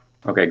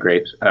Okay,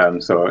 great.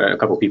 So a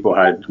couple people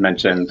had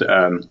mentioned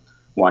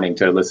wanting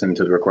to listen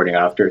to the recording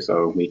after,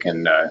 so we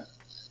can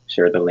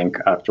share the link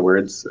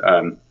afterwards.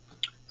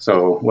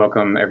 So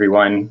welcome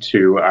everyone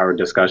to our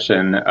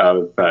discussion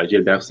of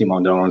Gilbert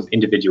Simondon's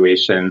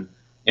Individuation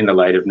in the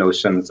Light of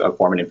Notions of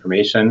Form and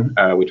Information,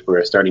 which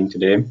we're starting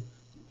today.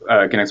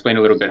 Can I explain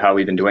a little bit how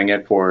we've been doing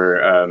it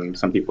for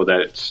some people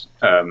that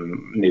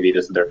maybe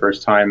this is their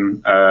first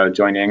time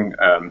joining.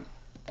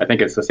 I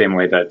think it's the same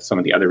way that some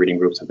of the other reading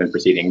groups have been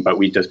proceeding, but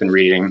we've just been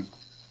reading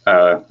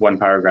one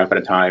paragraph at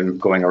a time,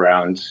 going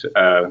around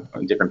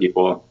different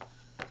people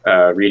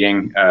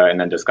reading and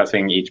then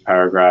discussing each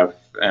paragraph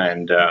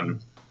and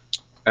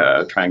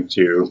trying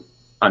to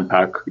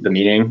unpack the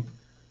meaning.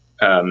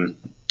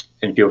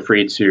 And feel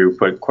free to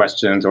put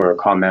questions or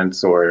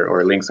comments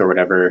or links or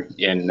whatever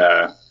in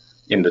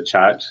the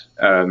chat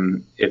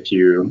if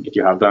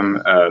you have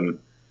them.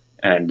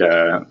 And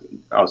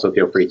also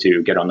feel free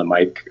to get on the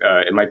mic.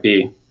 It might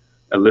be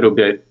a little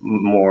bit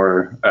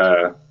more,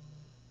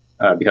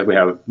 because we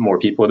have more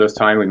people this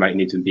time, we might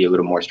need to be a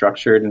little more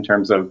structured in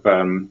terms of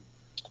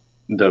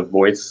the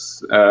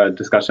voice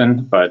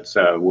discussion, but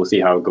we'll see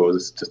how it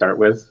goes to start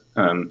with.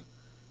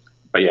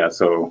 But yeah,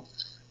 so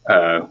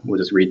we'll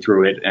just read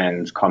through it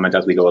and comment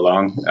as we go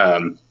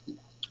along.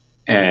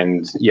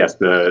 And yes,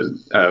 the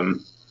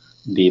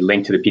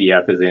link to the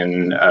PDF is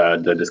in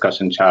the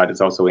discussion chat.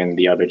 It's also in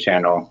the other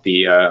channel,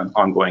 the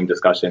ongoing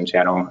discussion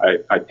channel.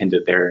 I pinned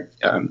it there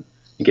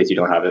in case you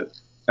don't have it.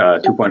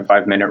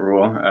 2.5 minute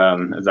rule,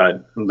 is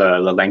that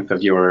the length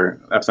of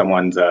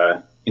someone's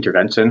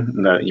intervention?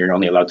 You're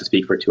only allowed to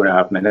speak for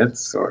 2.5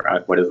 minutes, or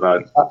what is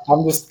that?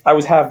 I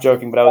was half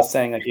joking, but I was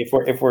saying, like,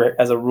 if we're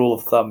as a rule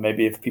of thumb,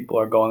 maybe if people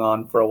are going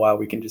on for a while,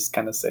 we can just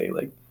kind of say,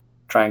 like,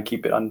 try and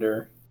keep it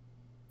under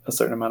a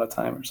certain amount of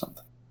time or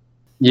something.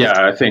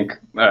 Yeah, I think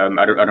I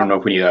don't know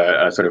if we need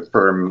a sort of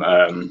firm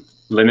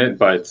limit,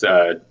 but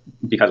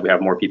because we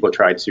have more people,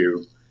 try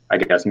to, I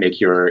guess, make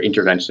your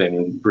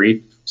intervention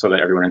brief so that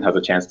everyone has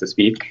a chance to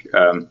speak.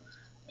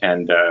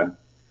 And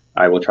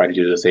I will try to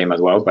do the same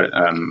as well. But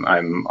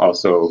I'm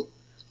also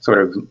sort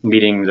of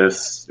leading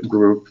this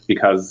group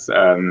because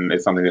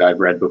it's something that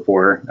I've read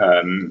before,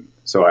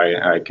 so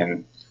I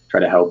can try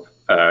to help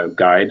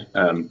guide.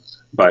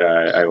 But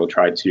I will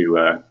try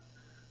to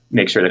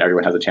make sure that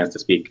everyone has a chance to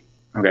speak.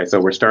 Okay, so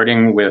we're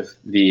starting with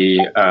the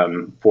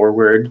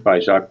foreword by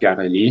Jacques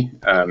Garelli,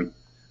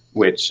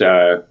 which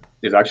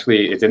is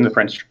actually, it's in the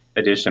French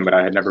edition, but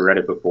I had never read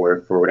it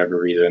before for whatever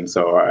reason.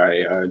 So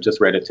I just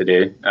read it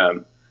today,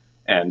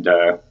 and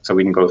so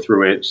we can go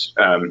through it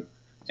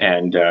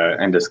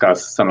and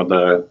discuss some of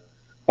the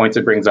points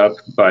it brings up.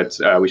 But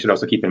we should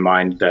also keep in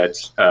mind that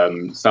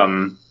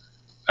some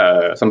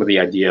of the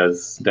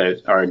ideas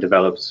that are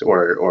developed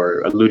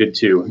or alluded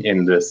to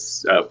in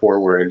this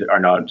foreword are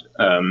not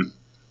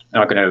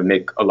going to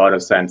make a lot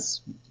of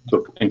sense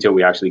until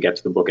we actually get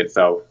to the book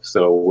itself.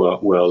 So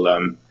we'll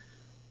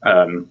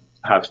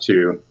have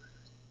to,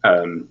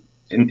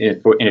 in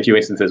a few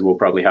instances, we'll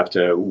probably have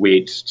to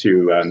wait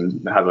to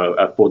have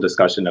a full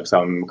discussion of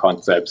some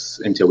concepts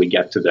until we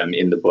get to them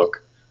in the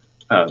book.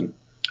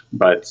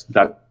 But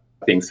that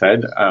being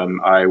said,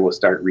 I will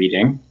start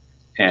reading,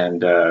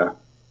 and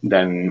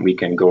then we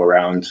can go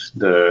around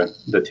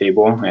the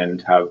table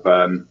and have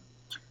a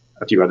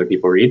few other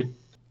people read.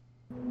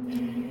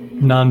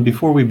 Nan,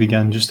 before we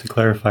begin, just to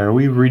clarify, are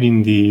we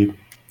reading the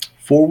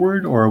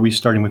foreword or are we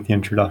starting with the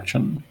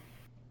introduction?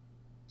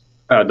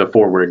 The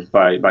foreword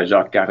by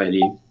Jacques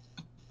Garelli.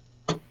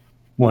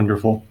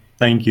 Wonderful.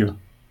 Thank you.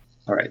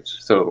 All right.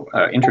 So,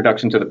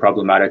 introduction to the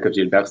problematic of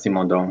Gilbert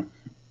Simondon,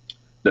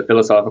 the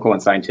philosophical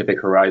and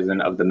scientific horizon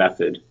of the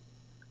method.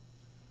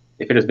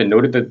 If it has been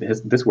noted that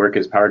this work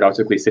is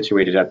paradoxically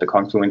situated at the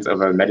confluence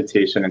of a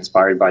meditation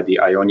inspired by the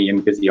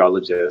Ionian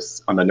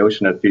physiologists on the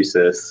notion of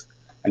physis,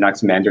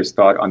 Anaximander's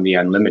thought on the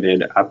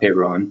unlimited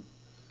apeiron,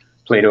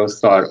 Plato's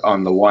thought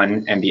on the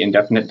one and the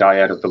indefinite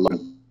dyad of the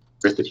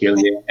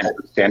Aristotelian and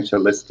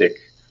substantialistic,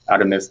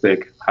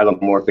 atomistic,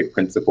 hylomorphic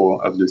principle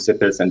of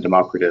Leucippus and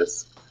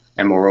Democritus,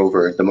 and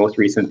moreover, the most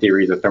recent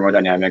theories of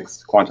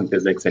thermodynamics, quantum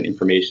physics, and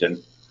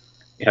information.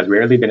 It has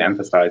rarely been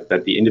emphasized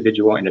that the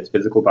individual and its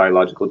physical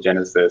biological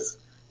genesis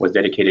was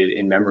dedicated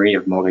in memory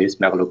of Maurice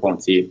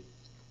Merleau-Ponty.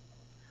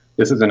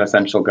 This is an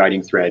essential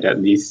guiding thread, at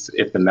least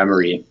if the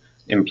memory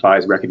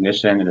implies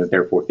recognition and is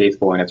therefore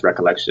faithful in its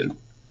recollection.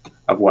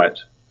 Of what?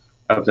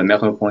 Of the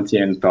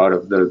Merleau-Pontian thought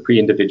of the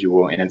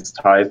pre-individual and its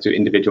ties to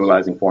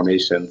individualizing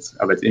formations,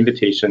 of its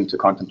invitation to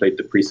contemplate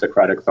the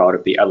pre-Socratic thought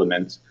of the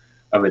element,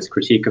 of its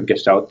critique of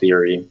Gestalt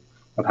theory,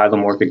 of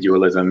hylomorphic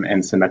dualism,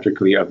 and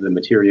symmetrically of the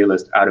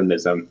materialist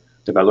atomism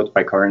developed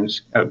by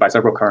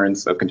several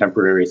currents of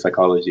contemporary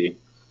psychology,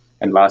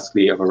 and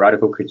lastly, of a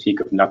radical critique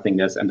of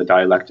nothingness and the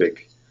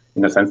dialectic,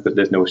 in the sense that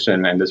this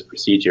notion and this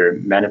procedure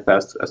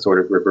manifests a sort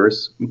of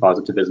reverse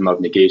positivism of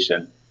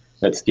negation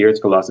that steers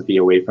philosophy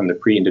away from the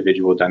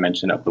pre-individual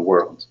dimension of the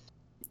world.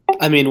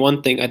 I mean,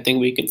 one thing I think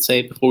we can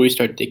say before we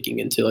start digging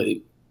into at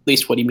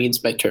least what he means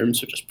by terms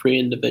such as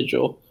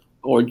pre-individual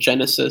or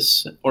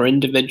genesis or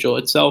individual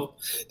itself.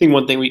 I think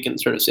one thing we can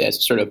sort of say as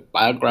a sort of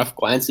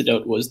biographical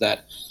antidote was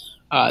that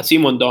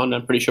Simondon,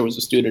 I'm pretty sure, was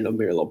a student of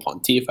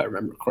Merleau-Ponty, if I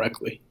remember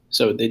correctly.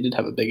 So they did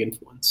have a big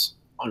influence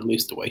on at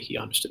least the way he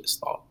understood his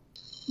thought.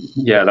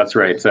 Yeah, that's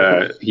right.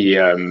 He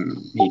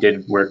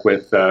did work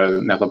with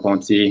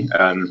Merleau-Ponty,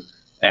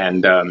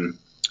 and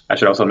I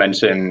should also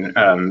mention,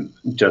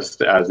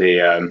 just as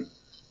a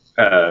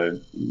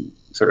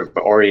sort of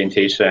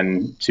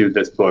orientation to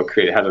this book,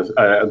 it has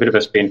a bit of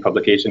a strange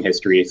publication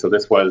history. So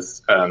this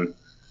was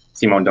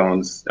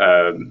Simondon's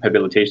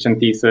habilitation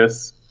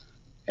thesis,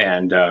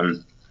 and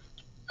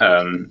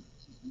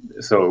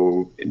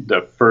so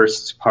the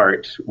first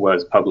part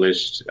was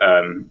published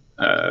in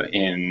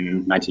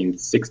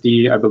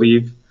 1960, I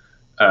believe,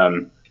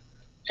 and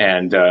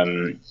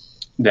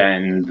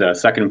then the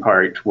second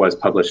part was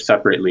published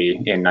separately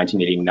in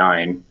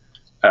 1989,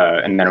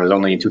 and then it was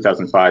only in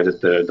 2005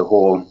 that the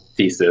whole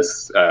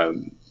thesis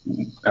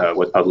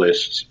was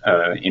published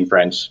in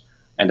French,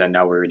 and then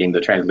now we're reading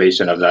the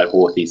translation of that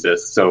whole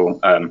thesis. So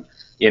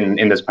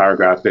in this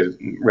paragraph, the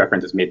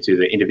reference is made to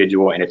the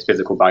individual and its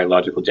physical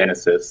biological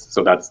genesis.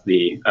 So that's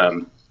the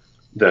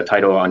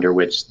title under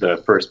which the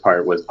first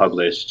part was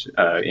published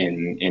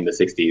in the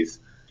 60s,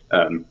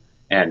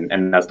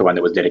 and that's the one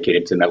that was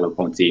dedicated to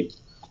Merleau-Ponty.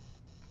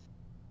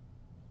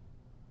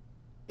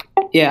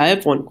 Yeah, I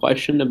have one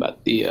question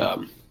about the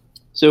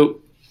so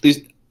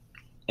these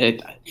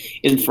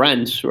in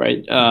France,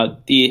 right?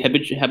 The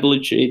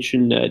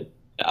habilitation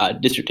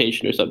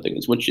dissertation or something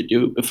is what you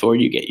do before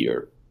you get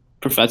your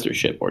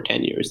professorship or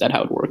tenure. Is that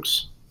how it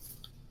works?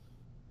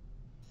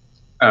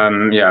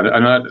 Yeah,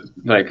 I'm not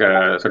like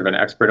sort of an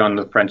expert on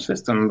the French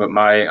system, but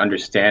my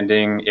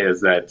understanding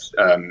is that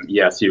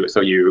yes,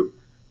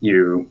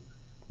 you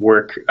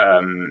work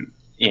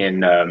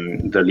in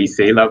the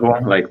lycée level,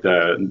 like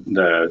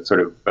the sort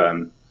of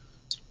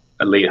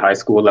late high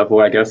school level,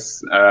 I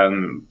guess,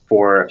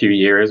 for a few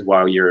years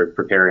while you're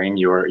preparing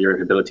your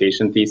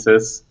habilitation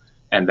thesis,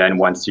 and then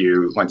once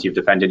you've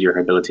defended your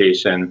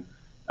habilitation,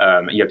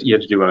 you have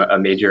to do a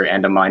major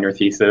and a minor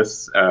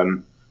thesis.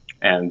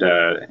 And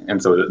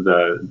so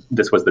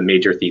this was the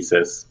major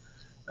thesis,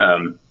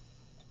 and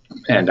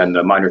then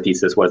the minor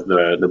thesis was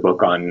the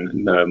book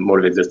on the mode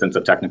of existence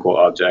of technical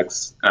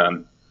objects.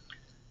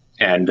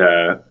 And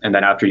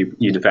then after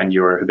you defend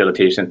your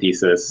habilitation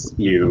thesis,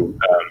 you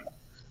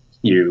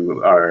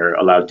are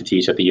allowed to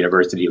teach at the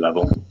university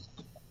level.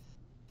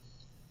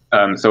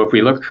 So if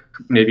we look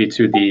maybe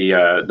to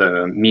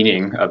the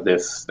meaning of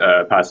this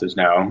passage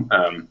now,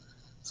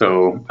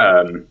 so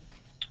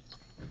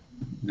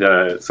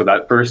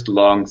that first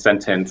long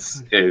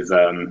sentence is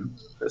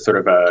sort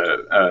of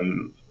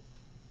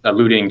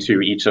alluding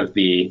to each of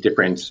the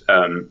different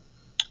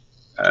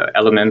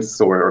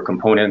elements or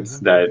components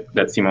that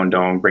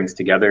Simondon brings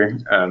together,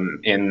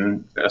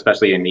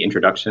 especially in the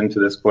introduction to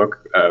this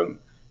book,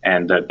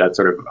 and that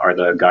sort of are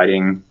the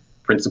guiding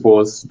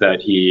principles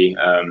that he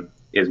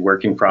is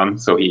working from.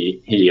 So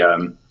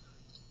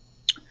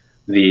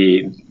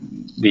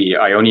the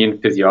Ionian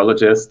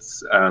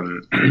physiologists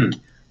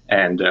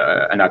and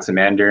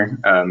Anaximander,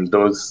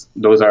 those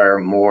are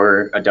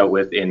more dealt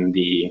with in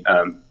the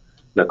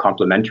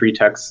complementary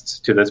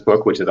text to this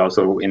book, which is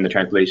also in the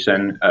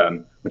translation,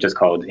 which is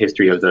called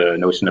History of the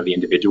Notion of the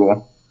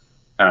Individual.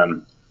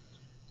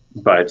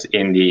 But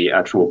in the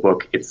actual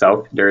book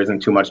itself, there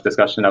isn't too much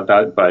discussion of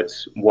that. But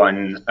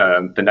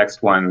the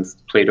next one's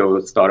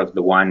Plato's Thought of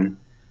the One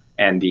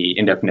and the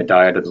Indefinite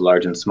Dyad of the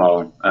Large and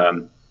Small.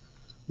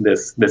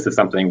 This is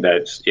something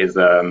that is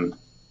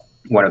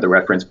one of the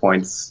reference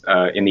points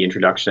in the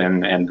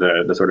introduction and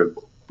the sort of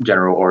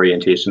general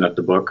orientation of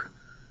the book.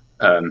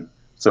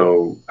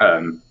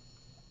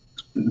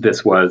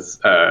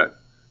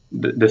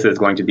 This is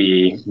going to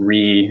be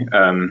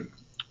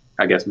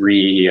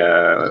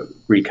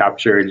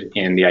recaptured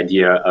in the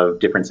idea of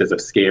differences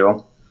of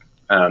scale.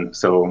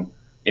 So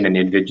in an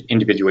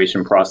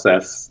individuation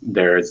process,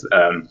 there's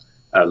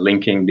a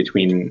linking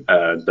between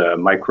the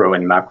micro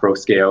and macro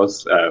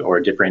scales,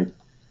 or different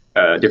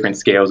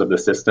scales of the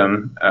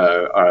system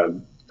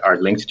are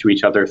linked to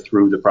each other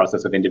through the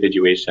process of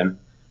individuation.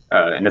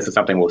 And this is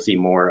something we'll see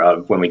more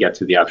of when we get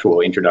to the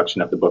actual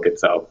introduction of the book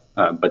itself.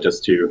 But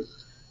just to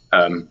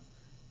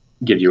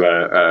give you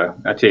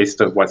a taste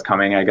of what's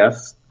coming, I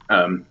guess.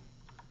 And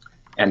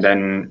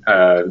then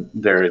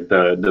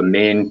the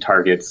main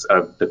targets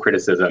of the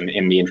criticism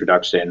in the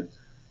introduction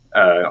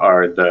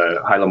are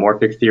the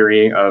hylomorphic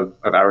theory of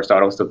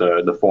Aristotle, so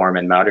the form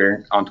and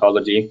matter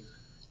ontology,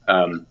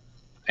 and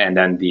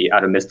then the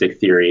atomistic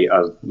theory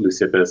of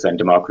Leucippus and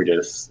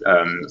Democritus.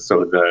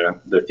 So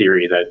the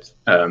theory that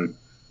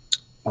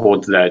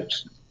holds that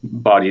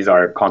bodies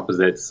are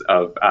composites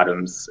of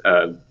atoms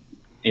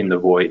in the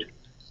void.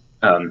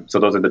 So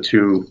those are the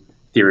two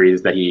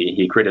theories that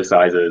he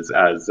criticizes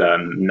as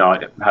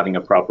not having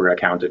a proper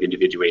account of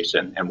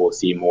individuation, and we'll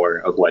see more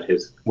of what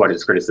his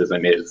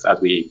criticism is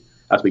as we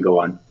go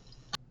on.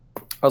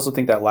 I also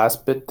think that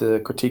last bit, the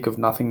critique of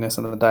nothingness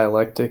and the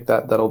dialectic,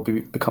 that'll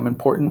become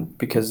important,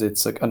 because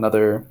it's like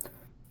another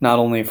not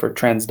only for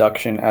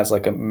transduction as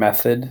like a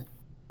method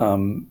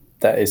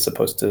that is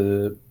supposed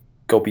to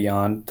go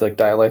beyond like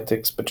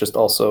dialectics, but just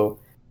also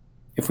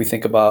if we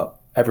think about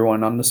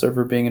everyone on the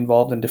server being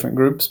involved in different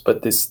groups,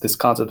 but this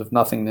concept of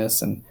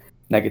nothingness and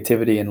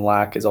negativity and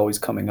lack is always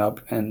coming up,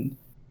 and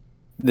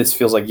this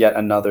feels like yet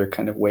another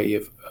kind of way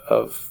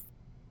of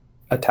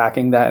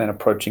attacking that and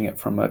approaching it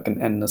from like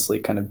an endlessly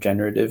kind of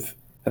generative.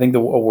 I think a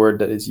word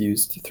that is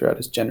used throughout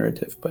is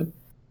generative, but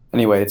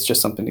anyway, it's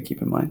just something to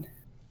keep in mind.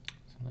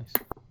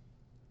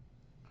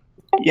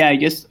 Yeah, I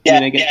guess. I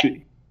mean, I guess.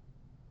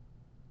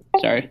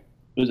 Sorry,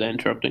 was I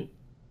interrupting?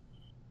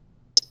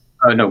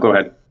 No, go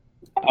ahead.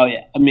 Oh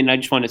yeah, I mean, I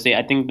just want to say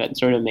I think that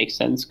sort of makes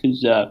sense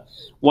because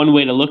one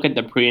way to look at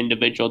the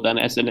pre-individual then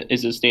is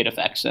a state of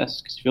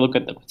excess. Because if you look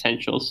at the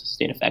potentials,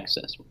 state of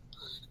excess,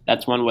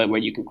 that's one way where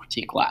you can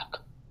critique lack.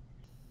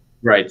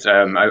 Right.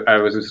 I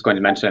was just going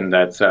to mention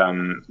that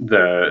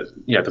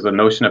there's a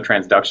notion of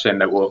transduction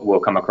that we'll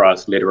come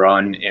across later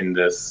on in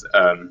this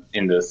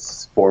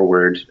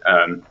foreword.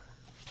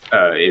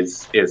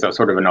 Is a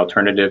sort of an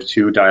alternative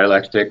to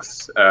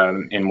dialectics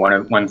in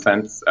one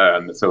sense.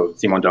 So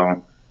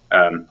Simondon,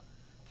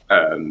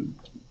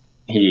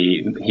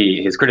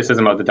 his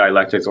criticism of the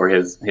dialectics, or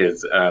his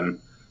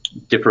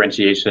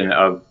differentiation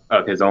of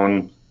his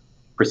own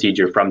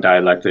procedure from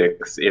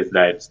dialectics, is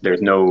that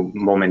there's no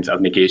moment of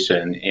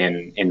negation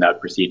in that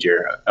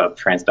procedure of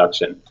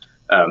transduction.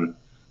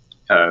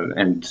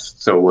 And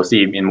so we'll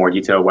see in more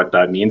detail what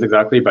that means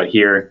exactly. But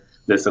here,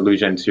 this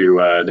allusion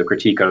to the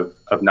critique of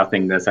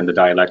nothingness and the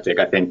dialectic,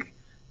 I think,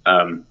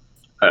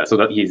 so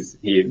that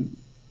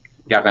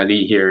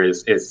Garin-Lie here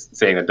is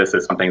saying that this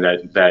is something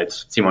that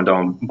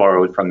Simondon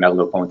borrowed from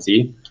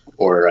Merleau-Ponty,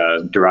 or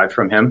derived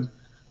from him.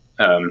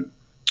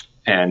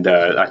 And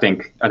I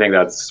think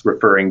that's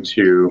referring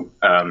to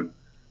I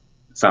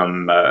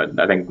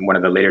think one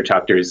of the later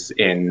chapters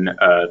in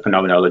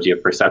Phenomenology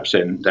of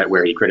Perception,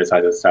 where he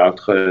criticizes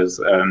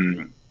Sartre's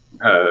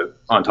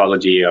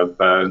ontology of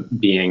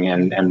being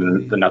and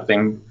the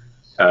nothing.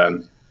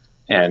 So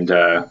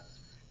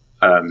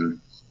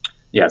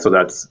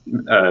that's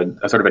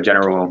a sort of a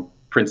general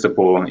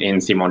principle in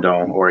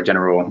Simondon, or a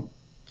general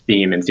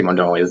theme in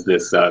Simondon, is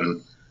this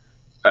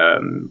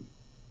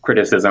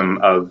criticism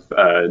of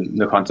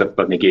the concept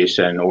of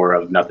negation or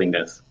of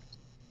nothingness.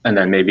 And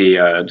then maybe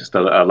just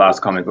a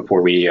last comment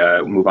before we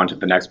move on to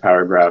the next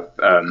paragraph.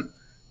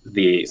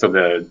 The sort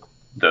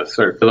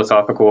of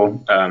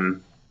philosophical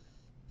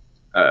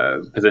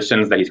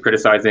positions that he's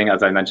criticizing,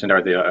 as I mentioned,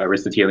 are the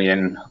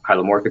Aristotelian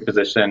hylomorphic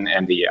position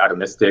and the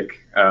atomistic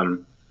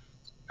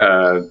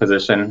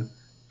position.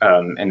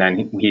 And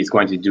then he's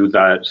going to do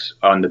that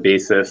on the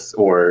basis,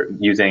 or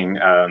using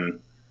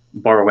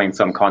borrowing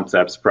some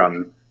concepts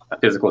from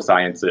physical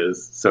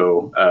sciences.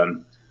 So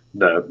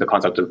the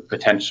concept of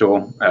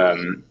potential,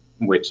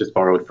 which is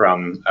borrowed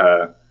from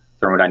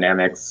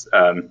thermodynamics.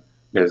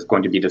 There's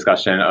going to be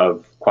discussion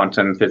of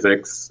quantum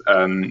physics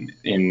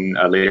in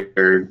a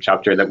later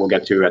chapter that we'll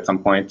get to at some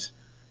point.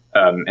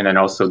 And then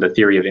also the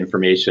theory of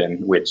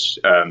information, which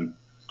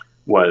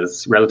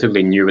was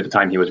relatively new at the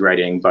time he was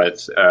writing,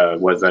 but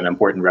was an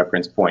important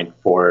reference point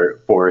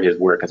for his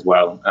work as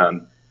well.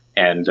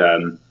 And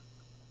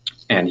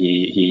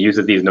he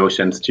uses these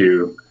notions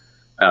to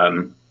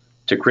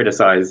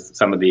criticize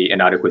some of the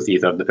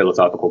inadequacies of the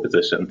philosophical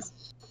positions.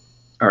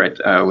 All right,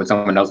 would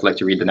someone else like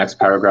to read the next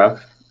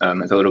paragraph?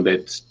 It's a little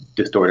bit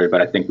distorted, but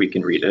I think we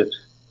can read it.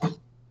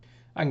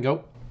 I can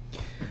go.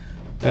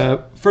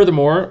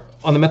 Furthermore,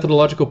 on the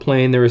methodological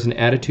plane, there is an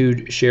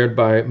attitude shared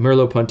by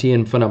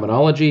Merleau-Ponty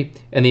phenomenology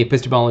and the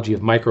epistemology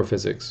of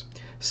microphysics,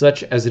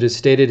 such as it is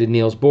stated in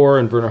Niels Bohr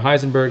and Werner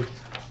Heisenberg,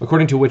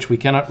 according to which we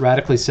cannot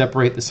radically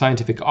separate the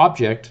scientific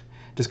object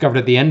discovered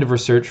at the end of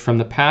research from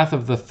the path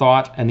of the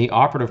thought and the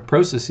operative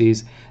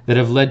processes that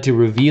have led to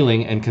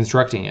revealing and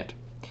constructing it.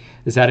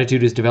 This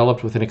attitude is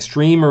developed with an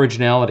extreme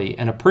originality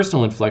and a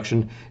personal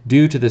inflection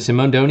due to the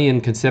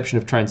Simondonian conception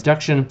of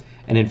transduction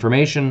and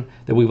information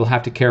that we will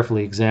have to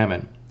carefully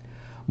examine.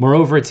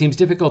 Moreover, it seems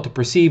difficult to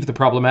perceive the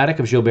problematic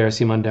of Gilbert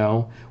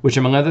Simondon, which,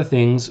 among other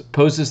things,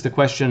 poses the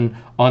question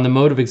on the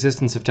mode of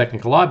existence of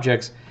technical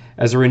objects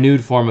as a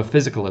renewed form of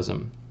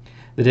physicalism.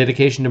 The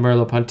dedication to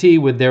Merleau-Ponty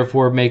would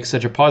therefore make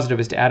such a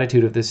positivist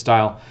attitude of this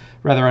style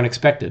rather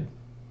unexpected.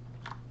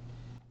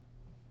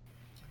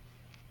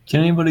 Can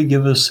anybody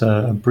give us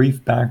a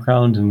brief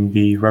background in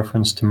the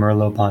reference to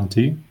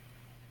Merleau-Ponty?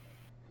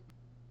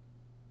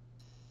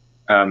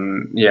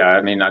 Yeah,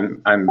 I mean,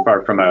 I'm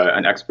far from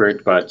an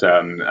expert, but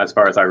as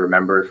far as I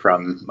remember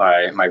from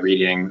my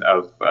reading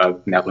of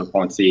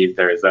Merleau-Ponty,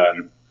 there's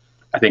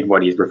I think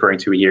what he's referring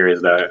to here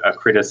is a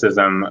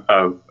criticism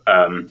of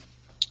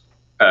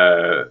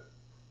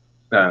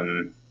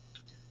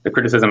the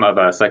criticism of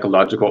a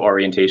psychological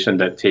orientation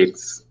that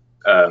takes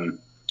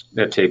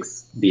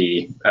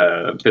the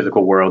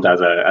physical world as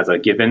a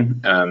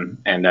given,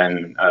 and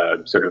then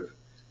sort of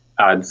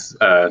adds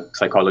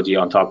psychology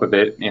on top of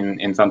it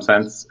in some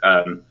sense.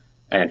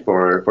 And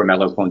for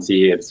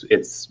Merleau-Ponty,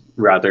 it's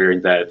rather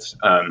that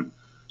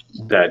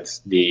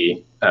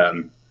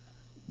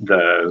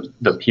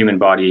the human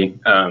body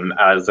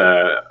as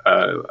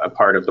a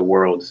part of the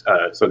world.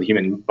 So the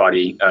human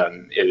body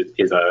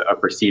is a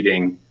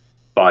perceiving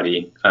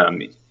body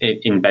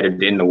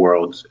embedded in the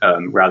world,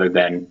 rather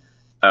than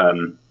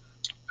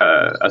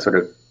a sort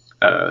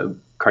of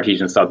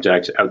Cartesian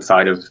subject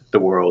outside of the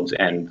world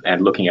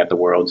and looking at the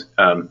world.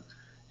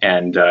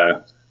 And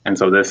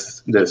so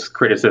this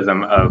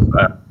criticism of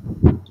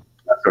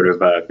sort of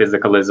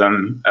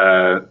physicalism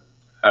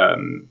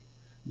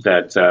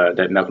that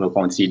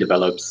Merleau-Ponty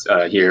develops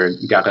here,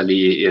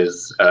 Garelli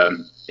is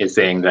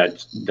saying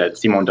that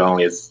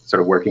Simondon is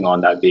sort of working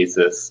on that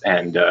basis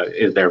and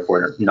is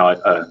therefore not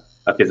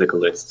a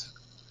physicalist.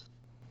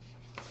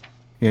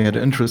 Yeah,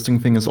 the interesting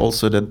thing is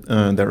also that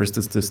there is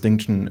this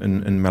distinction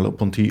in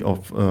Merleau-Ponty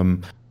of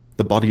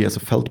the body as a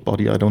felt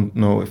body. I don't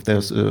know if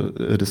there's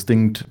a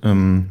distinct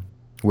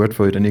word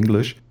for it in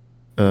English.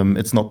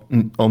 It's not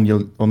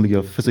only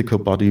a physical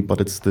body,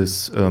 but it's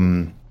this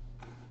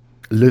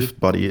lived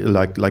body,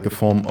 like a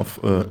form of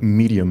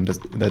medium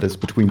that is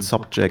between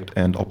subject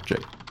and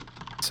object.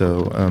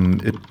 So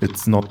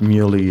it's not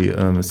merely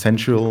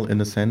sensual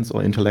in a sense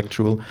or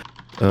intellectual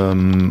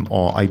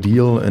or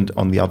ideal, and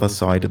on the other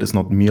side, it is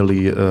not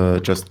merely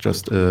just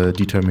a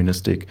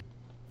deterministic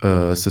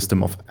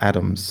system of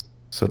atoms,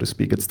 so to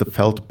speak. It's the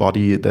felt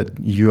body that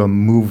you are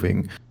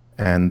moving,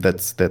 and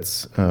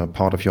that's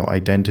part of your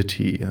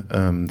identity,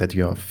 that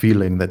you are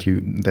feeling, that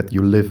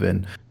you live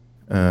in,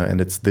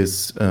 and it's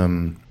this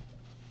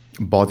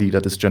body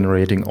that is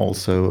generating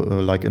also,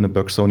 like in a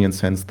Bergsonian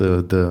sense,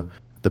 the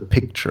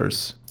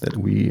pictures that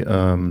we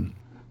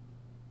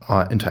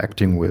are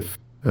interacting with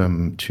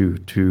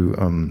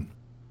to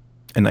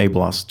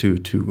enable us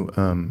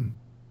to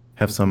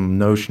have some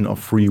notion of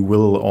free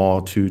will,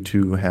 or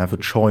to have a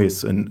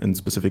choice in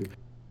specific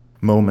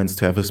moments,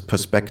 to have a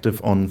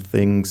perspective on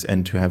things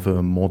and to have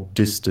a more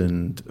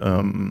distant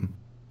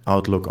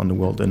outlook on the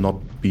world and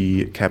not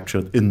be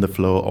captured in the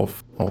flow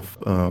of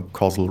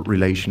causal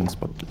relations,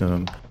 but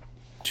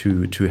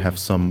to have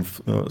some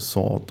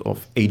sort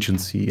of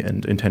agency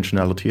and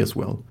intentionality as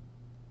well.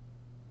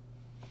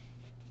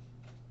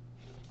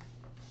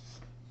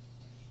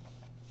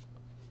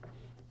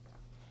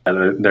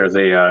 There's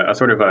a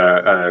sort of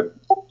a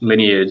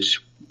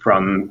lineage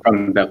from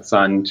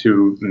Bergson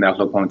to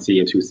Merleau-Ponty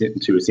and to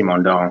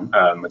Simondon.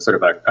 It's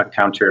sort of a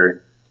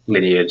counter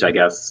lineage, I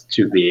guess,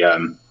 to the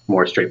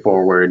more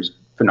straightforward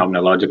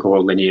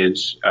phenomenological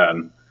lineage.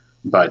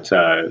 But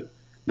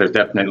there's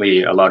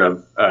definitely a lot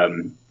of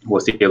we'll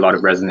see a lot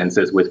of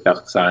resonances with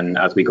Bergson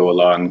as we go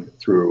along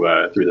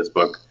through this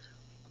book.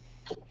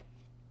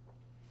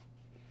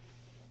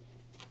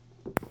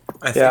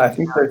 I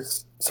think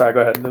there's. Sorry,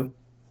 go ahead, Lou.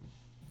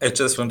 I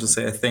just want to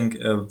say, I think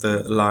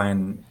the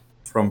line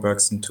from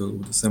Bergson to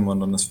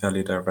Simondon is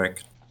fairly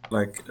direct.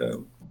 Like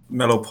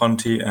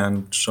Merleau-Ponty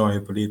and Jean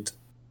Hippolyte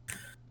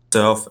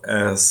serve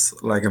as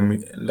like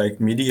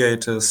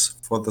mediators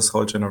for this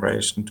whole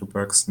generation to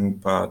Bergson,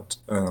 but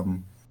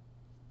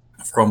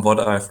from what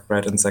I've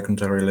read in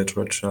secondary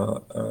literature,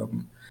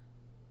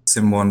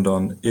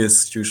 Simondon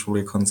is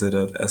usually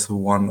considered as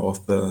one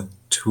of the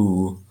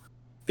two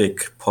big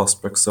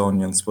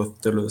post-Bergsonians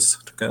with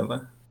Deleuze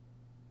together.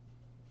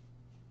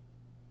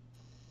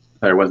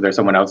 Was there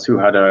someone else who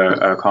had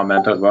a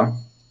comment as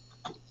well?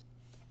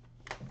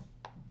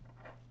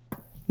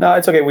 No,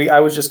 it's okay. I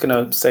was just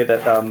going to say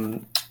that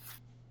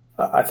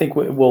I think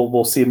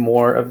we'll see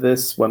more of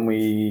this when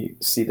we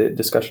see the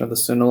discussion of the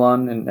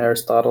Sunalon and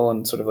Aristotle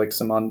and sort of like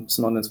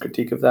Simondon's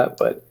critique of that.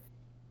 But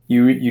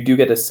you do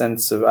get a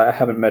sense of, I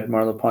haven't met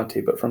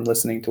Merleau-Ponty, but from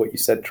listening to what you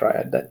said,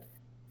 Triad, that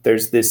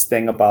there's this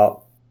thing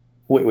about,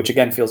 which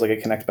again feels like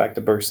it connects back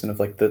to Bergson, of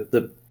like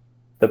the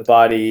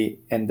body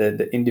and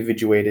the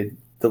individuated,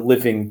 the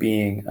living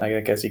being, I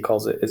guess he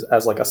calls it, is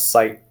as like a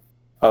site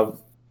of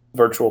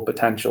virtual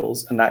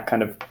potentials, and that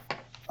kind of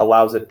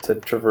allows it to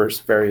traverse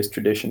various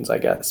traditions, I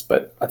guess.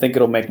 But I think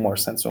it'll make more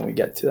sense when we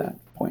get to that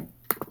point.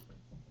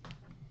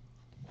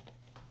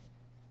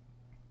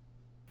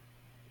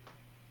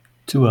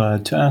 To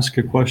ask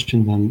a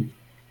question then,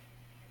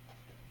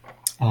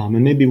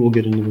 and maybe we'll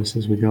get into this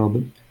as we go,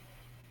 but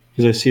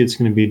because I see it's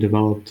going to be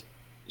developed.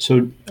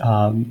 So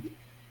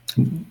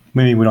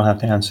maybe we don't have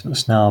to answer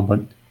this now,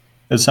 but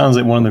it sounds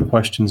like one of the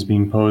questions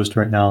being posed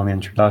right now in the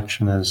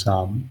introduction is,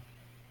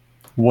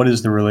 what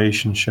is the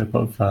relationship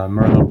of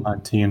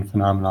Merleau-Ponty and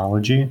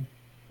phenomenology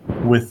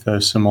with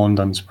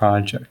Simondon's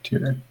project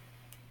here?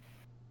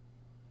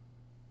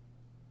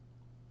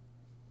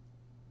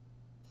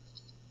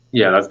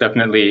 Yeah, that's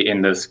definitely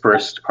in this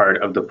first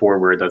part of the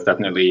foreword. That's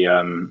definitely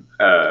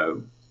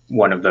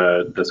one of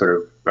the sort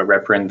of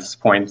reference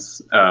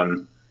points.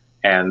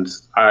 And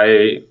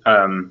I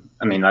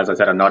mean, as I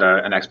said, I'm not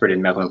an expert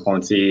in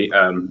Merleau-Ponty,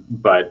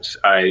 but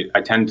I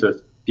tend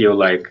to feel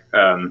like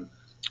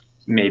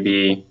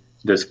maybe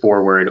this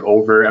foreword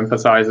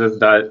overemphasizes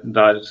that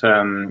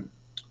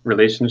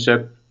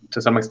relationship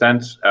to some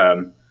extent.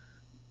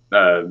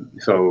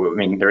 So, I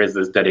mean, there is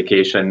this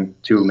dedication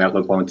to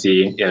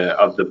Merleau-Ponty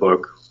of the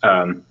book,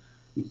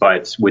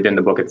 but within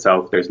the book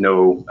itself, there's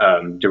no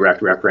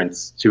direct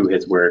reference to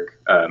his work.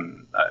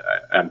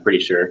 I'm pretty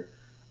sure,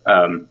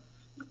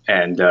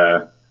 and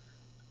the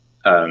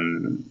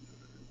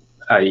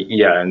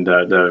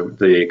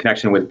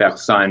connection with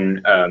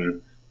Bergson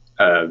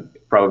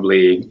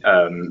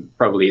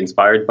probably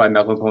inspired by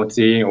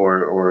Merleau-Ponty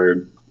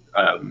or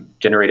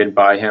generated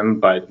by him,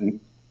 but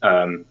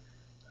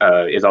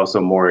is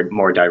also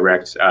more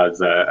direct, as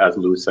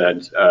Lou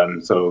said.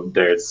 So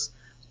there's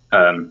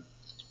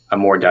a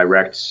more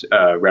direct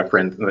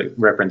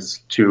reference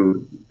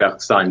to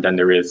Bergson than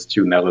there is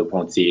to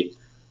Merleau-Ponty.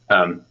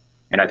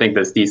 And I think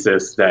this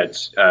thesis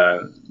that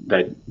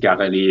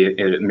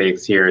Garelli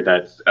makes here,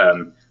 that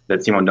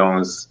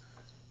Simondon's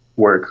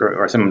work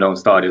or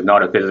Simondon's thought is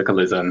not a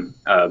physicalism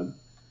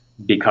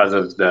because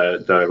of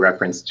the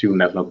reference to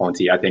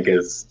Merleau-Ponty, I think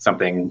is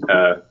something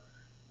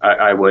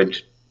I would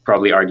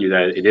probably argue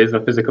that it is a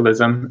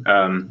physicalism,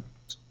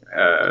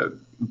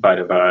 but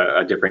of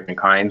a different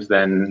kind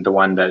than the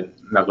one that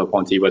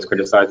Merleau-Ponty was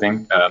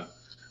criticizing.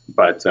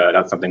 But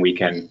that's something we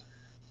can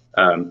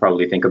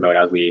probably think about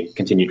as we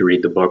continue to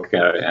read the book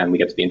and we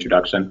get to the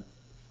introduction.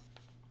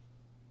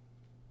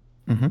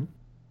 Mm-hmm.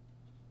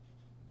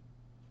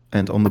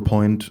 And on the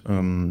point,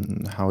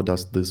 how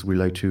does this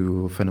relate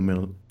to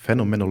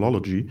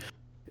phenomenology?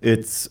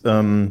 It's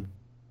in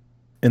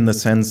the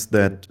sense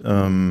that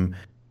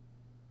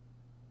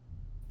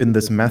in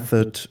this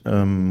method,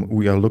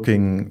 we are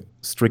looking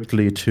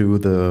strictly to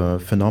the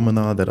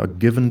phenomena that are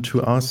given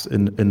to us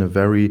in a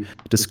very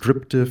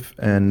descriptive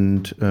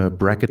and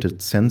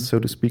bracketed sense, so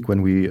to speak,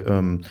 when we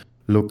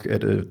look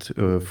at it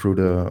through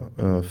the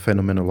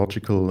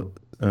phenomenological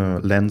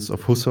lens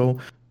of Husserl,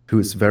 who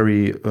is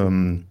very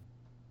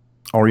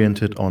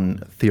oriented on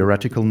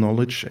theoretical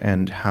knowledge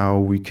and how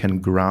we can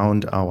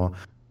ground our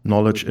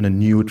knowledge in a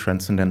new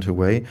transcendental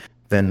way.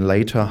 Then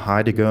later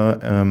Heidegger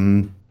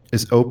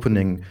is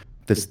opening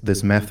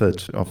this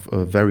method of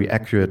a very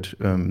accurate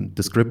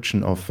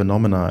description of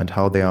phenomena and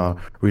how they are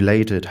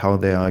related, how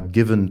they are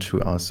given to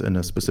us in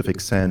a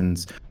specific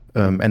sense.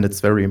 And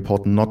it's very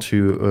important not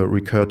to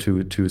recur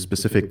to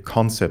specific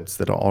concepts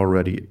that are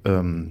already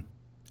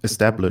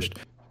established.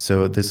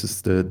 So this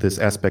is this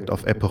aspect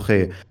of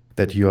epoché,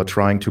 that you are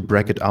trying to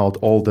bracket out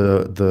all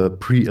the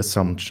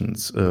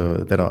pre-assumptions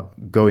that are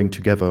going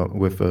together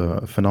with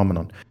a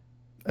phenomenon.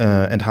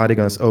 And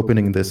Heidegger is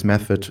opening this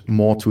method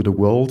more to the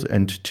world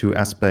and to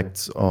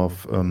aspects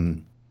of a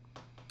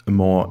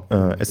more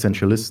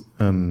essentialist,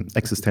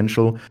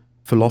 existential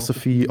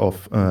philosophy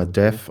of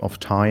death, of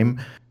time.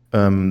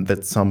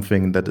 That's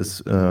something that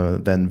is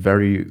then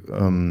very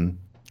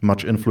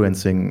much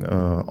influencing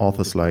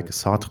authors like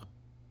Sartre.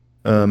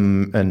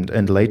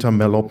 And later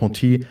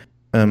Merleau-Ponty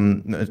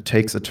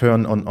takes a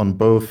turn on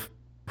both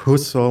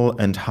Husserl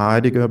and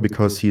Heidegger,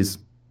 because he's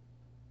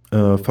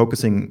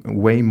focusing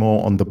way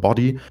more on the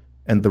body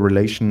and the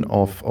relation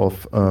of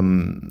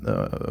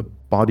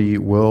body,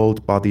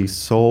 world, body,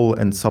 soul,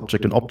 and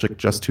subject and object,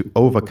 just to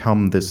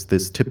overcome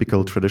this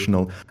typical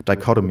traditional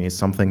dichotomy,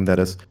 something that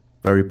is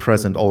very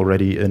present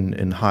already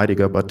in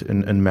Heidegger, but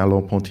in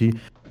Merleau-Ponty,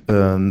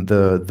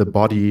 the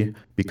body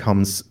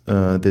becomes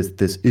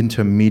this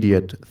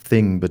intermediate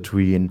thing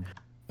between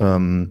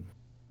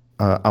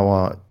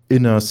our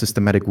inner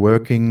systematic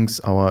workings,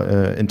 our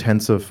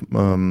intensive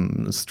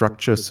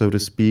structure, so to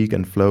speak,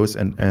 and flows,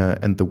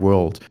 and the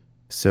world.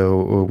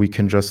 So we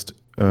can just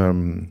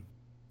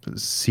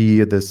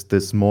see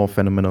this more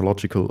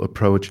phenomenological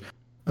approach,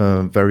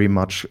 very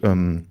much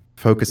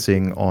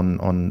focusing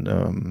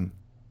on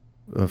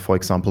for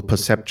example,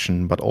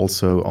 perception, but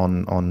also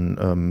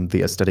on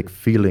the aesthetic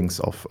feelings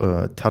of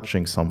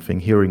touching something,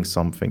 hearing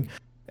something,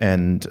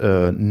 and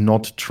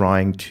not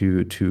trying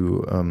to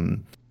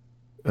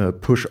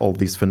push all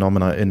these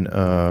phenomena in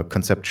a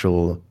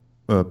conceptual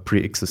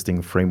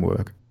pre-existing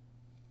framework.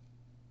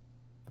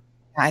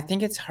 I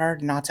think it's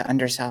hard not to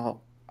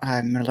undersell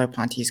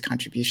Merleau-Ponty's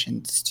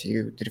contributions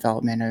to the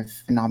development of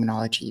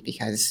phenomenology,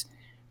 because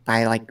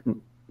by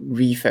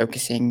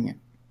refocusing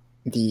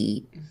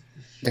the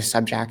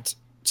subject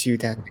to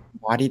the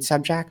embodied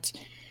subject,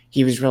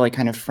 he was really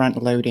kind of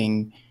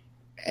front-loading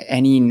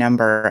any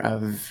number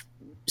of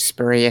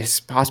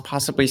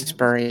possibly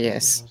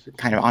spurious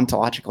kind of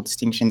ontological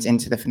distinctions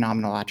into the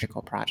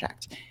phenomenological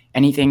project.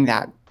 Anything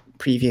that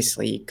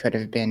previously could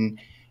have been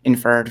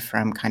inferred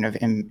from kind of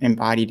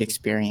embodied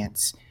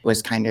experience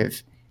was kind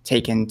of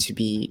taken to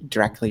be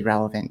directly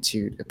relevant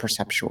to the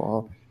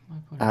perceptual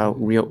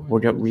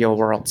real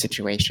world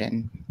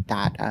situation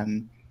that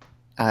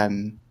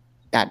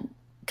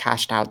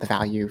cashed out the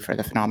value for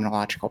the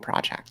phenomenological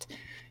project.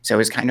 So it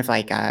was kind of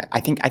like I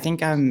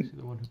think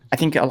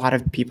a lot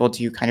of people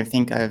do kind of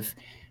think of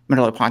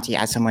Merleau-Ponty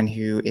as someone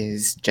who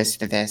is just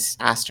this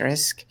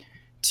asterisk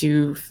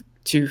to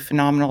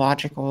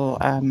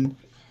phenomenological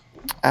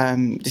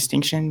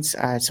distinctions,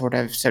 sort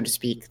of, so to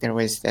speak. There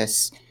was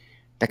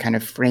the kind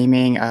of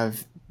framing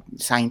of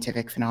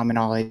scientific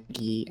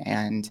phenomenology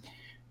and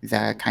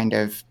the kind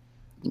of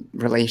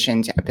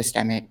relation to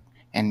epistemic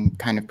and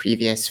kind of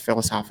previous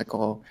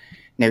philosophical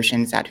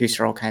notions that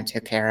Husserl kind of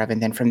took care of.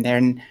 And then from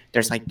then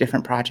there's like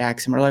different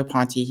projects.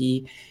 Merleau-Ponty,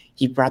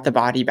 he brought the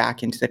body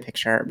back into the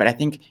picture. But I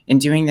think in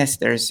doing this,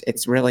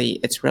 it's really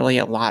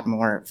a lot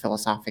more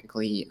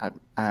philosophically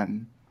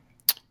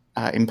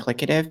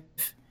implicative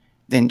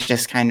than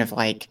just kind of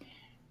like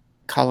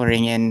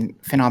coloring in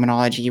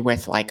phenomenology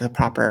with like a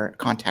proper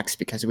context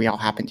because we all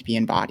happen to be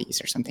in bodies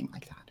or something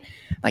like that.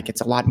 Like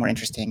it's a lot more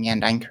interesting,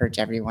 and I encourage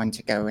everyone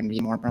to go and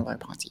read more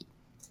Merleau-Ponty.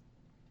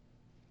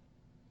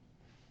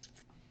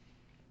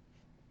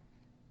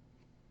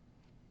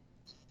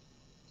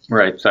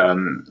 Right.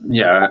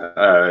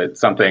 It's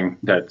something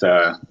that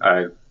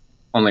I've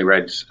only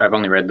read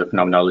the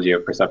Phenomenology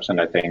of Perception.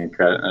 I think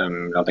I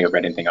don't think I've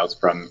read anything else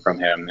from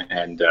him,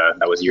 and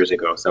that was years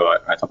ago. So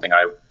it's something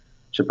I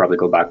should probably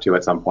go back to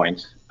at some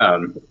point.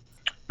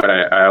 But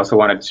I also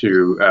wanted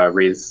to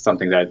raise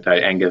something that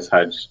Angus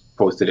had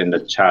posted in the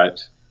chat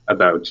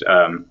about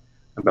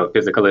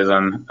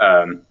physicalism,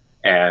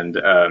 and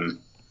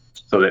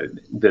so that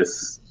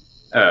this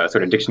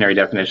sort of dictionary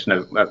definition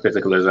of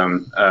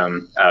physicalism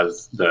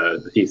as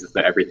the thesis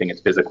that everything is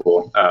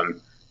physical.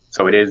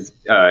 So it is,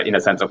 in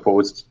a sense,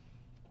 opposed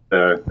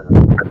to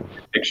the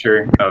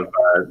picture of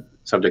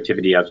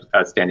subjectivity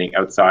as standing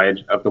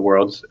outside of the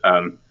world.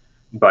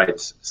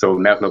 But so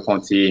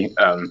Merleau-Ponty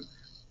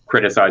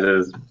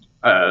criticizes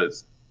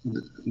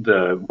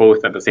the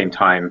both at the same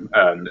time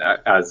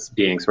as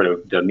being sort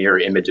of the mirror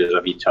images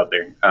of each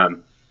other.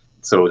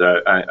 So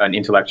an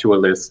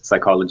intellectualist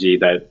psychology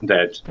that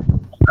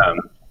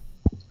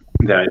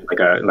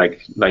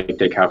like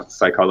Descartes'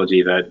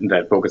 psychology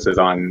that focuses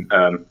on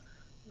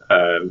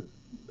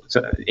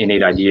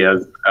innate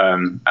ideas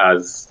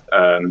as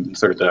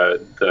sort of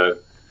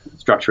the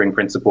structuring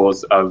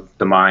principles of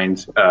the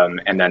mind,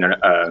 and then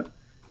a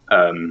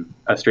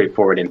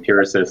straightforward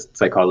empiricist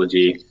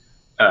psychology.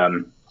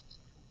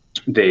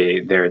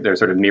 They're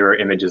sort of mirror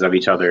images of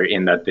each other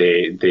in that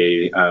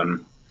they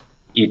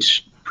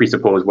each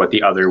presuppose what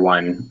the other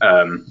one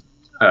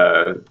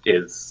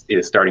is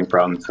starting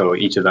from. So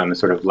each of them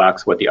sort of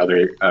lacks what the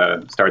other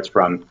starts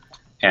from,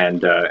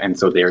 and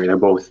so they're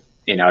both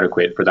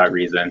inadequate for that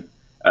reason.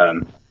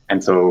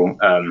 And so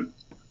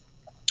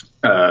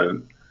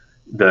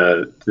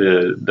the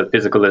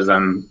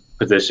physicalism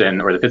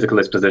position, or the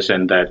physicalist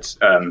position that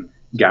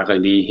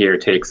Garely here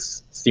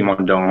takes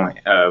Simondon,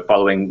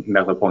 following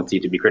Merleau-Ponty,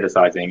 to be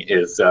criticizing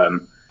is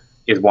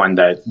one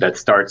that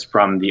starts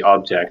from the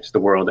object, the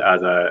world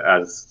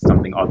as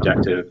something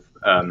objective,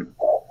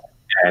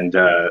 and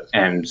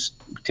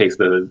takes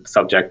the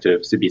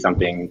subjective to be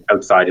something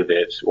outside of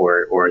it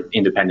or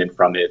independent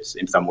from it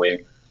in some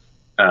way,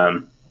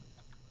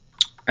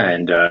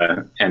 and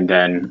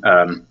then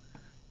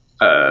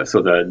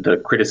so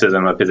the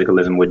criticism of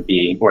physicalism would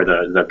be, or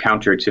the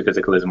counter to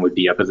physicalism would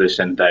be a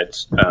position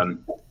that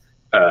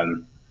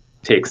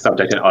takes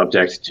subject and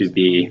object to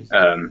be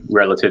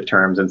relative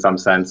terms in some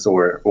sense,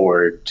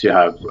 or to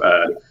have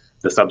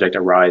the subject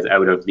arise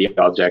out of the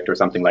object or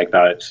something like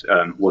that.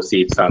 We'll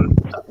see some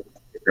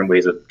different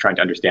ways of trying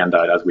to understand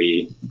that as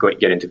we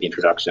get into the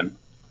introduction.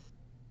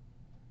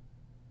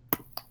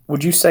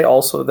 Would you say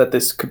also that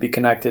this could be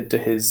connected to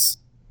his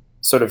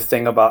sort of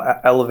thing about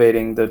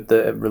elevating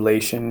the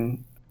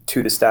relation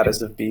to the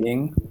status of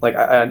being? Like,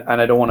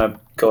 I don't want to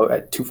go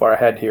too far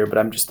ahead here, but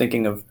I'm just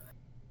thinking of,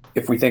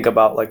 if we think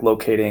about like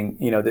locating,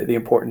 the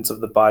importance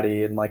of the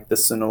body and like the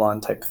Synalon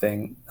type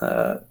thing,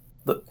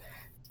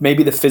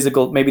 maybe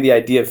the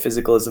idea of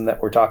physicalism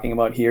that we're talking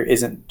about here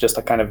isn't just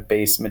a kind of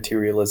base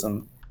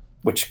materialism,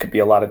 which could be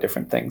a lot of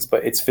different things,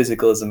 but it's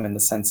physicalism in the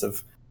sense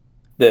of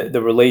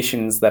the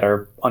relations that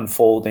are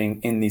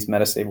unfolding in these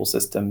metastable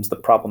systems, the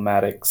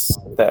problematics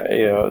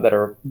that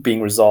are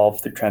being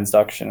resolved through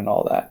transduction and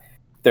all that.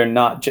 They're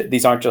not;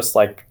 these aren't just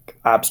like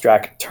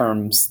abstract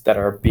terms that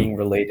are being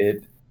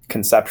related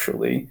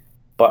conceptually,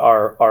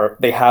 but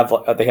they have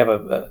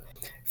a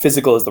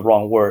physical is the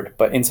wrong word,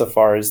 but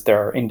insofar as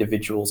there are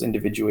individuals,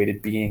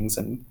 individuated beings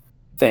and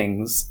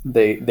things,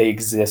 they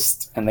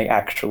exist and they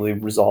actually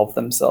resolve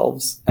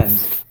themselves and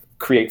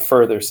create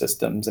further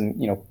systems. And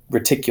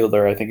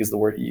reticular, I think, is the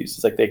word he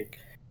uses. Like they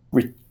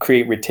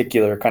create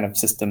reticular kind of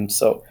systems.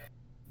 So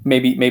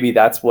maybe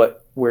that's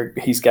where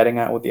he's getting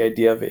at with the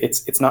idea of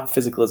it's not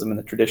physicalism in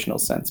the traditional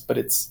sense, but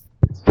it's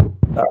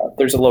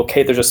there's a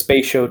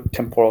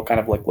spatio-temporal kind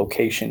of like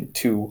location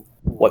to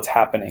what's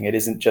happening. It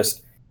isn't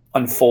just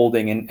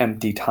unfolding in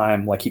empty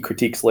time, like he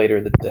critiques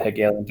later the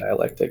Hegelian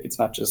dialectic. It's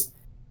not just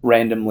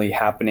randomly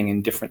happening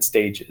in different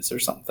stages or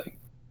something.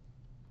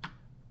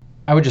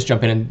 I would just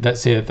jump in and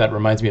say that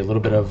reminds me a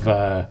little bit of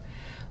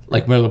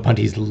like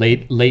Merleau-Ponty's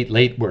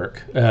late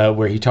work,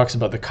 where he talks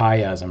about the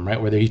chiasm, right?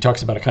 Where he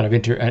talks about a kind of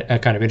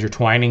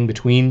intertwining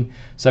between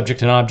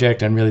subject and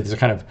object, and really there's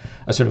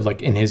a sort of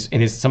like in his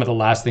some of the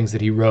last things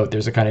that he wrote,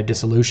 there's a kind of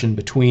dissolution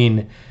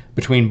between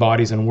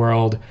bodies and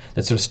world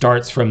that sort of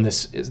starts from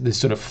this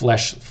sort of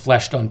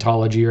fleshed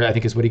ontology, or I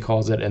think is what he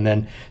calls it,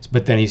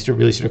 but then he's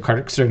really sort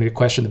of starting to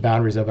question the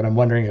boundaries of it. I'm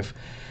wondering if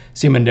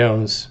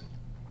Simondon's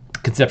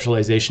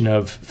conceptualization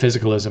of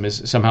physicalism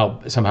is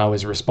somehow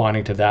is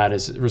responding to that,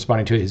 is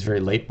responding to his very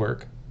late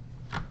work.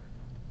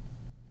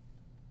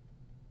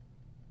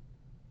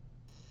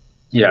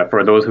 Yeah,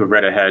 for those who've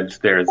read ahead,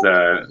 there's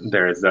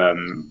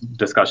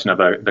discussion of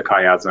the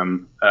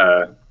chiasm,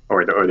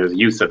 or there's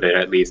use of it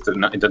at least.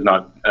 It does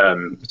not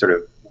sort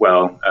of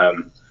well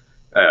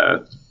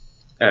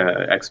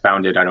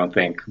expounded, I don't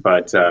think,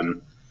 but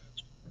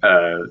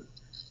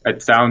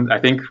it sounds, I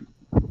think,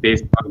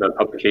 based on the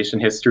publication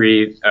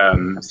history,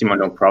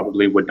 Simondon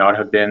probably would not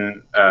have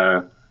been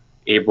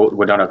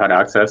would not have had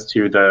access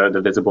to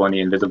the visible and the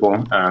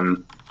invisible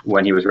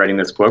when he was writing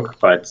this book.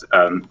 But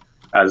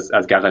as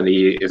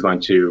Garali is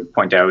going to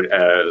point out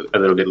a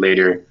little bit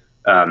later,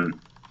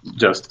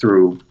 just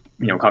through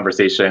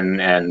conversation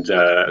and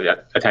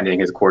attending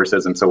his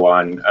courses and so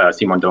on,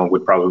 Simondon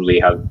would probably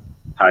have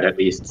had at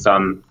least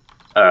some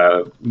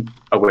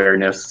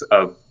awareness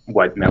of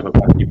what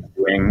Merleau-Ponty was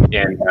doing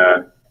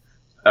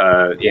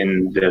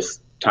in this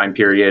time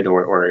period,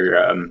 or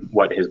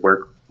what he was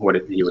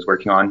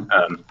working on.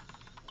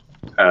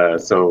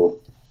 So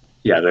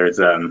yeah, there's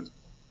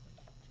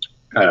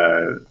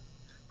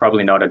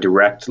probably not a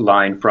direct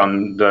line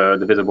from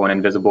the visible and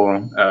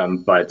invisible,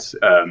 but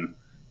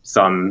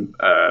some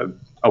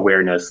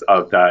awareness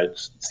of that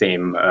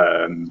same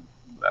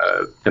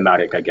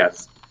thematic, I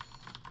guess.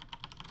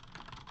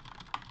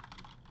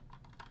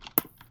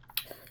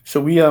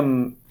 Should we,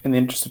 in the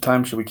interest of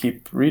time, should we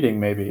keep reading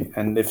maybe?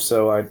 And if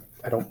so, I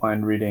don't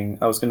mind reading.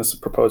 I was going to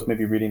propose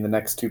maybe reading the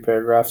next 2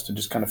 paragraphs to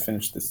just kind of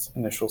finish this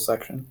initial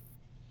section.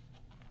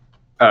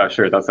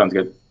 Sure, that sounds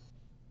good.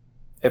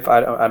 If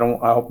I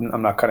hope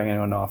I'm not cutting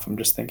anyone off. I'm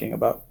just thinking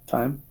about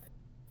time.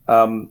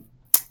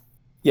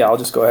 Yeah, I'll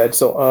just go ahead.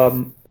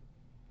 So,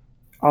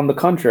 on the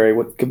contrary,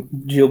 what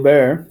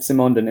Gilbert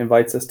Simondon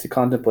invites us to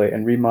contemplate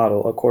and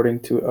remodel according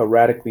to a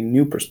radically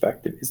new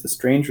perspective is the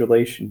strange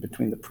relation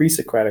between the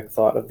pre-Socratic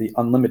thought of the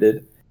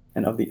unlimited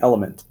and of the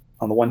element,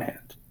 on the one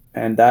hand,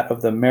 and that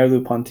of the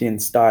Merleau-Pontian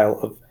style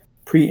of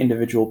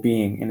pre-individual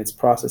being in its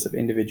process of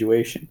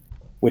individuation,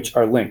 which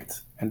are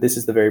linked. And this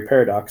is the very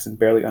paradox and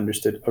barely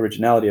understood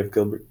originality of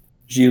Gilbert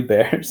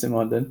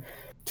Simondon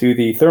to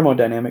the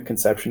thermodynamic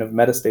conception of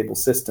metastable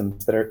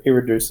systems that are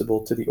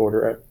irreducible to the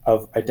order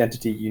of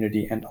identity,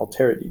 unity, and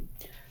alterity.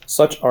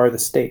 Such are the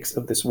stakes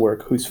of this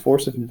work, whose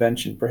force of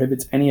invention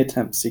prohibits any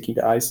attempt seeking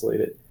to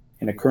isolate it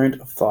in a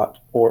current of thought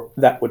or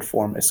that would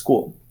form a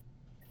school.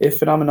 If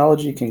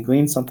phenomenology can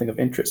glean something of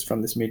interest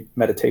from this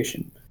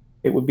meditation,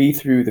 it would be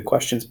through the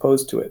questions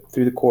posed to it,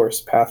 through the course,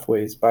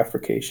 pathways,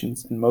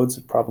 bifurcations, and modes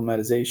of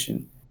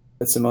problematization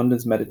that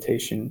Simondon's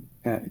meditation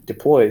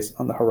deploys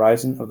on the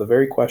horizon of the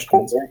very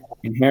questions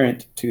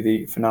inherent to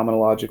the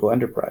phenomenological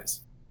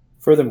enterprise.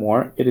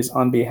 Furthermore, it is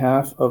on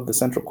behalf of the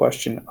central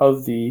question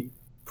of the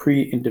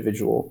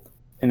pre-individual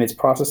in its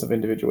process of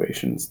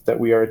individuations that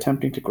we are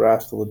attempting to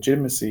grasp the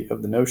legitimacy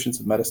of the notions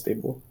of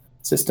metastable,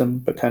 system,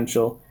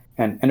 potential,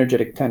 and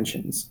energetic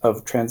tensions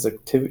of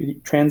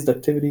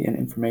transductivity and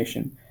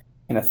information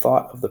in a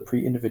thought of the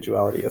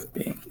pre-individuality of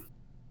being.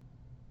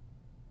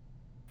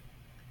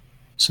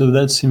 So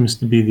that seems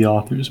to be the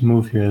author's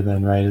move here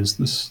then, right? Is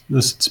this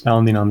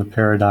expounding on the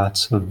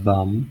paradox of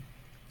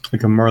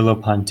like a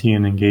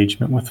Merleau-Pontian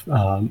engagement with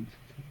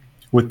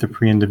the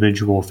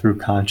pre-individual through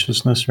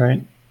consciousness,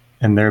 right?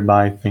 And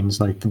thereby things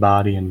like the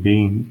body and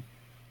being.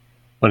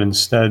 But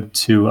instead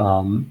to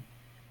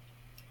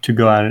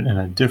go at it in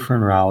a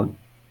different route,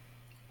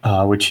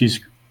 which he's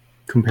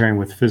comparing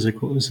with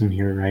physicalism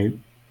here, right?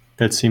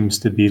 That seems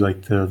to be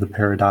like the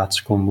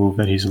paradoxical move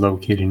that he's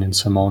locating in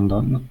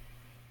Simondon.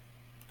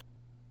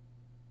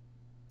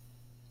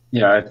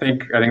 Yeah, I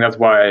think that's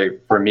why,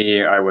 for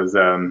me, I was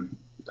a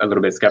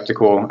little bit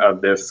skeptical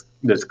of this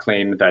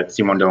claim that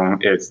Simondon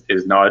is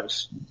not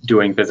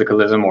doing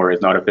physicalism or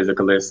is not a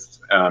physicalist,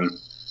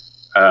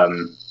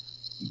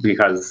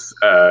 because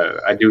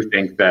I do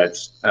think that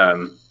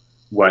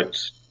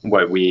what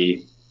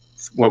we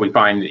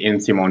find in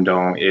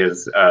Simondon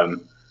is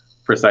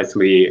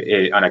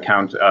precisely on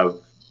account of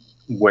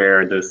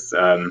where this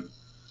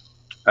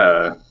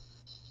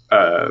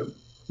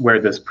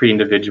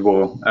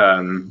pre-individual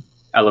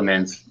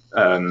element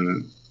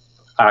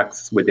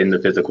acts within the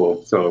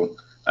physical. So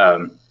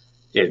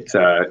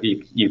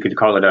you could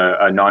call it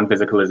a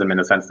non-physicalism in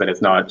the sense that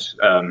it's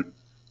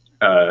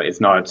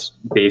not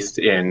based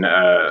in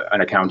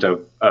an account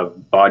of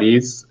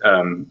bodies,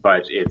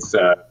 but it's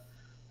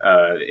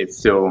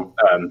still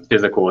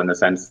physical in the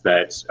sense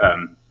that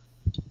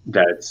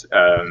the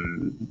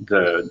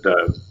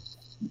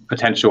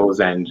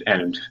potentials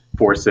and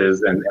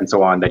forces and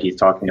so on that he's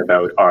talking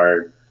about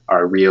are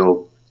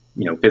real,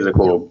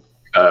 physical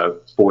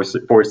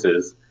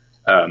forces.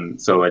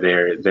 So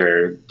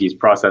these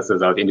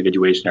processes of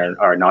individuation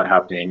are not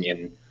happening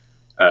in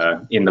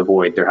the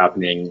void; they're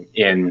happening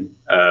in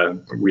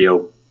the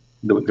real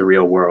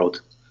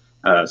world.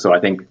 So I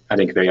think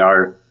they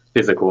are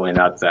physical in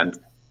that sense.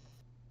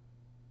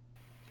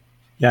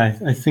 Yeah,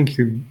 I think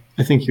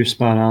you're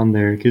spot on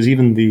there, because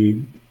even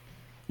the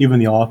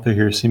author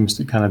here seems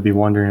to kind of be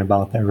wondering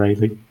about that, right?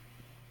 Like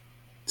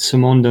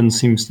Simondon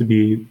seems to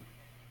be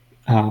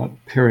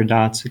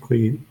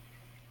paradoxically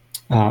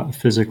a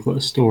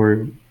physicalist,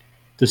 or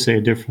to say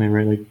it differently,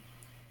 right?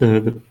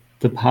 Like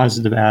the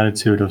positive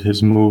attitude of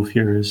his move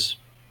here is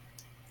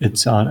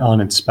it's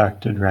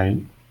unexpected, right?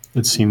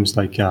 It seems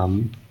like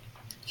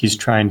he's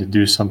trying to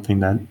do something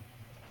that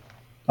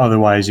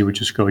otherwise you would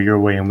just go your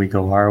way and we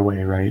go our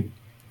way, right?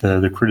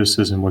 The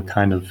criticism would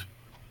kind of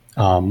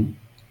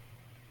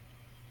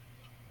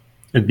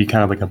it'd be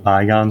kind of like a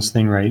bygones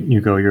thing, right?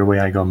 You go your way,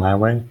 I go my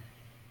way.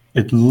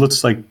 It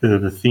looks like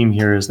the theme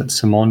here is that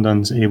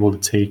Simondon's able to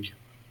take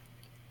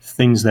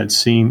things that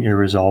seem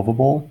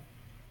irresolvable,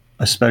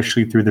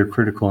 especially through their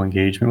critical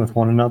engagement with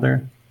one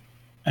another,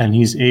 and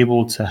he's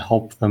able to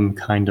help them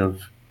kind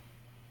of,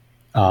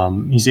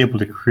 he's able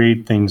to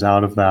create things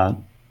out of that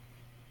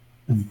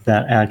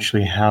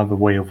actually have a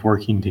way of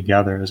working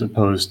together as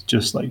opposed to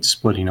just like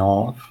splitting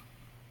off.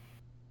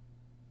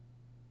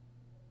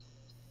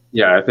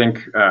 Yeah, I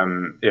think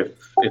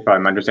if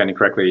I'm understanding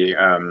correctly,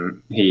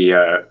 he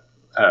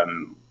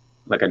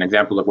like an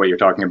example of what you're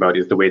talking about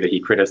is the way that he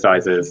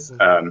criticizes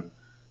the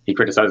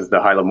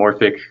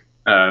hylomorphic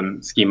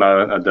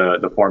schema,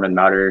 the form and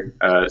matter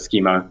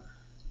schema,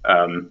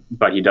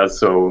 but he does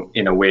so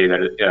in a way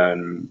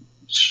that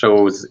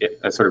shows it,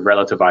 sort of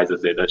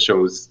relativizes it, that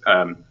shows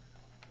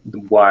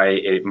why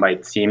it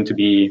might seem to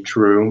be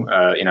true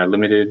in a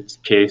limited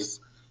case,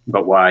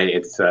 but why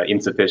it's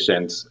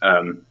insufficient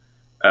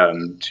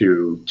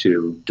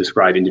to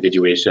describe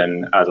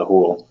individuation as a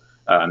whole.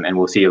 And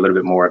we'll see a little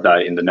bit more of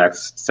that in the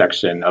next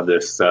section of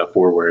this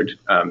foreword,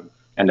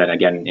 and then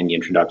again in the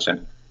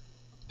introduction.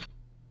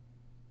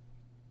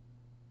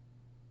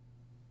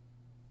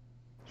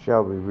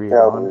 Shall we read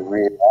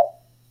on?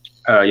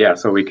 Yeah,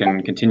 so we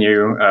can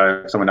continue.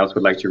 If someone else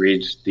would like to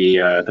read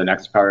the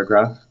next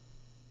paragraph.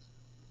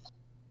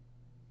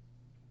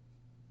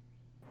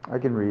 I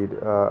can read.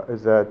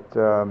 Is that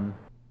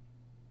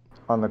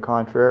on the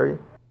contrary?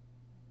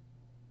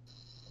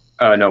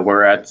 No,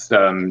 we're at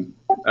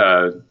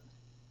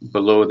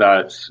below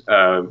that.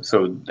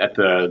 So at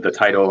the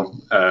title,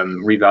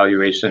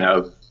 revaluation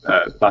of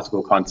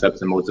classical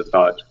concepts and modes of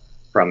thought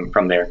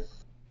from there.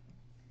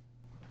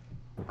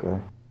 Okay.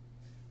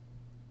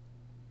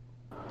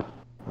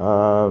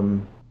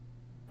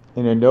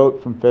 In a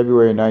note from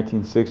February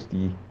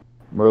 1960,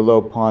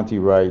 Merleau-Ponty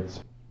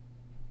writes,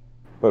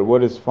 "But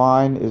what is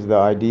fine is the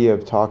idea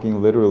of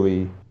talking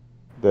literally,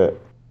 the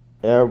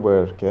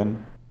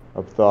Erwerken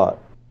of thought.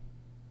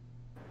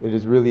 It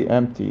is really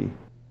empty.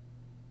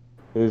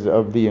 It is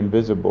of the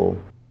invisible.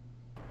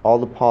 All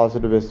the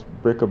positivist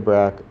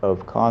bric-a-brac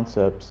of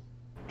concepts,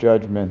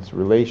 judgments,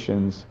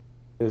 relations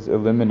is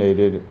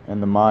eliminated,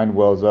 and the mind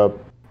wells up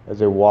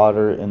as a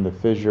water in the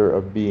fissure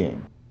of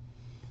being.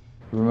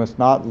 We must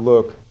not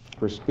look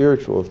for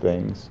spiritual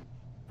things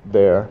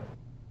there,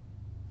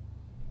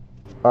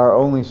 are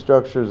only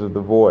structures of the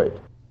void,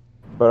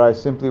 but I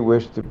simply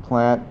wish to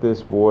plant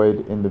this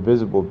void in the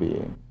visible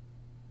being,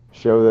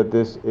 show that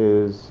this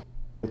is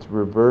its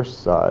reverse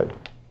side,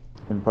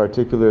 in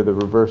particular the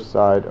reverse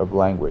side of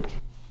language."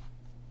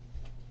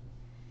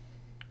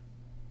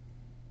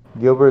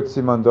 Gilbert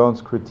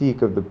Simondon's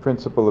critique of the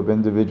principle of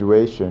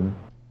individuation,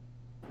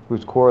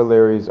 whose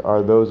corollaries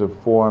are those of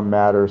form,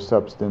 matter,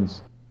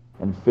 substance,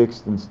 and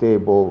fixed and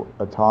stable,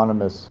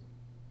 autonomous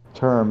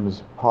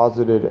terms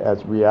posited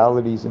as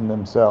realities in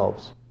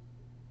themselves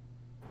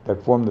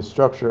that form the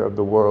structure of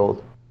the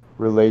world,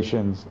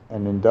 relations,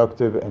 and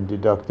inductive and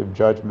deductive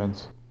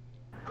judgments,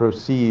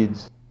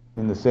 proceeds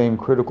in the same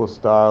critical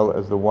style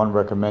as the one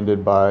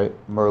recommended by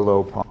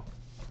Merleau-Ponty.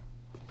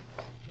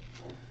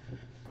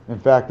 In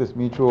fact, this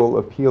mutual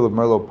appeal of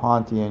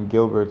Merleau-Ponty and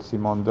Gilbert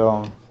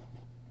Simondon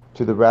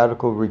to the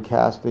radical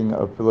recasting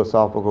of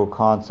philosophical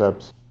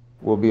concepts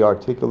will be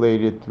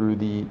articulated through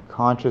the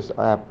conscious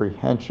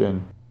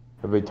apprehension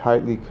of a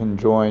tightly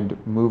conjoined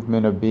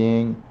movement of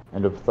being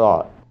and of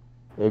thought,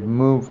 a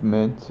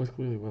movement,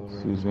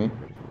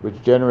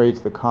 which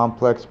generates the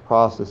complex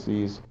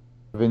processes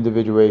of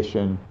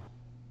individuations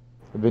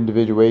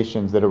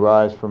that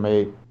arise from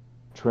a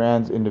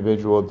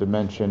trans-individual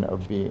dimension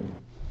of being.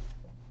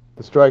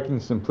 The striking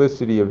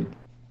simplicity of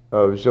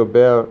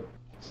Gilbert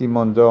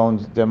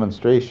Simondon's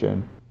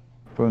demonstration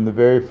from the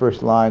very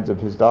first lines of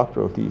his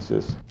doctoral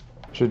thesis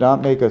should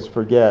not make us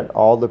forget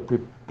all the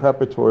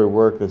preparatory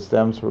work that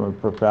stems from a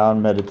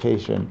profound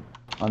meditation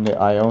on the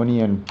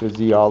Ionian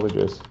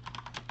physiologists,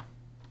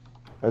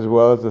 as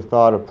well as the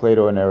thought of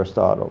Plato and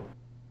Aristotle.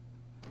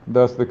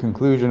 Thus, the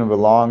conclusion of a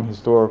long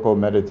historical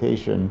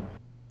meditation,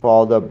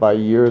 followed up by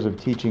years of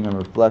teaching and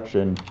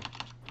reflection,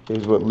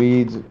 is what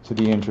leads to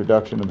the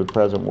introduction of the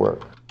present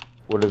work.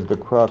 What is the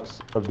crux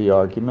of the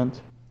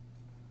argument?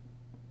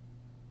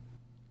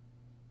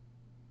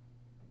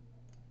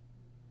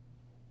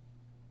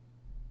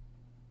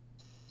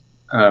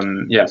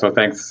 Yeah, so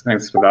thanks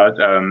for that.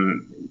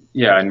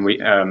 Yeah, and we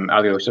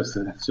Alio just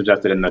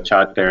suggested in the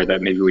chat there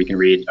that maybe we can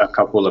read a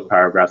couple of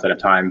paragraphs at a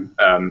time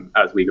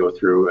as we go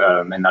through,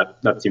 and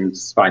that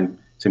seems fine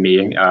to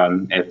me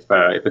if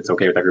it's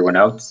okay with everyone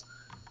else.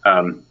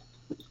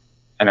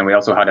 And then we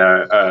also had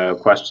a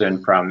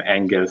question from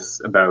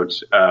Angus about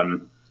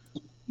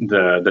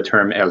the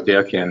term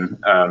Erwirken.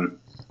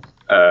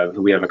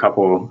 We have a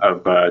couple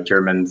of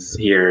Germans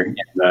here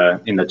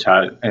in the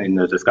chat and in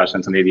the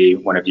discussion, so maybe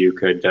one of you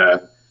could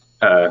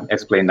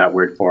explain that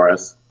word for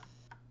us.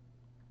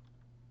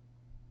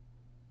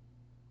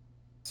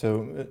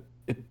 So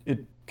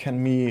it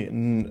can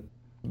mean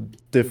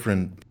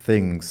different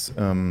things.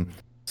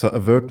 So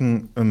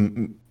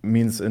erwirken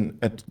means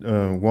at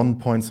one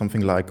point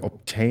something like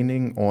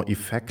obtaining or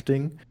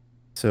effecting,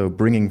 so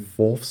bringing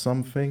forth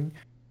something,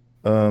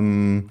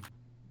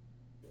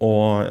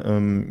 or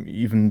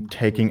even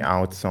taking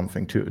out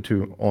something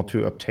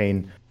to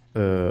obtain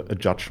a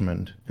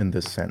judgment in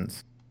this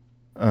sense.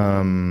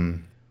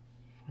 So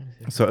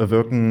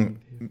erwirken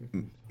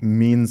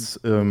means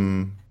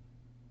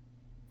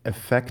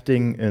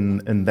affecting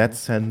in that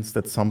sense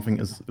that something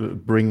is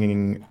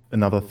bringing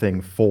another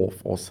thing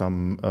forth or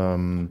some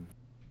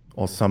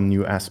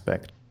new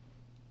aspect.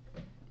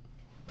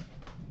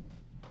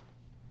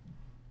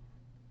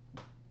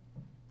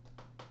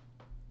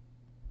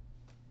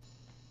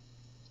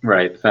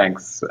 Right.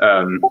 Thanks.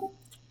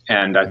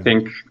 And I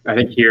think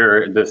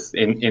here in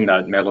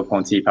that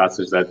Merleau-Ponty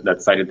passage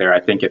that's cited there, I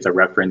think it's a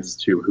reference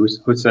to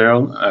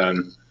Husserl,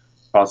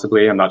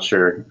 possibly. I'm not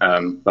sure,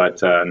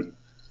 but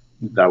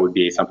that would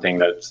be something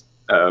that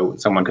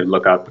someone could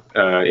look up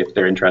if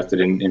they're interested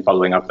in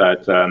following up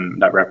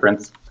that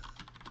reference.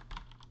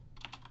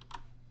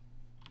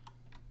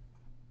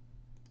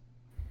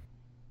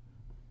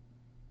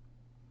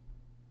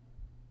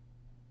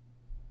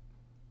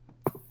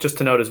 Just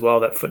to note as well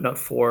that footnote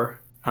 4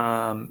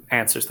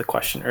 answers the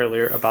question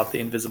earlier about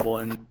the visible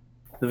and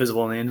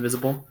the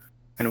invisible,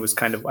 and it was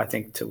kind of, I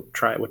think, to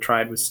try what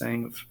Triad was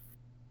saying.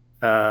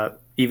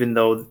 Even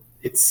though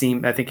it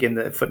seemed, I think in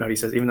the footnote he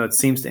says, even though it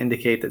seems to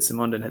indicate that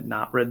Simondon had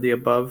not read the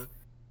above,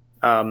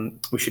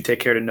 we should take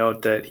care to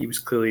note that he was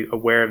clearly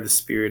aware of the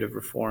spirit of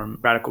reform,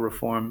 radical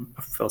reform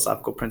of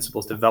philosophical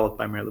principles developed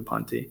by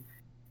Merleau-Ponty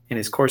in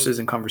his courses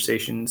and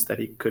conversations, that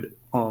he could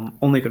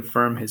only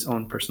confirm his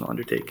own personal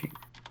undertaking.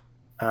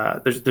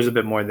 There's a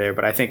bit more there,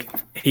 but I think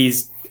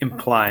he's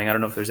implying, I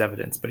don't know if there's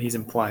evidence, but he's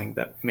implying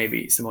that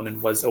maybe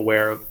Simondon was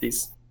aware of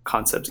these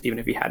concepts, even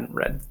if he hadn't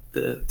read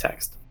the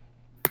text.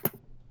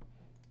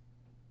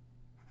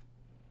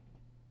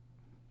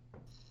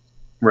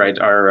 Right.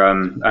 I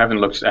haven't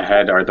looked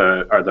ahead. Are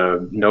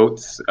the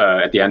notes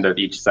at the end of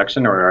each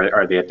section, or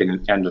are they at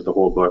the end of the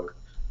whole book?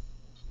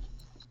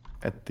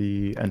 At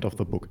the end of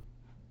the book.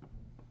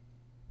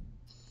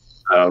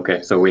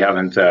 Okay, so we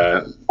haven't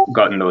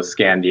gotten those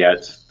scanned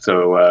yet.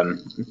 So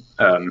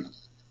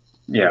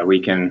yeah,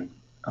 we can.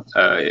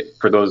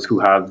 For those who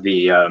have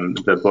the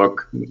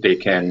book, they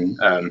can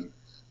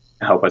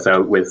help us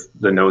out with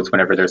the notes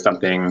whenever there's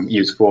something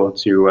useful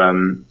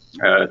to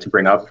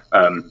bring up.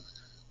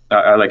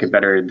 I like it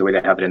better the way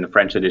they have it in the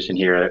French edition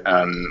here,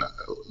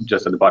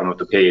 just at the bottom of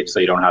the page,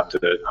 so you don't have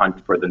to hunt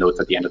for the notes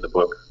at the end of the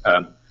book.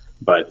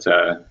 But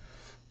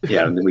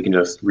yeah, we can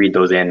just read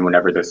those in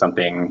whenever there's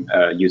something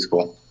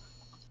useful.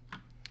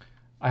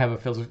 I have a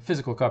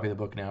physical copy of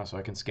the book now, so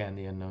I can scan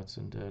the endnotes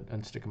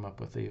and stick them up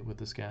with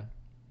the scan.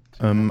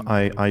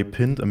 I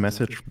pinned a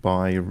message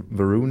by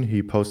Varun.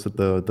 He posted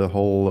the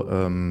whole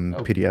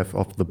PDF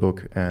of the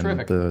book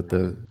and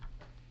terrific.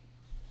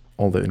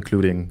 all the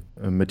including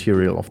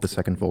material of the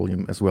second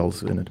volume as well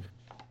as in it.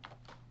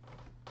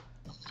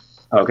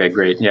 Okay,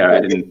 great. Yeah, I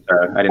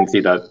didn't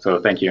see that,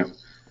 so thank you.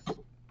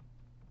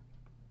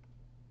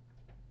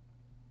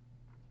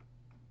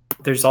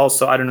 There's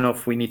also, I don't know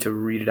if we need to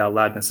read it out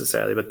loud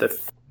necessarily, but the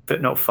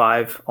footnote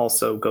 5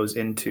 also goes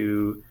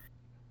into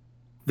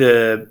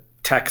the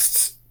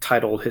text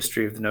titled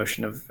History of the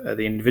Notion of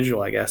the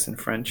Individual, I guess, in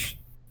French,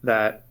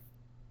 that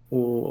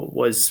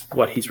was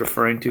what he's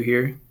referring to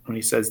here when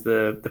he says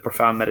the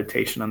profound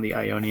meditation on the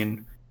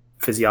Ionian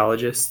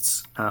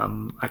physiologists.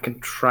 I can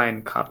try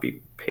and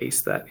copy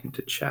paste that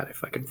into chat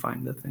if I can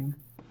find the thing.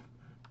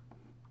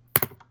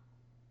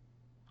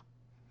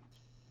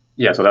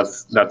 Yeah, so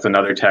that's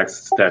another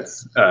text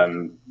that's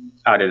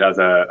added as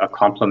a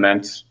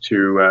complement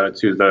to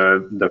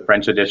the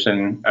French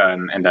edition,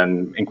 and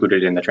then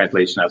included in the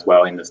translation as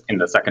well in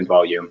the second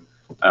volume.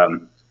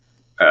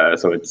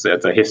 So it's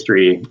a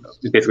history,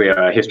 basically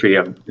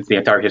it's the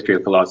entire history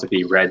of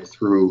philosophy read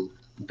through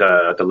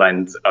the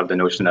lens of the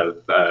notion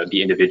of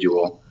the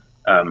individual,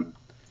 so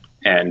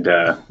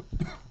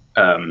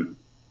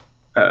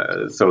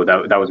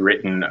that was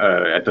written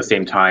at the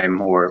same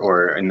time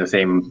or in the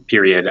same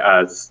period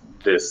as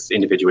this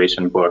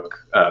individuation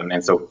book,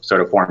 and so sort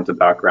of forms a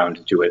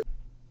background to it.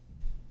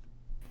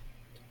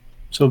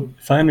 So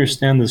if I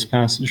understand this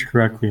passage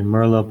correctly,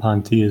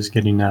 Merleau-Ponty is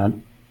getting at,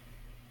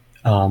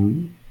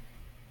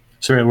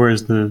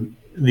 whereas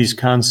these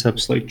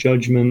concepts like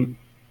judgment,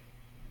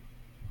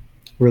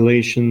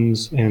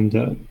 relations, and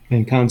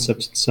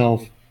concepts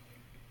itself,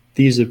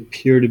 these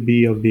appear to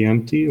be of the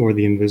empty or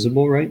the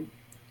invisible, right?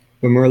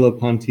 But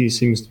Merleau-Ponty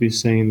seems to be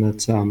saying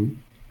that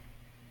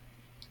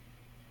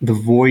the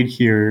void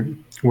here,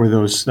 where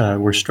those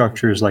where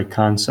structures like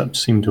concepts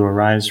seem to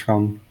arise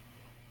from,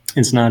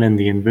 it's not in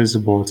the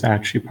invisible. It's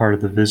actually part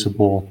of the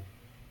visible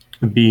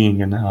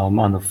being, and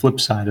on the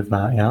flip side of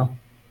that, yeah.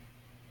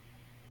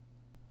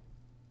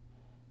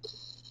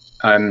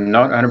 I'm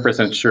not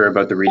 100% sure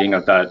about the reading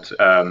of that,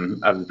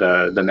 of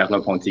the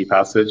Merleau-Ponty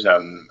passage. I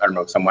don't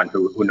know if someone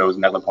who knows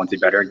Merleau-Ponty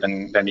better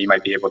than me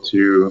might be able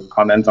to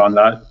comment on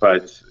that.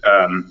 But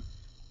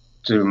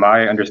to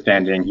my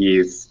understanding,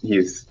 he's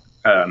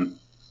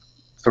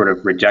sort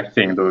of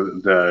rejecting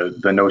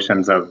the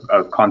notions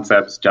of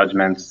concepts,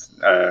 judgments,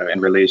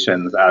 and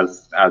relations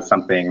as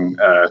something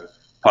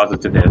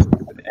positivist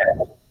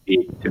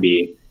and to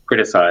be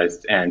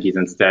criticized, and he's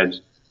instead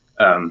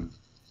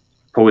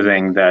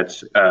posing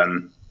that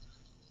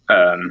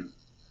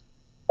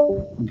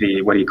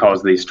what he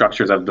calls the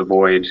structures of the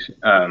void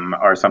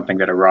are something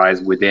that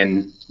arise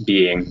within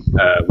being,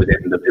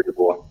 within the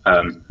visible,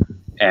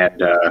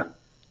 and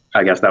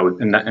I guess that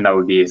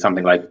would be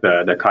something like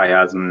the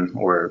chiasm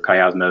or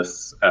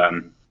chiasmus,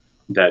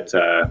 that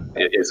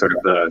is sort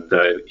of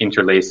the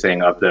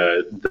interlacing of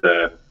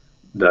the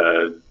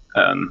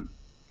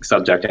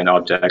subject and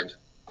object.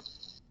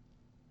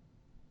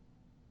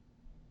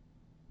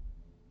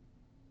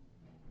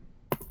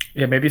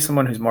 Yeah, maybe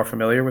someone who's more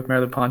familiar with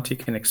Merleau-Ponty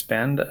can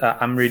expand.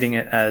 I'm reading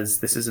it as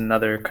this is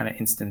another kind of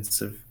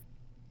instance of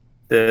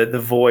the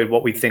void,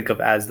 what we think of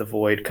as the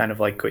void, kind of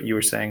like what you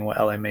were saying, what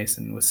L.A.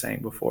 Mason was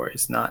saying before.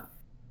 Is not,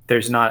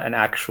 there's not an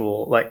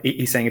actual, like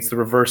he's saying it's the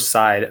reverse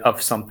side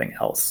of something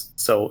else.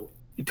 So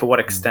to what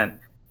extent,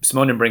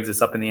 Simonin brings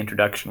this up in the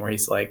introduction where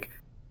he's like,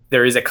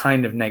 there is a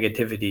kind of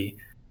negativity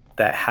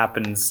that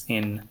happens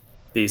in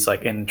these,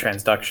 like in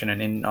transduction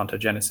and in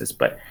ontogenesis,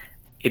 but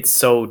it's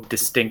so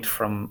distinct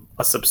from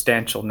a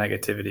substantial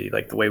negativity,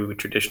 like the way we would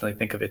traditionally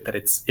think of it, that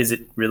is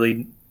it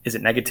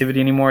negativity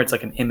anymore? It's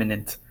like an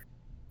immanent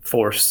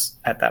force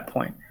at that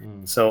point.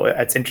 So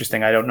it's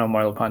interesting. I don't know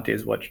Merleau-Ponty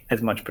as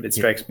much, but it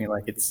strikes me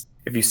like it's,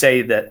 if you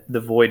say that the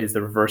void is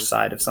the reverse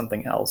side of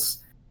something else,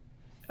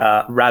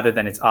 rather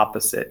than its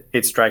opposite,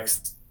 it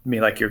strikes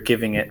me like you're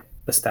giving it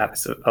the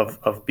status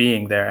of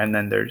being there. And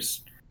then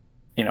there's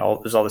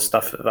all this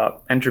stuff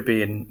about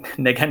entropy and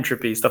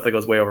negentropy, stuff that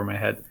goes way over my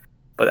head.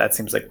 But that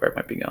seems like where it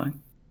might be going.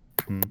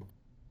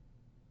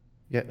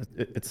 Yeah,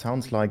 it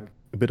sounds like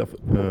a bit of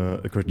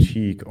a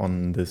critique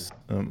on this,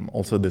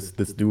 also this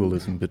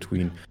dualism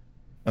between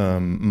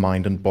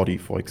mind and body,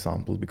 for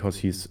example, because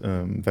he's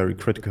very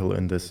critical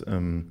in this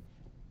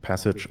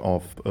passage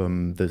of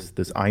this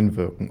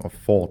Einwirken of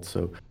thought,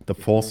 so the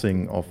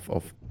forcing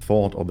of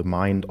thought or the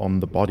mind on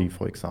the body,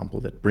 for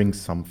example, that brings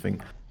something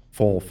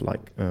forth,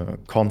 like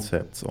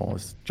concepts, or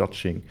is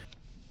judging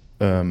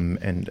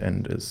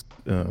and is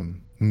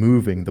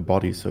moving the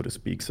body, so to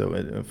speak.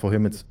 So for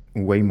him, it's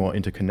way more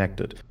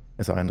interconnected,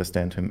 as I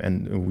understand him,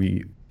 and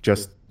we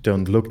just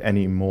don't look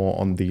anymore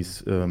on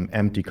these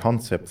empty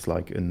concepts,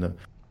 like in the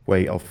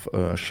way of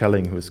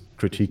Schelling, who is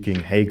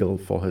critiquing Hegel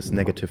for his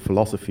negative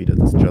philosophy that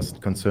is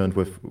just concerned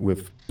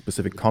with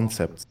specific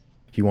concepts.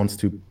 He wants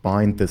to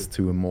bind this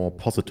to a more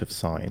positive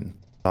side,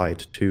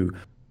 to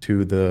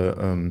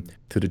the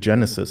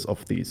genesis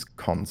of these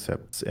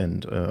concepts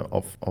and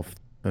of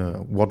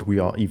what we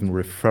are even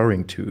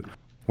referring to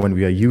when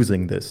we are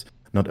using this,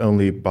 not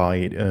only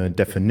by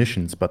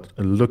definitions, but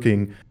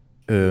looking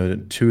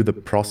to the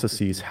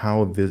processes,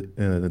 how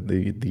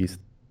these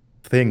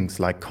things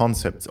like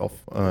concepts of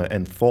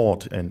and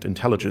thought and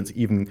intelligence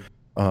even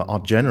are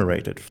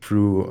generated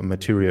through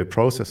material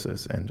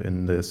processes and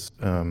in this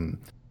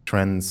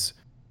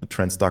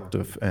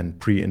transductive and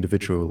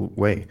pre-individual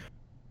way.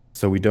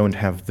 So we don't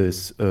have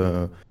this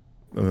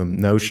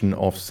notion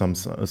of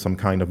some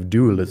kind of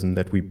dualism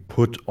that we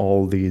put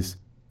all these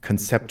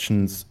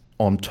conceptions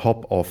on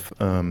top of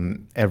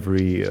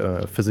every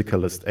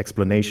physicalist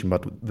explanation,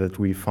 but that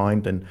we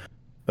find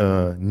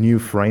a new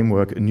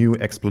framework, new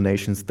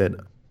explanations that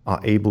are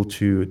able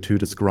to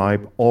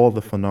describe all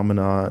the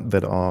phenomena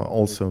that are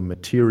also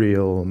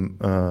material,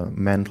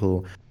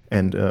 mental,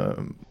 and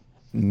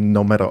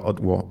no matter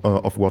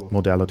of what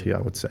modality, I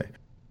would say.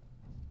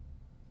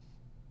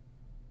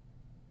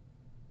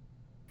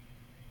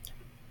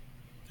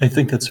 I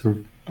think that's a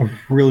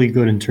really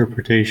good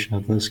interpretation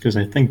of this, because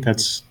I think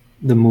that's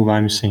the move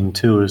I'm seeing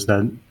too, is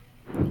that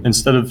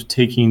instead of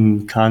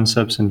taking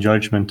concepts and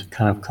judgment to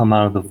kind of come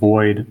out of the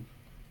void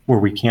where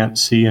we can't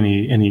see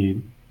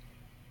any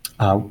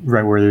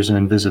right where there's an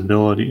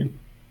invisibility,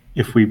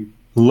 if we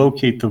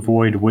locate the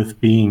void with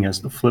being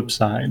as the flip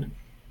side,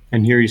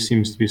 and here he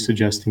seems to be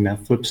suggesting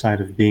that flip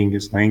side of being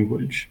is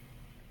language,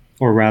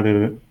 or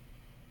rather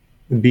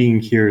being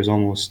here is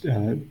almost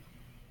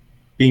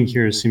being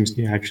here seems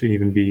to actually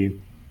even be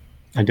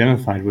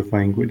identified with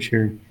language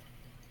here.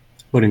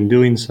 But in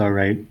doing so,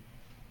 right,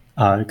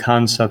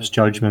 concepts,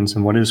 judgments,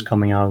 and what is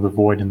coming out of the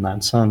void in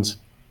that sense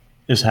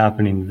is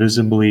happening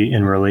visibly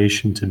in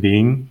relation to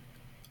being,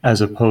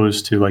 as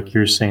opposed to, like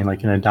you're saying,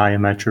 like in a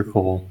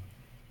diametrical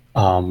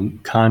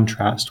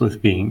contrast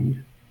with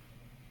being.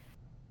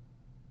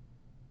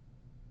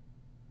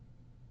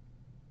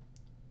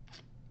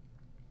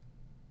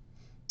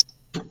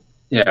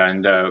 Yeah,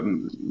 and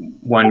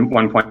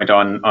one point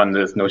on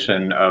this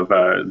notion of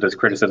this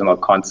criticism of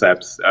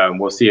concepts,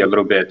 we'll see a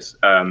little bit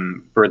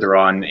further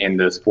on in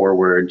this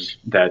foreword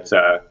that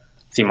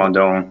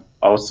Simondon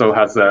also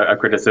has a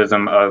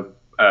criticism of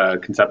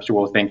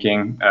conceptual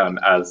thinking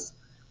as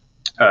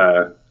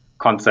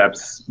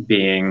concepts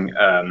being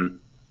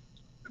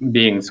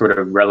sort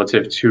of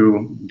relative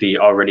to the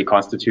already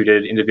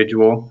constituted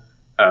individual.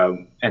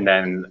 And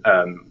then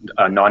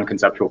a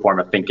non-conceptual form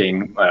of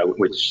thinking,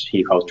 which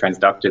he calls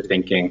transductive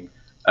thinking,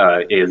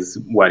 is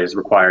what is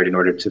required in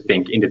order to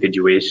think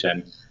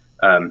individuation.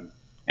 And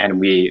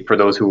for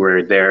those who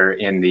were there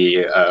in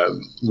the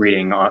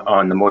reading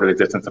on the mode of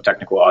existence of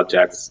technical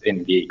objects,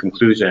 in the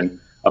conclusion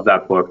of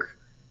that book,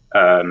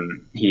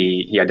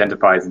 he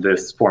identifies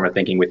this form of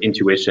thinking with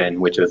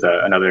intuition, which is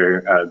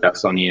another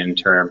Bergsonian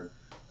term.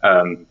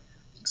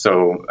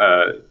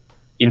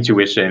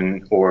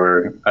 Intuition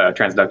or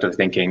transductive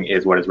thinking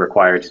is what is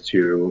required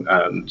to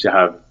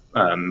have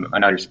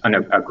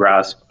a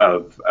grasp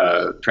of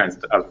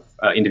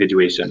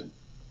individuation.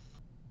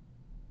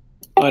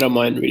 I don't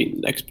mind reading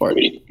the next part.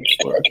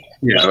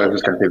 Yeah, I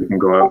was just going to say we can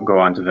go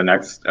on to the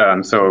next.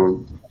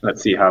 So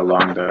let's see how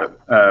long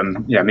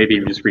maybe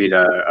you just read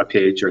a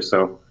page or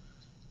so.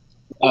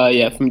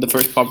 Yeah, from the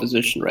first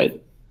proposition, right?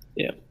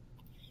 Yeah.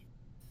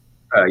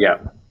 Yeah.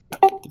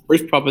 The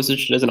first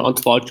proposition is an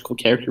ontological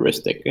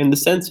characteristic in the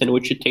sense in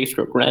which it takes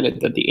for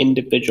granted that the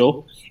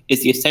individual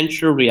is the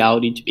essential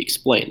reality to be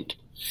explained.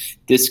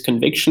 This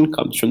conviction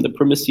comes from the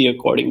primacy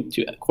accorded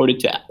to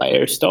by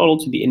Aristotle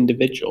to the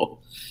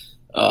individual.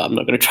 I'm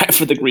not going to try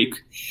for the Greek.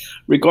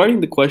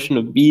 Regarding the question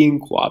of being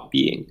qua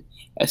being,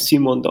 as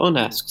Simondon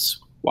asks,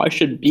 why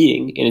should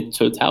being in its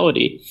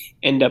totality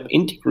end up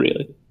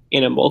integrally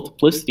in a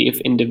multiplicity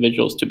of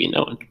individuals to be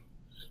known?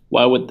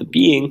 Why would the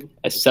being,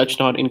 as such,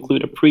 not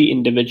include a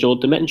pre-individual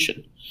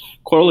dimension?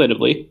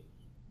 Correlatively,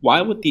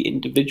 why would the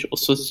individual,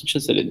 such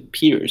as it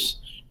appears,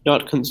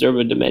 not conserve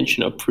a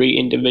dimension of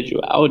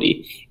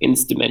pre-individuality in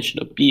its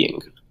dimension of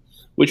being,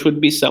 which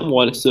would be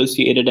somewhat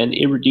associated and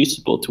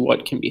irreducible to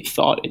what can be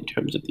thought in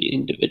terms of the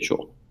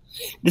individual?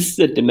 This is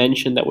a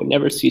dimension that would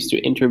never cease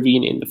to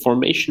intervene in the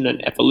formation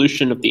and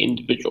evolution of the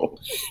individual,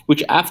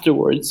 which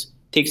afterwards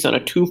takes on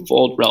a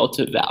twofold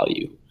relative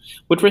value.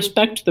 With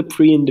respect to the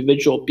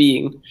pre-individual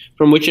being,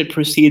 from which it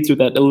proceeds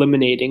without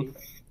eliminating,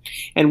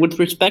 and with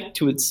respect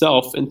to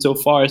itself,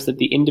 insofar as that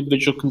the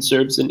individual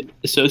conserves an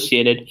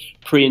associated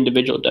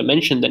pre-individual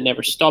dimension that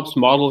never stops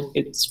modeling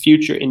its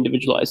future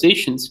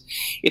individualizations.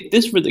 If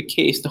this were the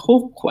case, the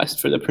whole quest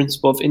for the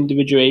principle of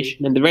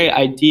individuation and the very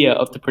idea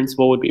of the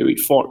principle would be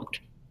reformed.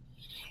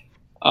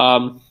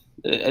 I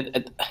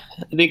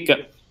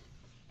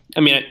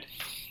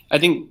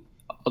think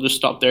I'll just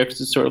stop there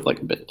because it's sort of like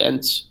a bit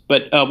dense.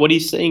 But what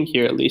he's saying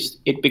here, at least,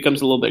 it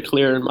becomes a little bit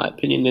clearer, in my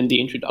opinion, in the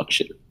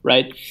introduction,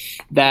 right?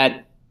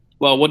 That,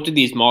 well, what do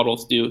these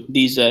models do?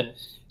 These,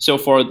 so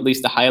far, at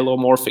least the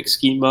hylomorphic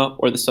schema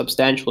or the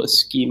substantialist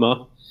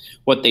schema,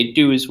 what they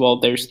do is, well,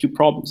 there's two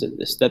problems in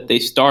this, that they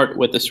start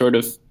with a sort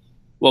of,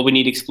 well, we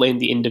need to explain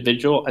the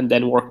individual and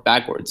then work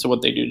backwards. So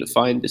what they do to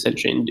find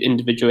essentially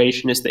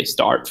individuation is they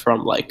start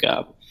from like,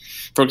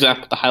 for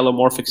example, the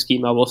hylomorphic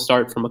schema will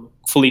start from a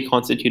fully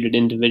constituted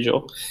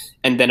individual,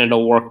 and then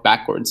it'll work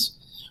backwards,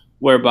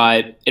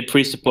 whereby it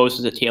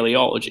presupposes a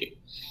teleology.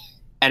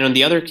 And in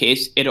the other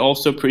case, it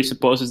also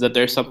presupposes that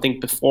there's something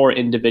before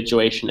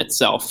individuation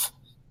itself,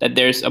 that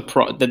there's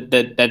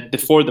that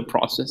before the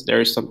process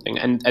there is something.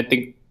 And I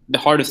think the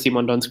heart of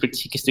Simondon's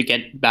critique is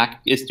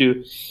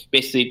to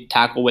basically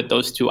tackle with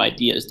those two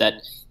ideas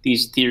that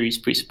these theories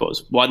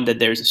presuppose. One, that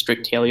there's a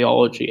strict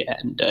teleology,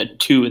 and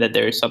two, that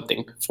there is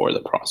something before the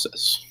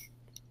process.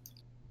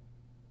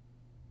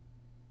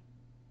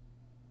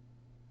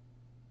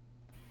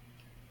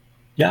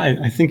 Yeah,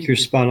 I think you're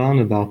spot on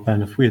about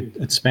that. If we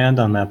expand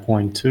on that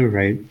point too,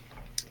 right,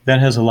 that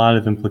has a lot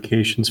of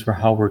implications for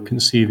how we're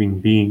conceiving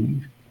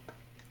being,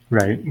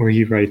 right? Where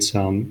he writes,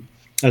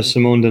 as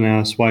Simondon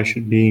asks, why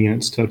should being in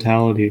its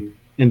totality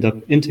end up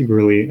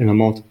integrally in a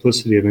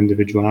multiplicity of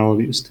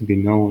individualities to be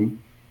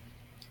known?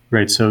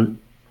 Right. So,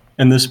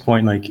 in this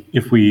point, like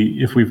if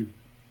we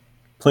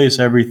place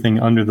everything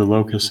under the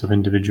locus of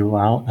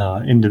individuality,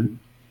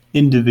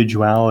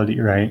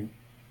 right,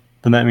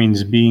 then that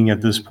means being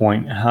at this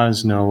point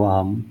has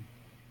no.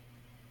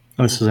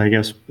 This is, I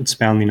guess,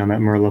 expounding on that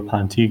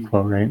Merleau-Ponty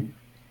quote, right?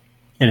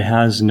 It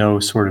has no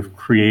sort of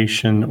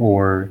creation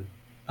or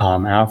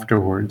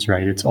afterwards,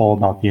 right? It's all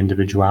about the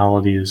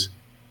individualities,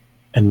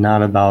 and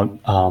not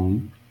about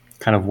kind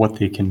of what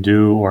they can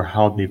do or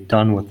how they've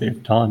done what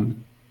they've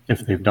done,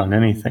 if they've done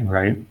anything,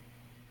 right?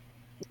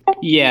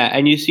 Yeah,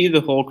 and you see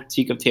the whole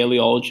critique of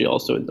teleology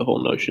also in the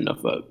whole notion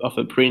of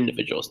a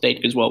pre-individual state,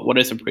 because, well, what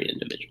is a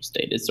pre-individual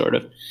state?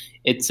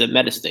 It's a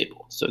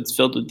metastable, so it's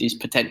filled with these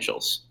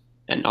potentials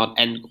and not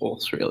end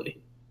goals, really.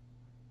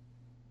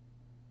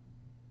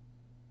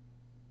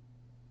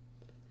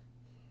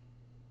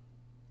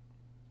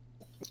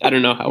 I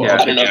don't know how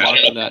else to respond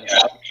to that.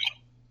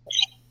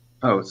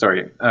 Oh,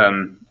 sorry.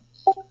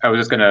 I was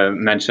just going to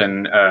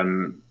mention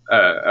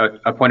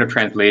a point of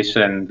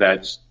translation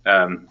that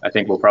I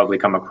think we'll probably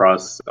come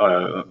across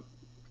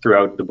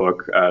throughout the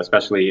book,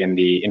 especially in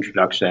the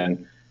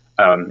introduction,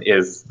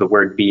 is the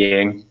word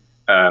being.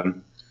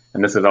 And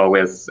this is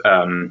always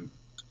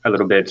a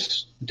little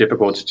bit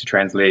difficult to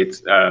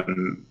translate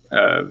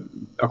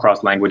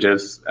across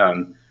languages.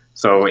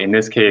 So in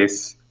this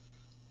case,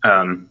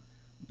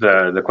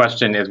 the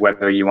question is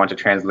whether you want to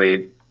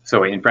translate,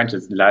 so in French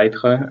it's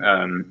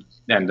l'être,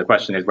 and the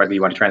question is whether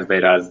you want to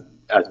translate as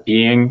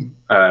being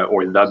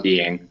or the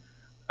being.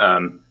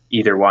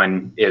 Either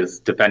one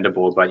is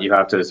defendable, but you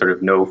have to sort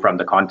of know from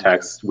the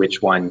context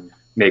which one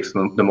makes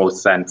the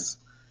most sense.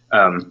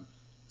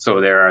 So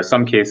there are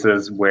some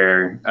cases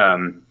where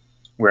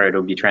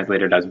it'll be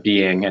translated as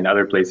being, and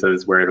other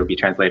places where it'll be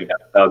translated as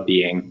the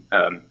being.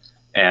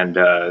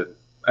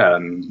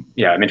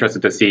 Yeah, I'm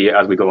interested to see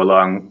as we go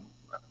along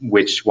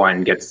which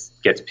one gets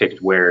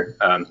picked where.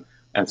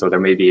 And so there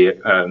may be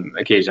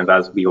occasions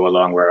as we go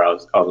along where I'll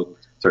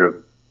sort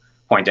of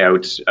point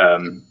out,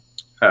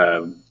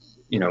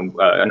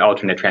 an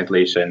alternate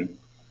translation.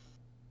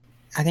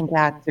 I think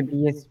that to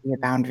be is to be a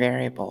bound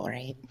variable,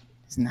 right?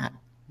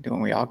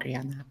 Don't we all agree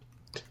on that?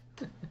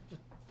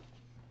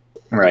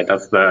 Right,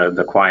 that's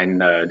the Quine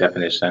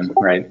definition,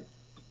 right?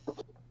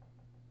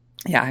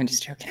 Yeah, I'm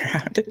just joking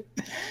around.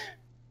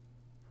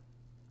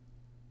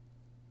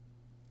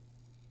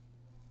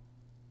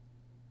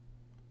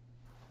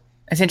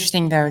 It's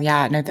interesting, though.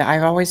 Yeah, no,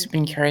 I've always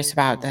been curious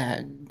about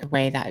the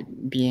way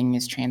that being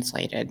is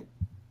translated,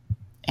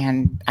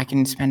 and I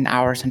can spend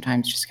hours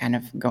sometimes just kind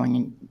of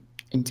going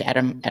into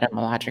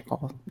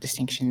etymological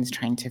distinctions,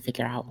 trying to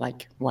figure out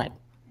like what.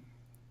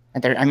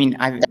 There's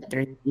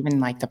even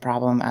like the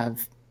problem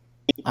of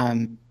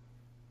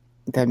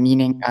the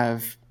meaning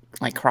of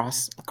like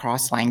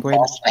cross language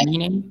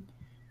meaning,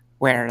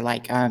 where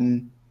like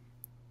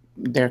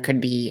there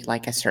could be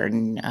like a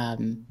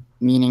certain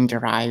meaning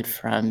derived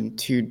from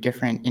two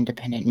different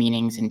independent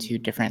meanings in two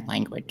different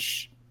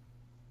language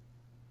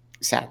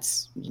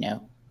sets,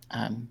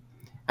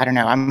 I don't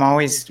know. I'm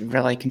always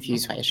really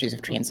confused by issues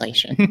of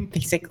translation,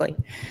 basically.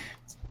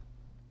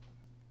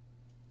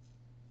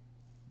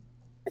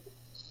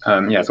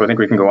 Yeah, so I think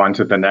we can go on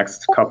to the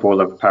next couple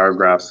of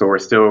paragraphs. So we're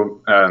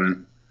still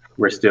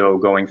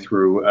going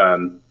through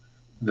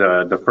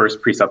the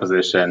first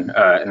presupposition,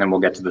 and then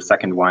we'll get to the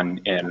second one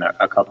in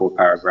a couple of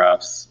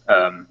paragraphs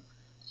on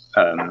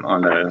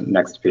the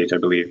next page, I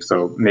believe.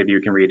 So maybe you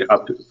can read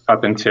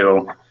up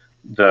until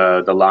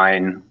the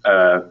line,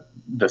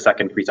 the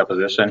second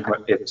presupposition,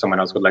 if someone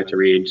else would like to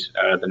read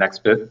the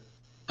next bit.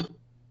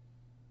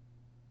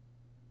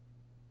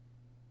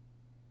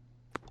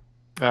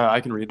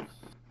 I can read.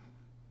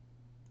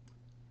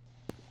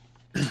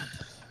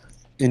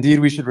 Indeed,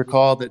 we should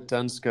recall that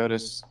Duns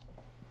Scotus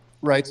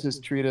writes his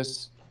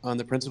treatise on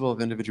the principle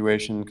of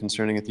individuation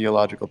concerning a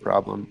theological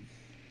problem,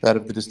 that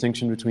of the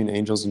distinction between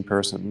angels and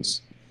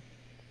persons.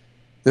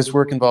 This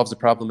work involves a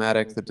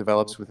problematic that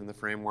develops within the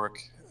framework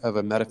of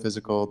a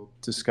metaphysical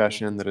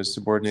discussion that is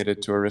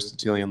subordinated to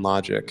Aristotelian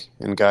logic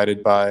and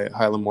guided by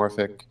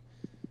hylomorphic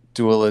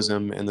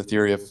dualism and the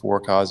theory of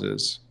four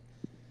causes.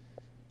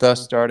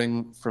 Thus,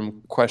 starting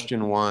from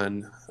question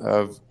 1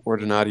 of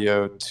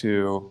Ordinatio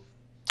to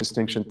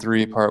distinction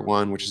 3, part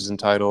 1, which is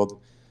entitled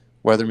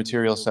whether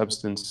material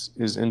substance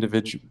is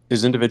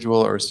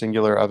individual or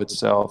singular of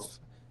itself,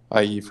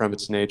 i.e. from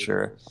its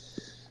nature,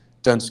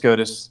 Duns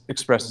Scotus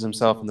expresses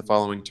himself in the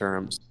following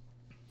terms.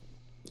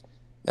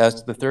 As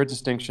to the third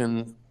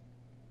distinction,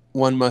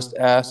 one must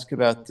ask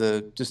about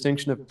the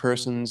distinction of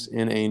persons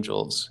in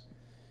angels.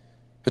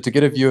 But to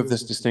get a view of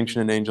this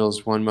distinction in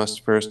angels, one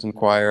must first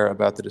inquire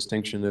about the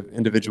distinction of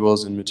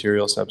individuals and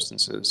material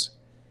substances.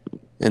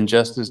 And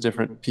just as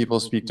different people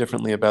speak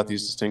differently about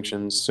these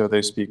distinctions, so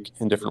they speak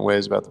in different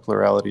ways about the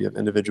plurality of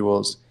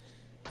individuals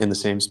in the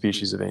same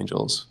species of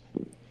angels.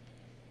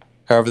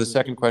 However, the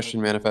second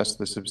question manifests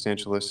the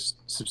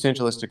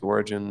substantialistic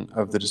origin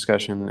of the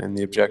discussion and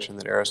the objection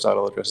that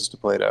Aristotle addresses to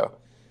Plato.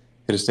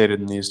 It is stated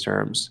in these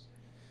terms.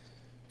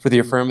 For the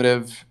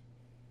affirmative,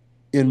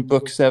 in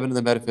Book 7 of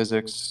the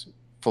Metaphysics,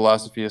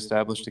 philosophy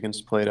established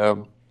against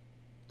Plato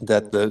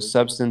that the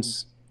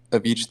substance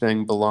of each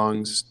thing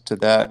belongs to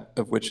that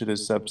of which it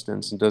is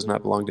substance and does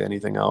not belong to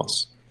anything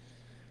else.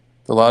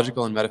 The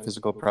logical and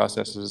metaphysical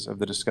processes of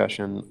the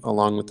discussion,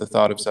 along with the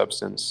thought of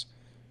substance,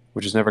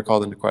 which is never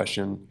called into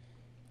question,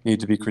 need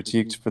to be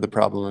critiqued for the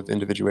problem of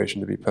individuation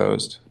to be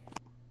posed.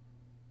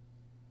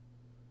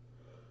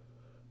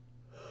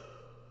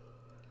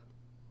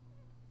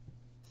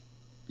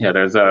 Yeah,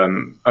 there's a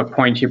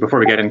point here before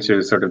we get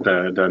into sort of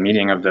the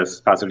meaning of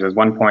this passage. There's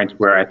one point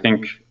where I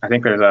think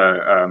there's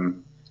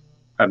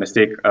a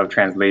mistake of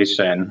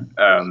translation,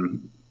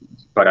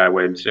 but I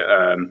would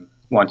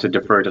want to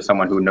defer to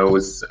someone who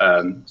knows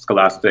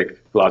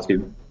scholastic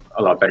philosophy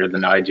a lot better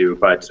than I do.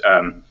 But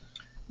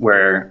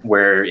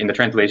where in the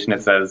translation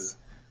it says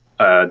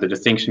the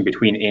distinction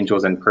between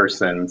angels and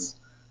persons,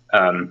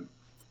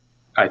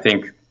 I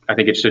think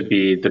it should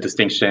be the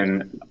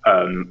distinction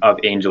of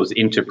angels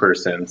into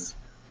persons.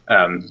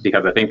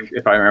 because I think,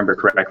 if I remember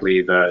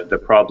correctly, the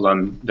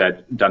problem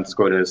that Duns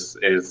Scotus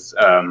is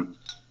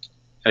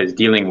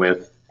dealing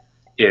with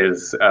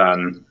is,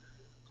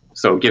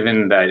 so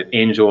given that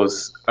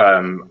angels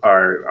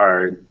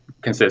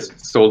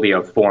consist solely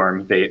of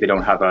form, they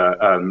don't have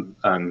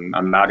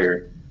a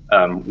matter.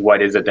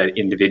 What is it that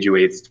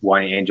individuates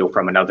one angel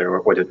from another,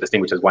 or that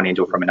distinguishes one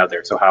angel from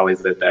another? So how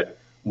is it that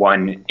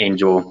one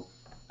angel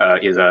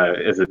is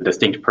a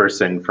distinct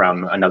person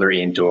from another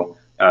angel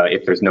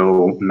if there's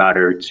no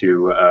matter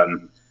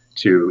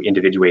to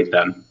individuate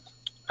them?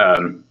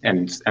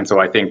 And so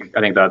I think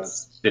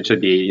it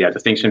should be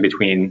distinction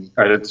between,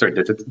 or sorry,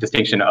 the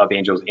distinction of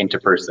angels into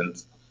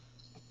persons.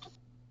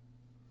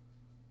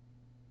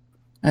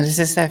 This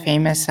is the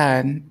famous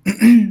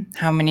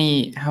how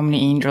many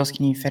angels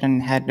can you fit on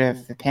the head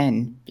of the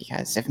pin?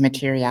 Because if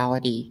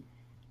materiality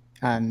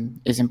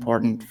is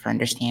important for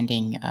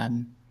understanding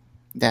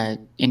the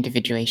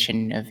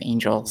individuation of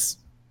angels,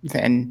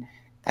 then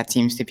that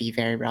seems to be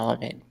very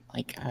relevant.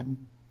 Like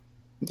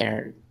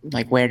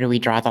where do we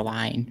draw the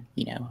line?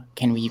 You know,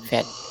 can we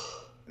fit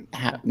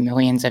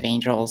millions of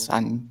angels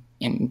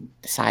in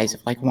the size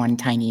of like one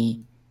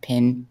tiny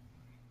pin?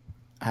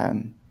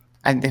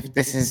 And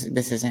this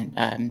isn't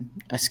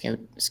a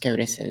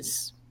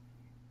Scotus's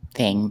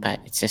thing, but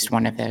it's just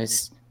one of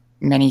those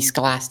many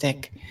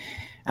scholastic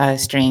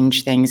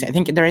strange things. I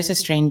think there is a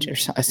strange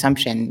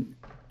assumption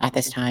at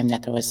this time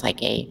that there was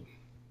like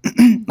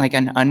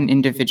an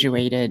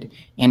unindividuated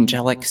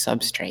angelic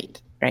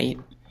substrate, right?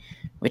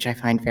 Which I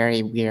find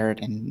very weird,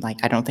 and like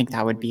I don't think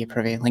that would be a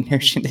prevailing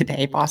notion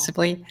today,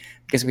 possibly,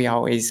 because we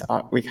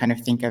kind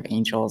of think of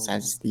angels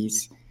as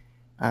these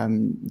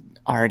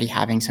already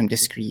having some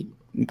discrete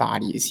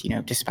bodies, you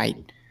know,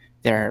 despite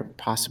their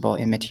possible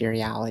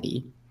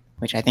immateriality,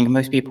 which I think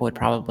most people would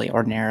probably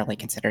ordinarily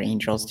consider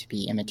angels to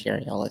be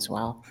immaterial as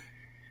well.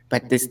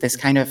 But this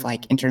kind of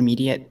like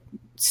intermediate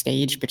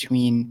stage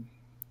between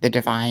the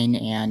divine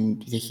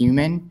and the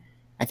human,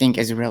 I think,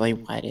 is really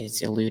what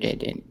is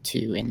alluded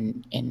to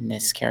in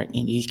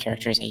these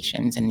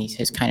characterizations and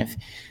these kind of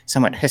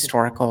somewhat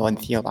historical and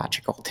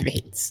theological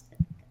debates.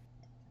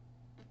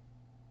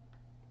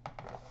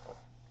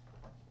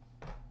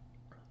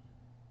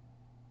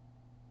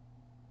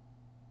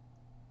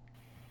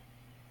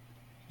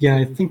 Yeah,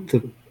 I think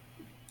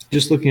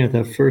just looking at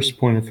that first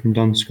point from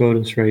Duns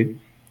Scotus, right,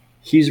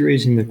 he's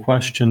raising the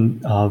question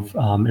of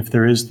if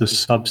there is this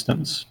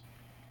substance,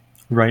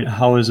 right,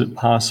 how is it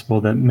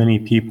possible that many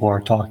people are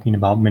talking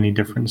about many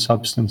different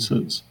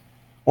substances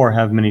or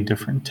have many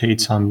different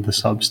takes on the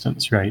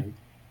substance, right?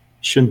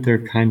 Shouldn't there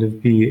kind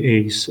of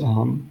be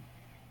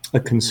a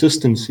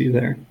consistency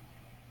there,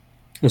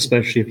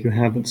 especially if you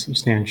have that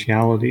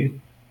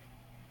substantiality,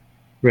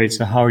 right?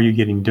 So how are you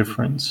getting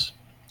difference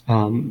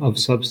of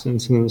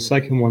substance? And then the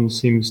second one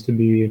seems to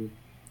be,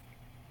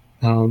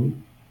 so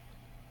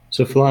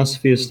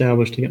philosophy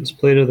established against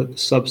Plato that the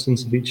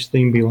substance of each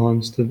thing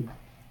belongs to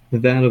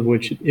that of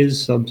which it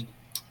is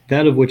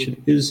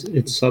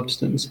its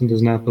substance and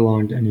does not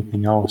belong to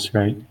anything else,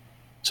 right?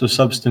 So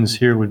substance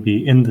here would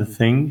be in the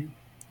thing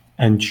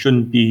and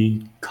shouldn't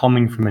be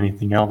coming from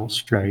anything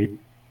else, right?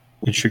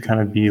 It should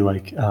kind of be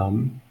like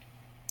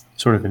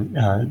sort of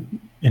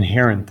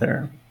inherent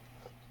there.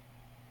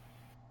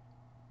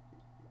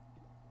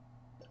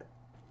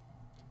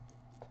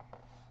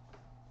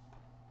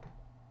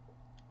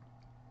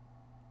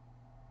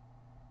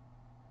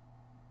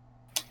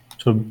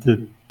 So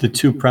the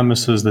two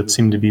premises that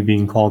seem to be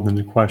being called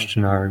into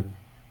question are,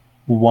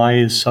 why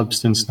is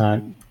substance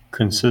not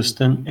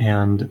consistent,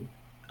 and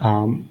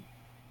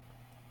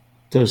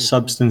does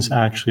substance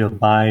actually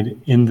abide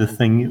in the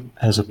thing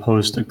as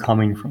opposed to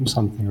coming from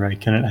something, right?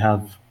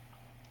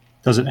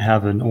 Does it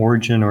have an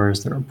origin, or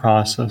is there a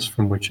process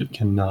from which it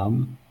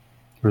can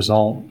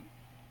result?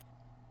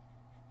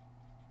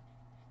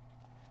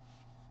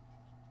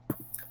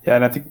 Yeah,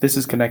 and I think this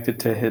is connected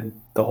to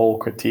the whole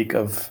critique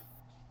of,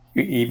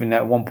 even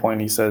at one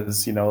point he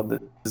says, you know,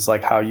 that is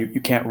like how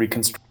you can't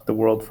reconstruct the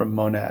world from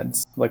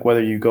monads. Like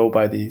whether you go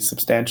by the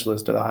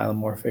substantialist or the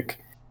hylomorphic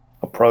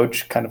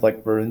approach, kind of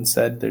like Vern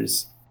said,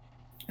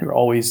 you're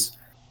always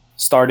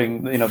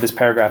starting, you know, this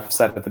paragraph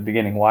said at the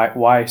beginning,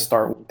 why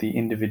start with the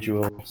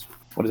individual?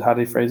 How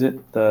do they phrase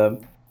it? That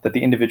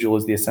the individual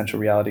is the essential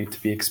reality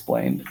to be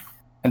explained.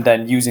 And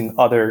then using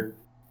other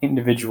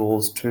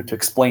individuals to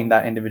explain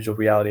that individual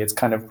reality, it's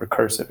kind of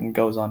recursive and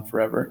goes on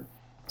forever.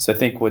 So I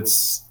think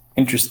what's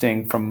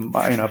interesting from,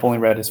 I've only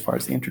read as far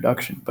as the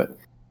introduction, but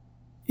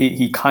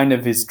he kind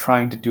of is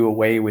trying to do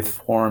away with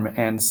form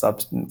and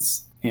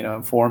substance,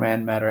 form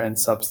and matter and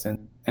substance,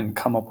 and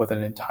come up with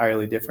an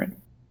entirely different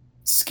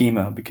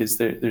schema, because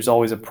there's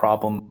always a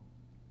problem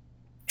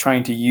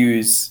trying to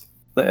use,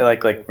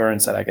 like Vern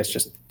said, I guess,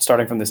 just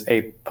starting from this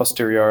a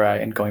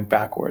posteriori and going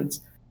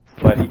backwards.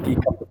 But he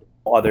comes up with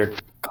other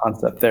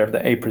concept there,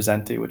 the a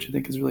presente, which I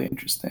think is really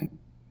interesting.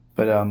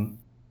 But I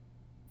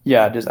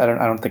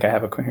don't think I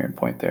have a coherent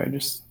point there.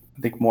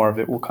 I think more of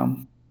it will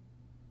come.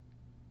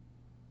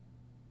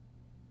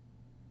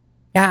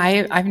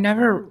 Yeah, I've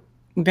never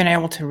been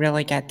able to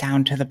really get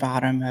down to the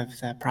bottom of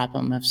the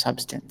problem of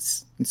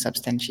substance and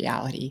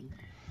substantiality.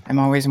 I'm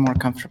always more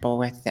comfortable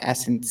with the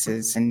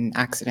essences and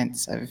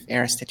accidents of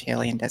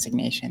Aristotelian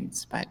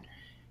designations, but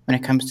when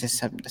it comes to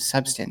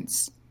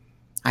substance,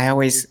 I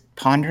always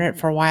ponder it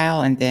for a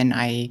while and then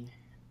I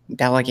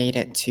delegate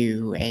it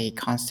to a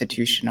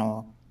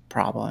constitutional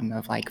problem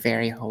of like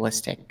very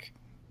holistic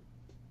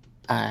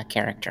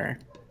character,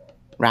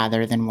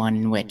 rather than one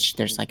in which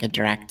there's like a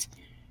direct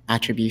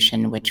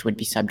attribution which would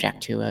be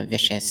subject to a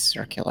vicious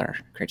circular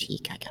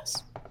critique, I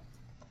guess.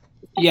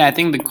 Yeah, I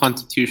think the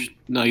Constitution,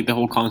 like the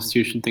whole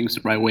Constitution thing is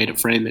the right way to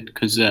frame it,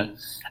 because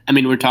I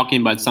mean, we're talking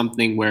about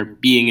something where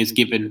being is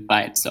given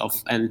by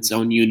itself and its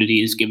own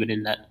unity is given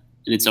in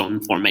its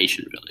own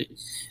formation, really.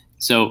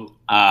 So,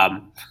 I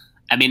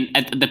mean,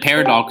 the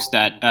paradox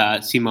that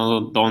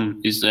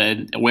Simondon is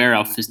aware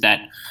of is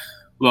that,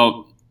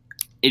 well,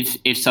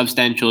 if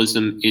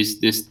substantialism is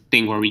this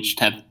thing where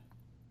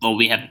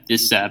we have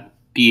this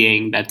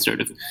being that's sort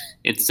of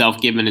it's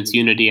self-given, its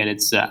unity, and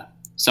it's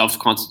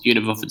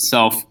self-constitutive of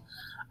itself.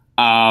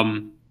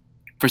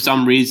 For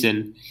some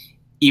reason,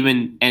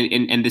 even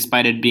and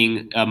despite it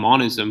being a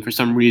monism, for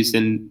some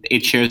reason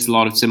it shares a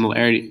lot of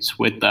similarities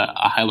with a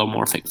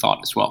hylomorphic thought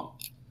as well.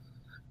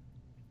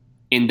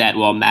 In that,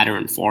 well, matter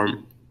and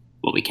form,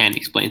 well, we can't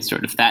explain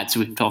sort of that, so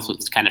we have also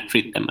kind of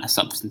treat them as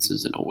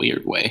substances in a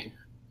weird way.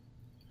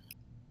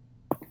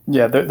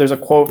 Yeah, there's a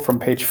quote from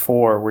page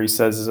 4 where he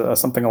says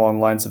something along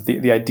the lines of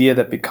the idea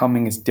that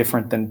becoming is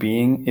different than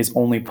being is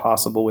only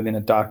possible within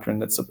a doctrine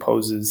that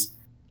supposes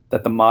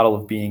that the model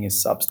of being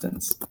is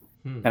substance.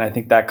 And I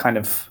think that kind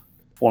of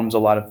forms a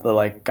lot of the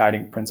like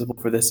guiding principle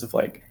for this of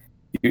like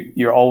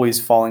you're always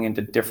falling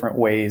into different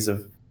ways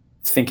of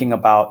thinking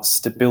about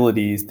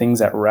stability,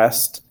 things at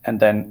rest, and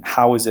then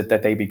how is it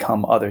that they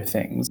become other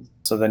things.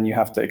 So then you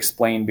have to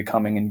explain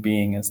becoming and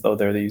being as though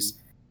they're these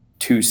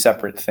two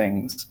separate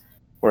things,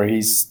 where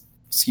he's,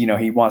 you know,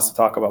 he wants to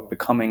talk about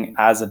becoming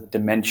as a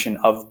dimension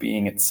of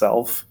being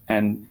itself,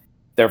 and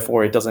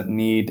therefore it doesn't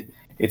need,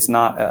 it's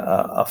not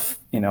a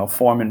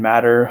form and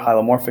matter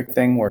hylomorphic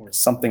thing where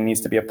something needs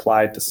to be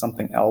applied to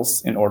something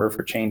else in order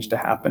for change to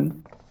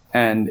happen.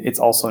 And it's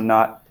also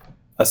not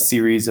a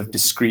series of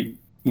discrete,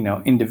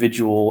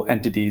 individual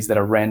entities that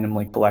are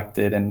randomly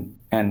collected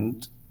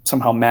and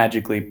somehow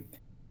magically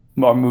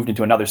are moved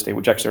into another state,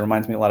 which actually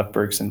reminds me a lot of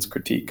Bergson's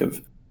critique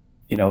of,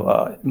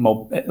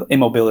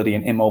 immobility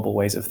and immobile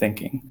ways of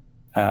thinking,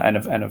 and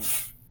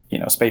of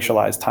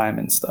spatialized time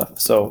and stuff.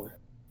 So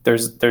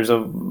there's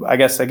I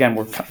guess again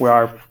we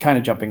are kind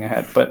of jumping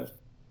ahead, but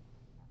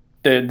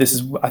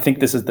I think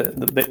this is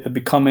the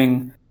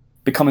becoming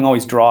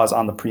always draws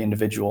on the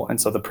pre-individual, and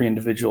so the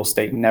pre-individual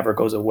state never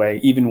goes away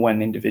even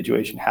when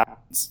individuation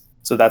happens.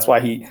 So that's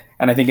why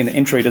and I think in the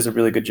intro he does a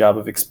really good job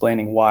of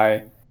explaining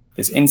why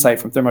this insight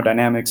from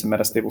thermodynamics and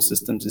metastable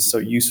systems is so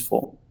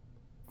useful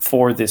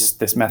for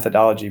this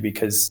methodology,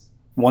 because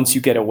once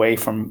you get away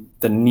from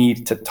the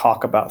need to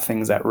talk about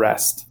things at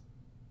rest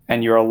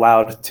and you're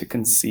allowed to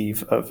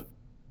conceive of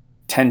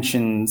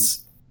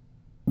tensions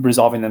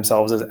resolving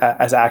themselves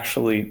as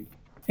actually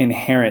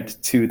inherent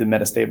to the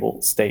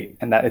metastable state,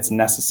 and that it's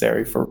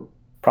necessary for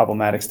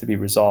problematics to be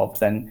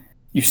resolved, then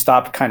you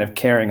stop kind of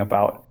caring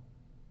about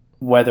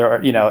whether,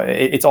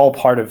 it's all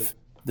part of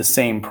the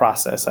same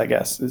process, I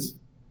guess, is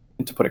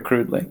to put it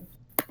crudely.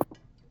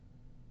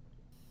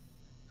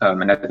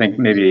 And I think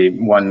maybe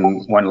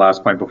one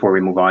last point before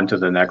we move on to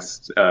the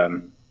next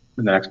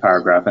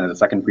paragraph and the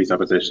second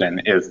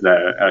presupposition is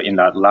that in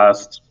that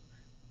last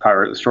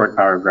short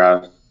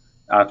paragraph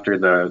after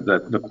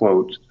the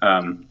quote,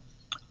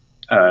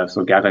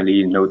 so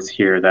Gavelli notes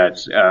here that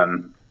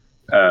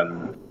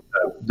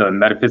the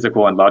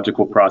metaphysical and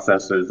logical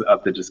processes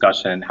of the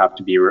discussion have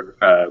to be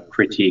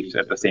critiqued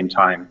at the same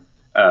time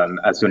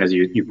as soon as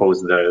you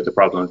pose the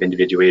problem of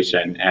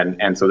individuation,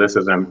 and so this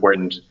is an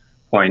important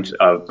point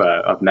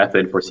of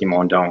method for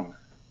Simondon,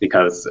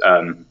 because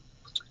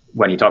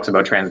when he talks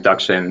about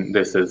transduction,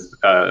 this is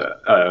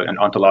an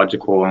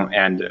ontological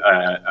and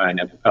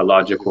a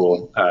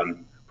logical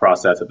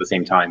process at the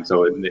same time.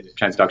 So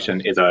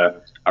transduction is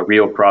a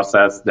real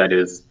process that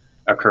is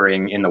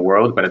occurring in the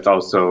world, but it's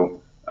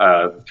also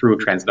through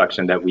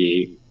transduction that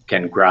we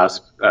can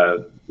grasp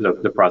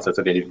the process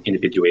of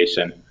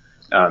individuation.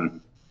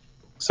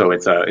 So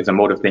it's a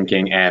mode of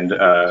thinking and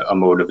a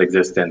mode of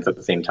existence at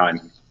the same time.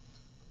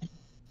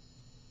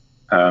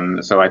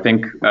 So I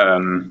think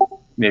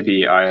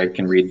maybe I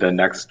can read the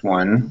next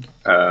one.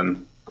 So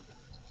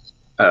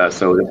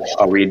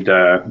I'll read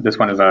this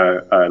one is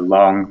a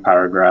long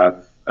paragraph.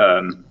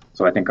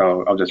 So I think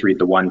I'll just read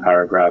the one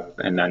paragraph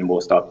and then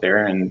we'll stop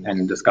there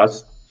and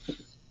discuss.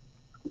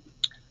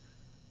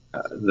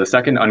 The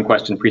second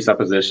unquestioned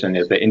presupposition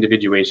is that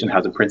individuation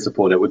has a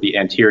principle that would be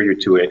anterior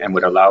to it and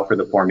would allow for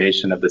the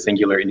formation of the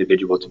singular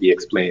individual to be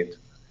explained.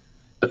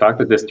 The fact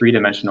that this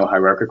three-dimensional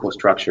hierarchical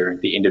structure,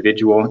 the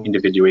individual,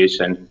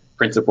 individuation,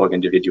 principle of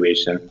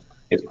individuation,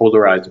 is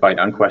polarized by an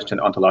unquestioned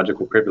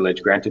ontological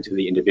privilege granted to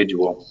the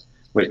individual,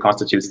 which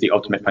constitutes the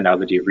ultimate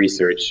finality of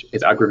research,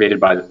 is aggravated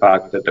by the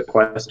fact that the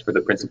quest for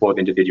the principle of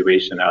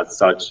individuation as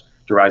such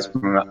derives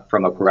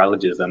from a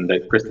paralogism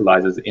that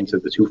crystallizes into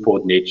the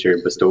twofold nature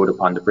bestowed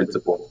upon the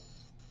principle.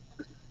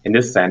 In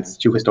this sense,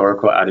 two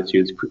historical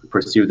attitudes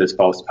pursue this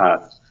false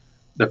path.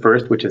 The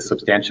first, which is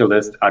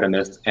substantialist,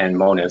 atomist, and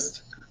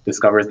monist,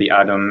 discovers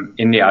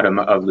in the atom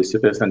of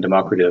Leucippus and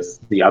Democritus,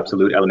 the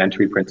absolute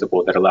elementary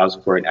principle that allows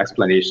for an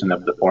explanation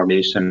of the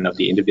formation of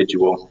the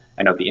individual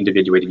and of the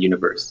individuated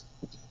universe.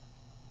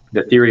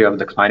 The theory of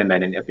the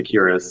Kleineman and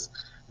Epicurus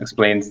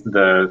explains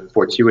the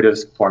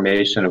fortuitous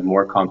formation of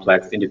more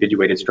complex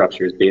individuated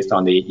structures based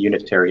on the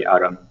unitary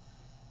atom.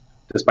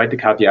 Despite the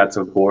caveats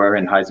of Bohr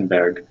and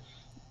Heisenberg,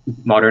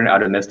 modern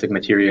atomistic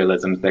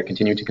materialisms that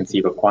continue to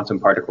conceive of quantum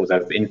particles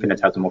as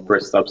infinitesimal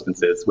first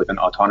substances with an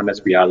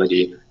autonomous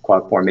reality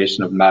qua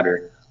formation of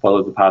matter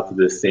follow the path of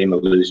this same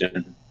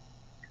illusion.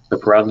 The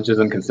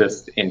paralogism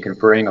consists in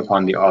conferring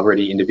upon the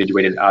already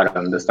individuated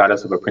atom the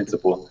status of a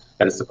principle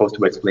that is supposed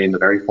to explain the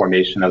very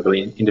formation of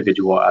the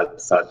individual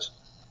as such.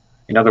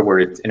 In other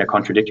words, in a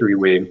contradictory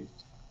way,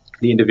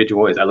 the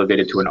individual is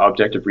elevated to an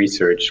object of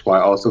research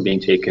while also being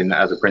taken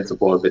as a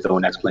principle of its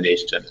own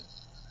explanation.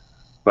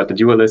 But the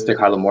dualistic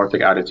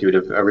hylomorphic attitude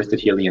of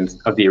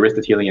the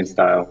Aristotelian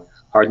style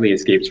hardly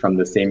escapes from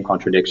the same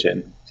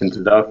contradiction, since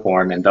the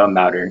form and the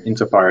matter,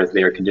 insofar as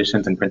they are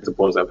conditions and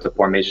principles of the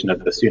formation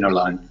of the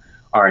synolon,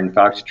 are in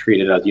fact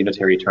treated as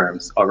unitary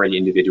terms, already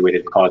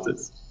individuated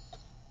causes.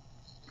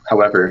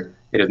 However,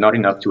 it is not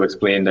enough to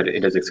explain that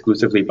it is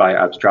exclusively by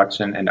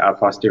abstraction and a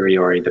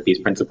posteriori that these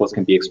principles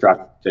can be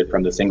extracted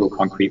from the single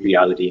concrete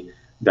reality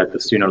that the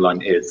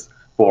synolon is,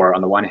 for,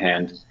 on the one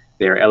hand,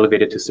 they are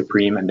elevated to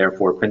supreme and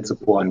therefore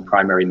principal and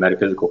primary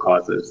metaphysical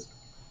causes.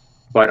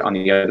 But on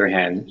the other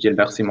hand,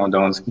 Gilbert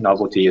Simondon's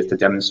novelty is to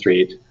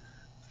demonstrate,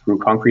 through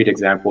concrete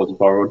examples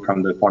borrowed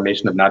from the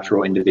formation of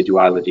natural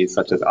individualities,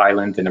 such as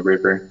islands in a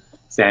river,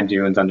 sand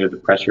dunes under the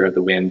pressure of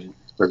the wind,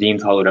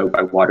 ravines hollowed out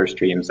by water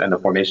streams, and the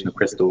formation of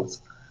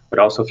crystals, but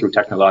also through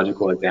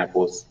technological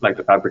examples, like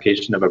the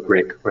fabrication of a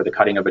brick or the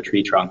cutting of a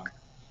tree trunk,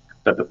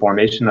 that the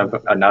formation of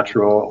a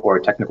natural or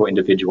technical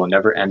individual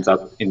never ends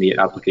up in the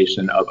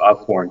application of a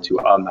form to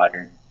a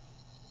matter.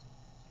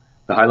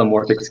 The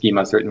hylomorphic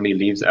schema certainly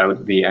leaves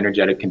out the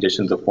energetic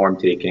conditions of form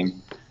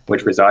taking,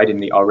 which reside in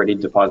the already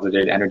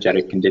deposited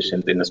energetic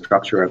conditions in the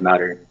structure of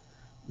matter,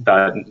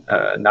 that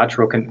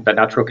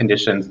natural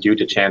conditions due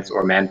to chance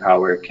or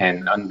manpower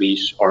can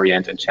unleash,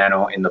 orient, and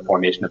channel in the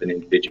formation of an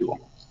individual.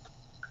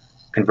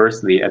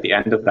 Conversely, at the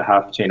end of the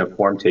half chain of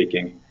form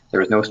taking,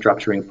 there is no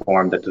structuring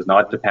form that does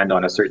not depend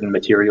on a certain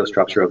material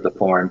structure of the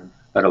form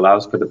that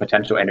allows for the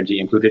potential energy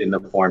included in the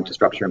form to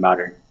structure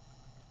matter.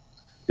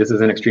 This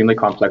is an extremely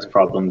complex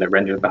problem that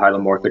renders the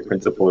hylomorphic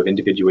principle of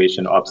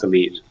individuation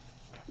obsolete.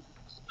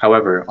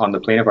 However, on the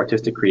plane of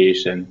artistic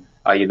creation,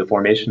 i.e. the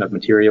formation of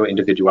material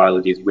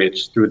individualities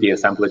which, through the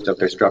assemblage of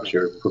their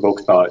structure,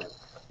 provoke thought,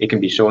 it can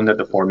be shown that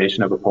the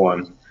formation of a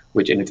poem,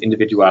 which in its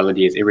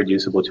individuality is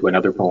irreducible to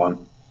another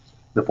poem,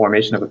 the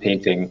formation of a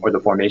painting, or the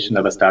formation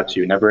of a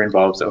statue never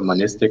involves a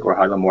monistic or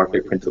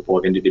hylomorphic principle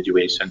of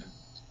individuation.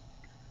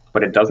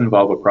 But it does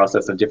involve a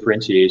process of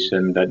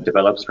differentiation that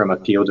develops from a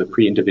field of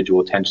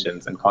pre-individual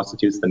tensions and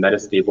constitutes the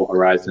metastable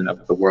horizon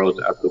of the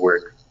world of the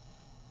work.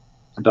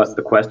 Thus,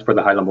 the quest for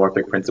the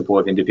hylomorphic principle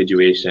of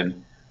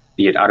individuation,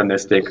 be it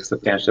atomistic,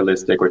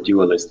 substantialistic, or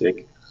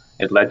dualistic,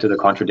 it led to the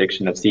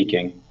contradiction of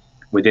seeking,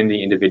 within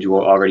the individual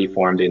already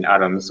formed in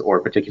atoms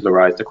or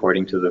particularized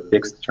according to the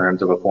fixed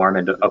terms of a form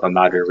and of a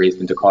matter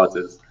raised into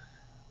causes,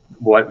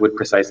 what would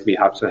precisely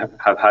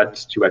have had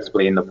to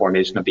explain the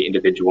formation of the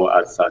individual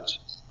as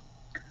such?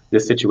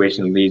 This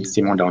situation leads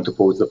Simondon to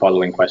pose the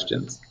following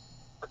questions.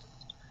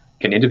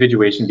 Can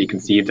individuation be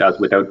conceived as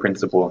without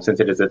principle, since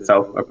it is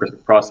itself a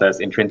process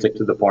intrinsic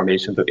to the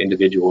formations of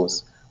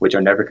individuals, which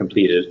are never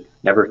completed,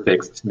 never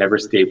fixed, never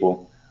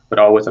stable, but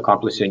always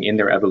accomplishing in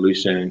their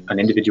evolution an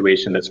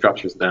individuation that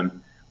structures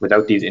them,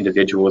 without these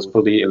individuals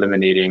fully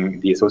eliminating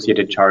the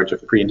associated charge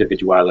of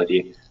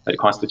pre-individuality that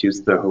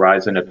constitutes the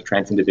horizon of the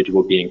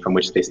trans-individual being from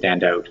which they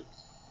stand out?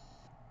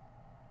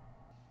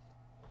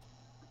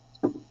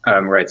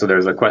 Right, so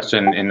there's a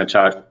question in the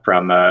chat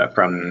from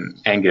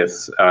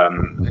Angus,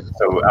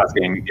 so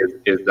asking,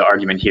 is the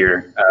argument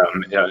here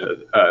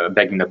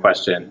begging the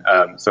question?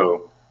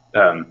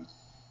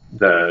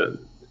 The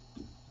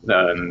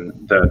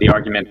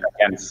argument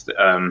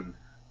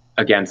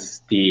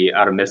against the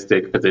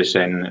atomistic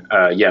position,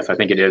 yes, I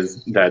think it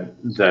is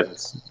that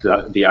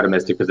the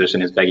atomistic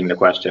position is begging the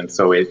question.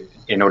 So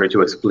in order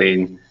to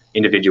explain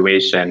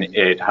individuation,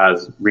 it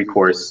has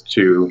recourse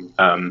to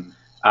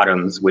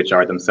atoms which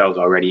are themselves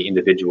already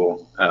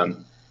individual.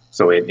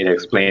 So it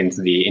explains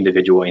the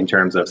individual in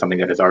terms of something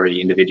that is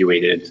already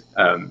individuated.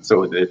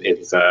 So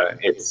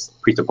it's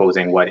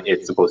presupposing what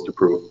it's supposed to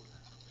prove.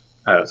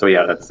 So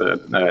yeah,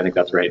 I think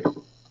that's right.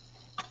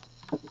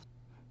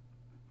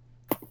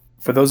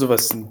 For those of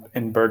us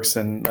in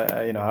Bergson,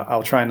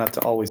 I'll try not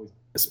to always,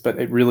 but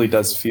it really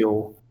does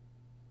feel.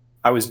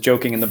 I was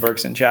joking in the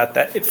Bergson chat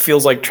that it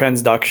feels like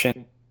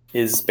transduction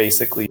is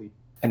basically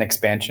an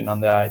expansion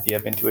on the idea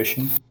of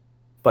intuition.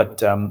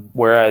 But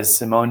whereas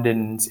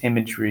Simondon's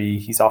imagery,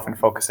 he's often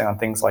focusing on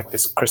things like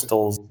this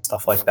crystals,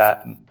 stuff like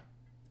that. And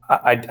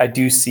I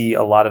do see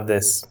a lot of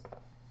this,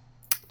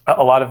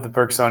 a lot of the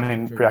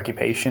Bergsonian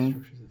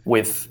preoccupation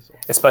with,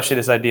 especially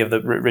this idea of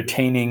the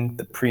retaining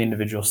the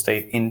pre-individual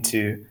state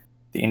into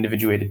the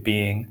individuated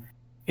being.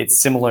 It's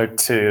similar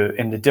to,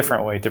 in a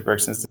different way, to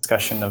Bergson's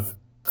discussion of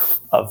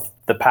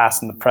the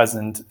past and the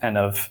present, and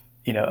of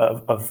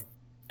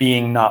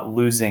being not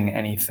losing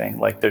anything.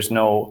 Like there's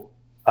no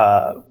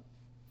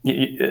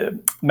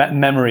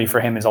memory for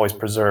him is always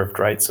preserved,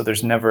 right? So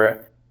there's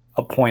never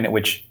a point at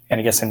which, and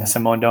I guess in the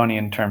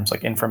Simondonian terms,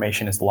 like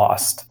information is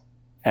lost,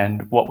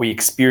 and what we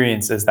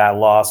experience is that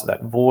loss, or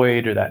that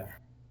void, or that,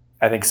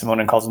 I think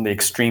Simondon calls them the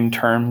extreme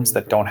terms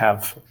that don't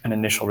have an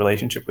initial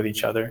relationship with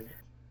each other.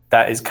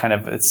 That is kind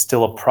of, it's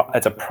still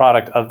it's a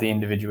product of the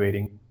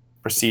individuating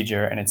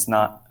procedure, and it's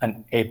not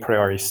an a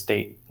priori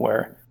state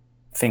where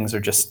things are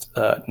just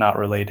not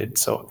related.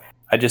 So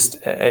I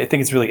think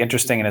it's really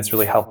interesting, and it's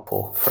really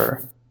helpful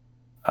for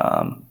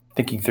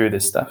thinking through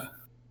this stuff.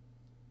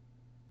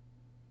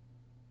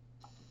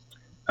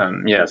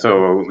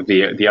 So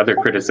the other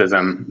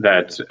criticism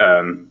that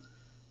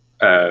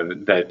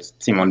that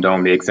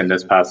Simondon makes in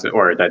this passage,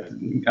 or that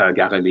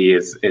Garelli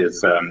is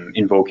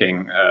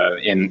invoking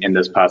in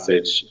this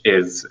passage,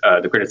 is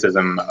the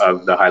criticism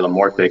of the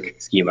hylomorphic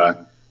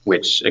schema,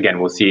 which again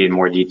we'll see in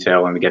more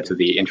detail when we get to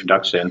the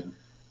introduction.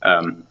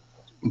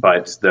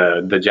 But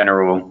the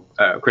general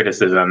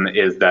criticism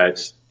is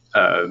that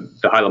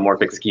the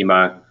hylomorphic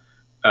schema,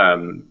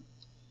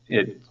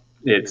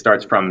 it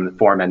starts from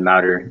form and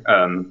matter,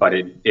 but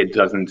it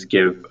doesn't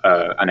give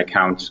an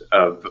account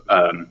of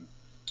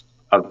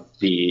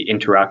the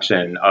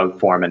interaction of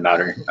form and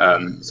matter.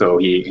 So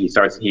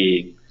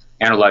he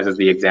analyzes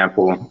the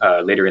example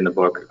later in the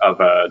book of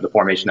the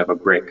formation of a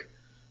brick.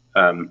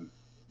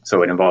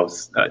 So it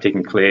involves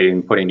taking clay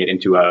and putting it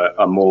into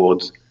a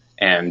mold,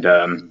 and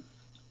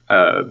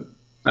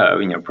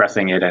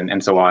pressing it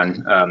and so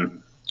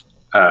on.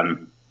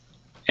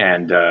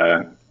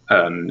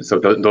 So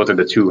those are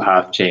the two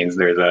half chains.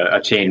 There's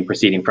a chain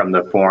proceeding from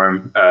the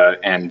form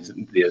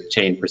and the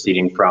chain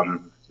proceeding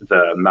from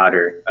the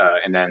matter,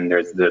 and then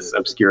there's this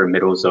obscure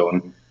middle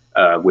zone,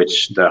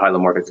 which the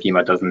hylomorphic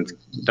schema doesn't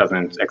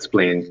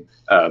explain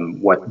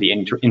what the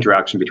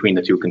interaction between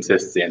the two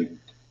consists in.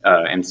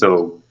 And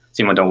so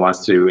Simondon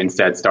wants to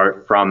instead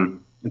start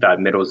from that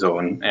middle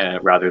zone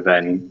rather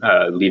than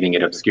leaving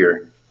it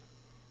obscure.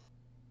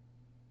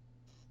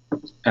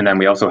 And then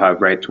we also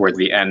have, right towards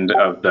the end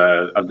of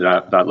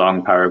that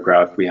long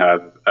paragraph, we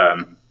have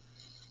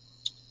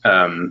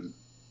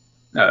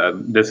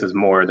this is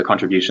more the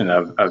contribution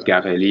of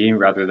Garelli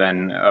rather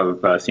than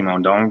of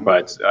Simondon,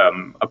 but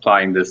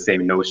applying the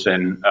same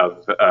notion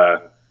of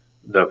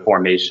the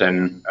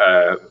formation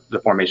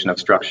of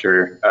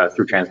structure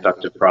through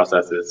transductive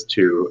processes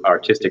to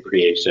artistic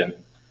creation.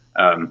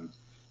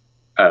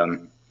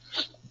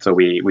 So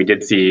we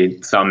did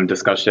see some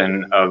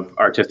discussion of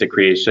artistic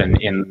creation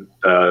in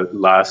the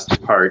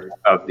last part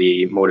of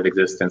the mode of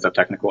existence of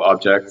technical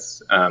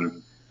objects,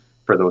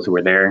 for those who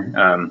were there.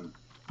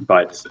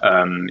 But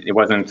it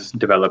wasn't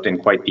developed in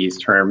quite these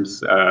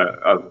terms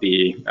of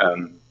the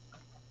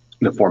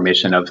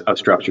formation of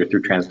structure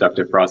through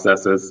transductive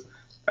processes.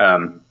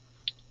 But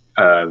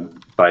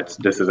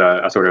this is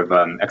a sort of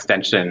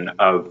extension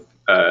of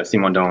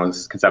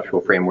Simondon's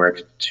conceptual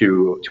framework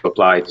to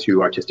apply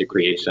to artistic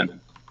creation.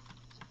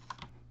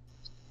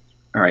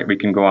 All right, we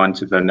can go on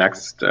to the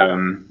next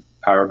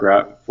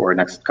paragraph, or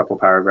next couple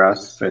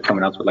paragraphs that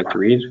someone else would like to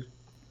read.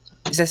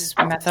 Is this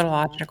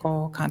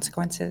methodological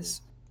consequences?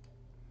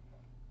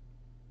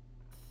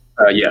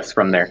 Yes,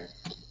 from there.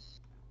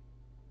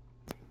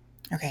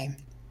 Okay.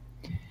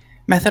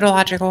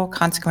 Methodological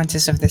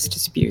consequences of this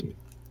dispute.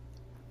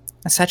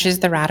 Such is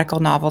the radical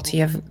novelty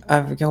of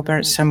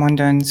Gilbert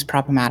Simondon's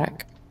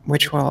problematic,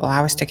 which will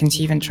allow us to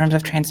conceive in terms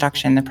of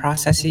transduction the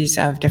processes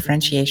of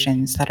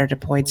differentiations that are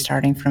deployed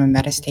starting from a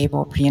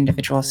metastable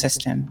pre-individual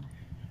system,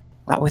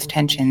 wrought with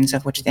tensions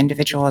of which the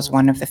individual is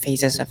one of the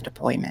phases of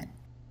deployment.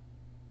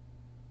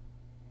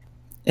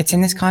 It's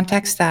in this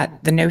context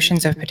that the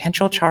notions of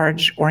potential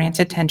charge,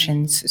 oriented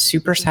tensions,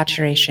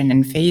 supersaturation,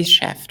 and phase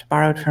shift,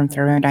 borrowed from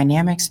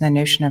thermodynamics and the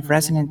notion of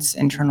resonance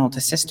internal to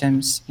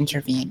systems,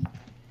 intervene.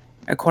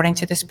 According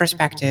to this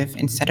perspective,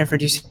 instead of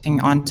reducing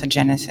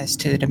ontogenesis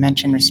to the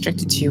dimension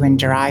restricted to and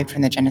derived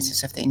from the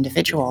genesis of the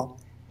individual,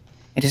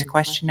 it is a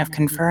question of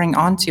conferring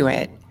onto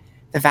it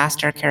the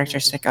vaster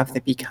characteristic of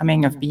the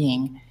becoming of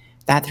being,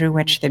 that through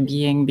which the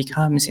being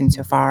becomes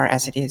insofar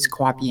as it is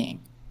qua being.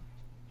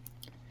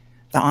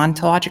 The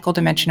ontological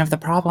dimension of the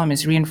problem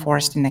is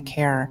reinforced in the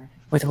care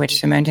with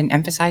which Simondon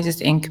emphasizes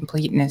the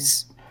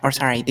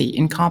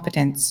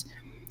incompetence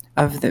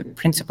of the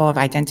principle of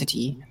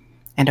identity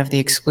and of the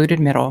excluded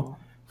middle,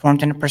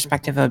 formed in a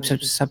perspective of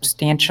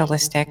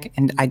substantialistic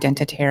and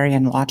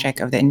identitarian logic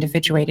of the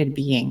individuated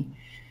being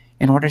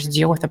in order to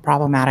deal with the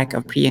problematic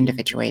of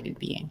pre-individuated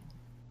being.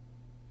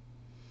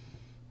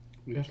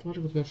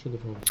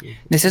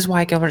 This is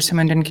why Gilbert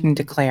Simondon can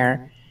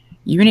declare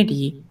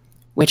unity,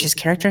 which is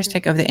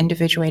characteristic of the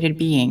individuated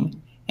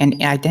being,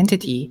 and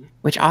identity,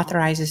 which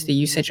authorizes the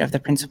usage of the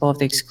principle of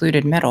the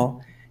excluded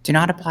middle, do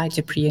not apply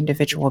to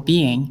pre-individual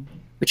being,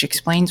 which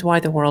explains why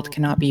the world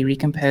cannot be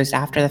recomposed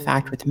after the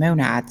fact with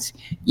monads,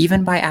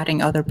 even by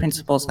adding other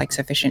principles like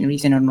sufficient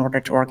reason in order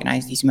to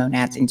organize these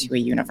monads into a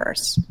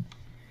universe.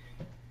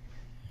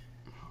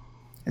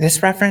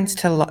 This reference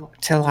to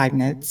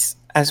Leibniz,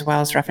 as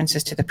well as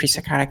references to the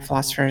pre-Socratic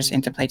philosophers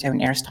and to Plato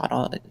and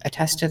Aristotle,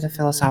 attest to the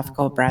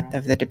philosophical breadth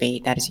of the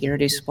debate that is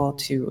irreducible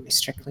to a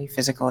strictly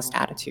physicalist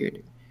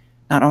attitude.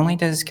 Not only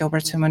does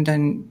Gilbert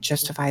Simondon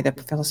justify the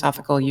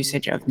philosophical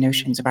usage of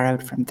notions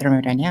borrowed from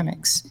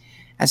thermodynamics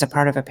as a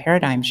part of a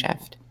paradigm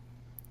shift,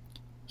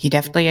 he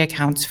deftly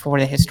accounts for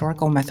the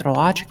historical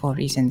methodological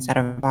reasons that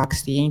have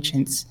boxed the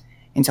ancients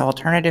into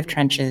alternative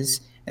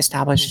trenches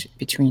established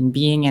between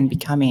being and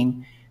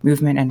becoming,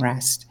 movement and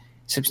rest,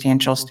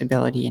 substantial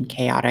stability and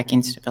chaotic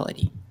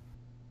instability.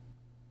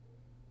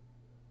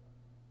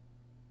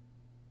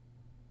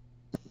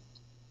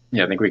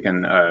 Yeah, I think we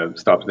can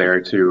stop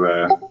there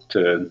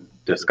to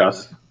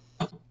discuss.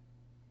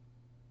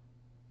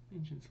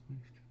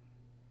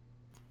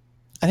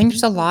 I think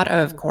there's a lot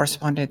of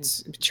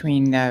correspondence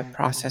between the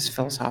Process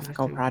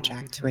Philosophical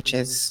Project, which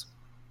is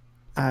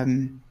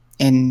in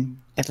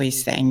at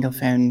least the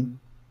Anglophone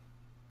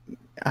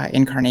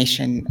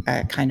incarnation,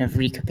 a kind of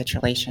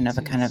recapitulation of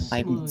a kind of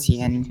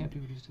Leibnizian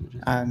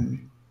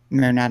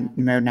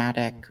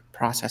monadic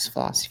process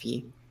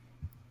philosophy.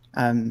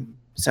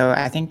 So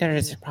I think there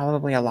is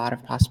probably a lot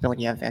of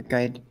possibility of a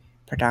good,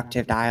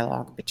 productive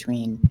dialogue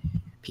between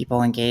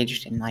people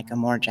engaged in like a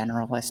more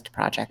generalist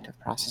project of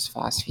process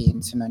philosophy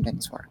in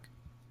Simondon's work.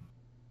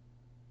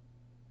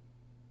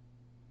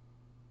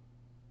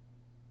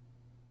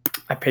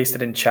 I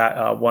pasted in chat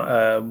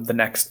the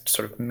next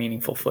sort of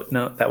meaningful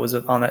footnote that was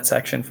on that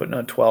section,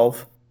 footnote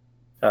 12.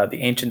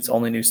 The ancients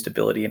only knew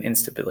stability and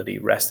instability,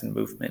 rest and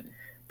movement,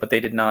 but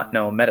they did not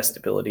know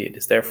metastability. It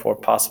is therefore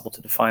possible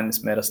to define this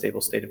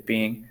metastable state of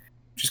being,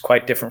 which is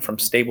quite different from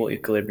stable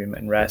equilibrium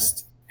and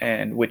rest,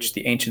 and which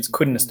the ancients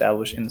couldn't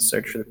establish in the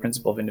search for the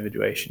principle of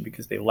individuation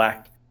because they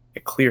lacked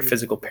a clear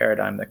physical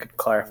paradigm that could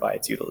clarify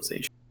its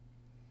utilization.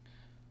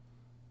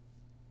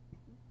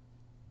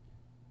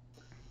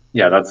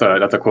 Yeah, that's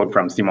a quote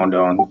from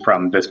Simondon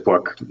from this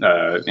book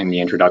in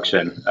the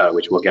introduction,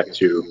 which we'll get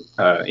to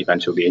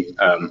eventually.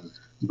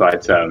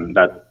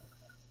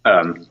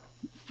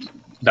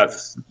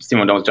 That's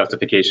Simondon's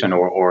justification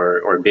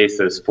or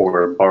basis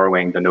for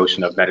borrowing the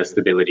notion of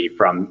metastability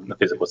from the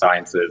physical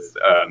sciences,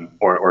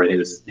 or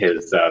his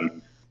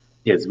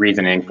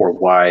reasoning for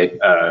why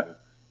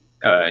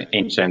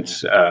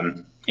ancient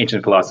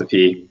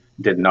philosophy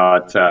did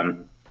not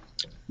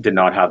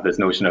have this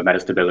notion of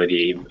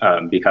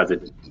metastability because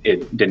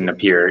it didn't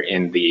appear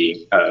in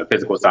the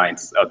physical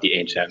science of the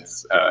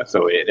ancients.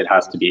 So it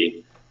has to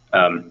be.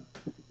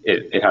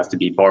 It has to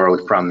be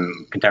borrowed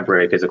from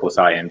contemporary physical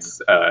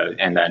science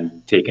and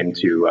then taken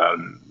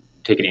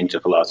into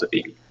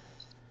philosophy.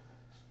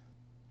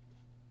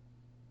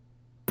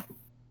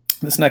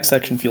 This next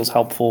section feels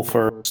helpful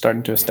for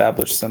starting to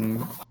establish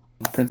some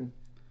principles.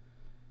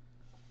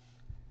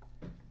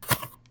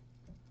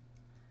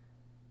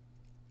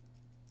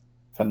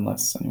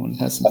 Unless anyone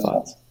has some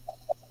thoughts.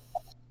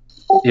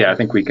 Yeah, I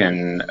think we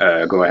can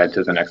go ahead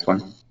to the next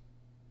one.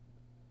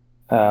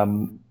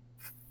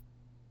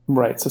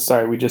 Right, so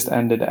sorry, we just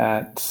ended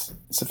at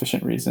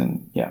sufficient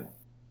reason. Yeah.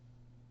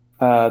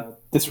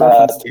 This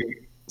reference to,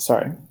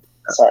 sorry.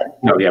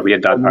 No, yeah, we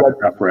had that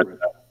paragraph. We're at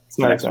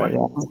the next one.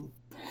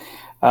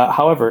 Yeah.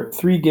 However,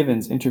 three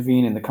givens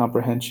intervene in the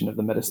comprehension of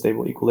the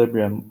metastable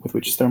equilibrium with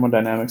which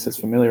thermodynamics has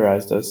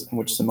familiarized us and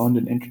which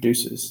Simondon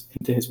introduces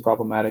into his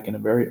problematic in a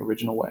very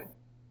original way.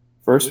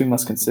 First, we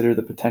must consider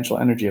the potential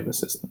energy of a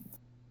system.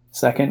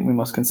 Second, we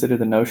must consider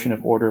the notion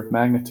of order of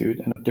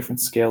magnitude and of different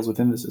scales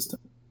within the system.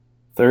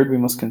 Third, we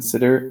must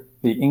consider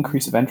the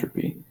increase of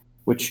entropy,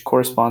 which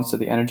corresponds to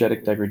the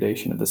energetic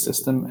degradation of the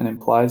system and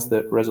implies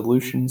the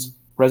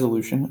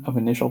resolution of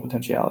initial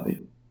potentiality.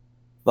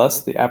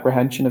 Thus, the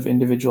apprehension of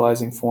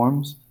individualizing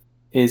forms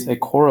is a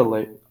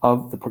correlate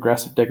of the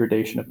progressive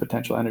degradation of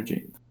potential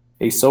energy.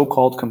 A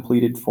so-called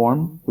completed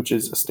form, which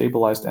is a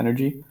stabilized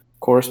energy,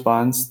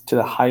 corresponds to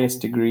the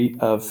highest degree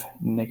of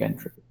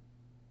negentropy.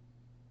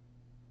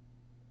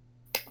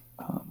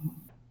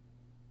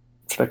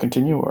 Should I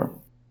continue or?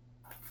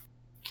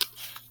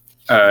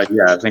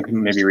 Yeah, I think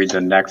maybe read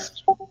the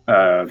next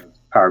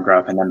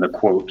paragraph and then the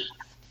quote.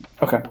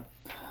 Okay.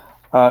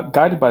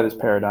 Guided by this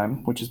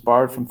paradigm, which is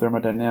borrowed from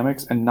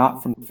thermodynamics and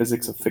not from the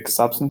physics of fixed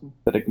substance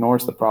that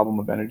ignores the problem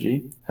of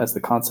energy, as the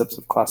concepts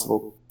of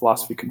classical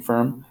philosophy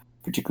confirm,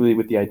 particularly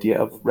with the idea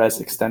of res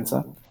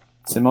extensa,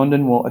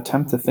 Simondon will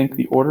attempt to think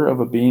the order of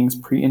a being's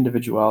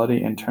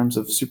pre-individuality in terms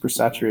of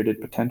supersaturated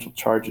potential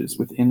charges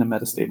within a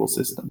metastable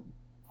system,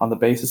 on the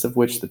basis of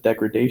which the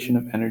degradation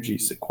of energy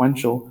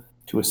sequential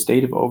to a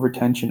state of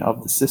overtension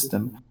of the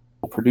system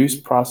will produce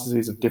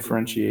processes of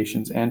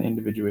differentiations and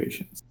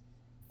individuations.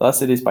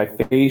 Thus, it is by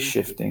phase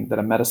shifting that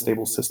a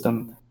metastable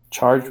system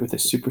charged with a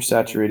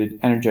supersaturated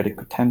energetic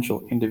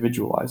potential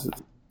individualizes,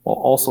 while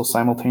also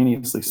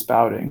simultaneously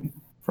spouting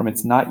from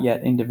its not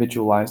yet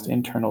individualized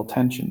internal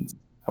tensions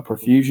a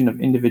profusion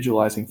of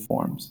individualizing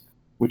forms,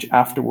 which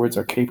afterwards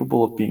are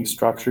capable of being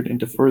structured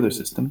into further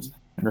systems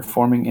and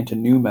reforming into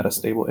new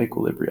metastable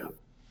equilibria.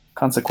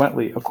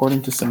 Consequently,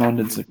 according to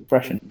Simondon's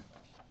expression,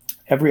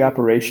 every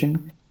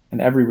operation and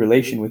every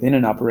relation within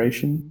an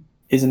operation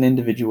is an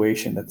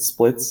individuation that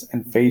splits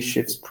and phase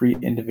shifts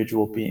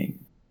pre-individual being,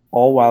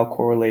 all while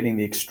correlating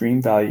the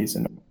extreme values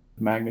in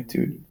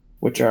magnitude,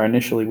 which are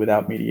initially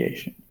without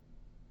mediation.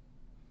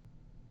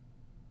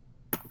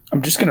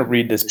 I'm just going to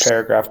read this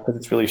paragraph because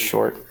it's really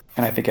short,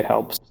 and I think it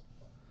helps.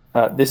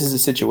 This is a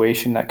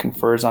situation that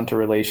confers onto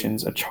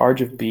relations a charge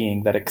of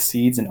being that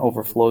exceeds and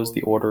overflows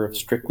the order of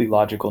strictly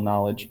logical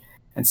knowledge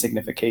and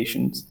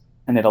significations,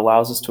 and it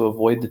allows us to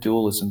avoid the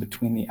dualism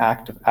between the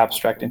act of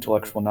abstract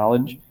intellectual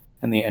knowledge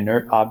and the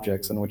inert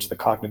objects on which the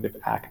cognitive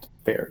act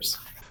bears.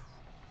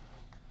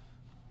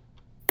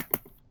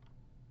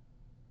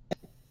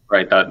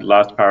 Right, that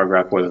last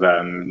paragraph was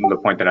the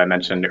point that I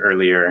mentioned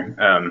earlier,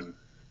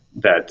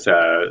 that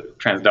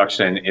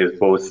transduction is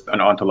both an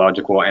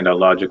ontological and a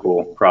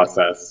logical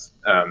process.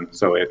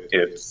 So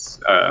it's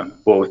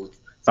both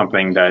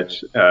something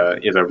that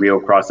is a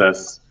real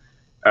process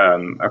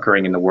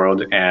occurring in the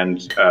world,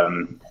 and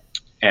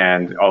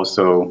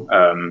also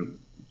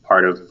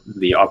part of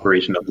the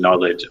operation of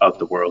knowledge of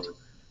the world.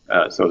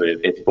 So that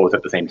it's both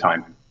at the same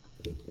time.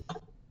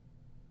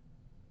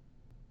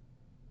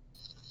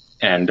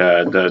 And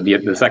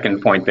the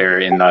second point there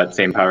in that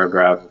same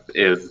paragraph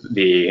is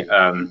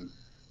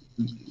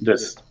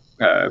this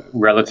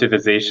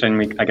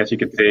relativization, I guess you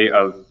could say,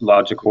 of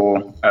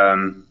logical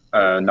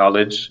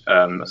knowledge.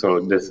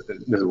 So this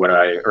is what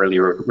I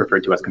earlier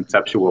referred to as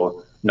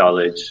conceptual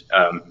knowledge.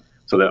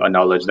 So that a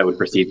knowledge that would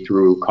proceed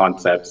through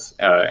concepts,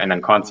 and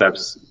then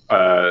concepts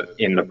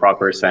in the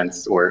proper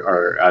sense,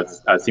 or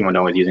as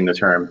Simondon is using the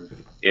term,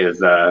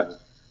 is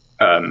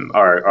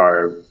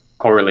are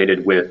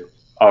correlated with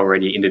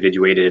already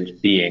individuated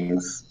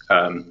beings.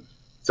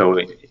 So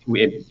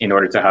in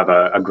order to have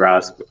a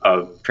grasp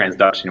of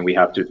transduction, we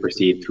have to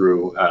proceed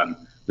through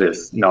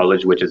this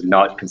knowledge, which is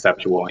not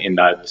conceptual in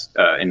that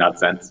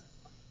sense.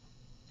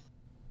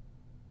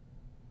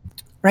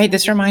 Right.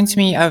 This reminds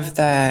me of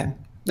the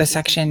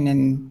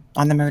section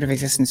on the mode of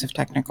existence of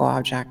technical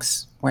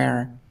objects,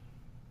 where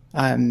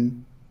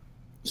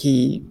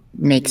he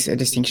makes a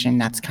distinction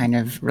that's kind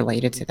of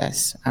related to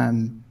this.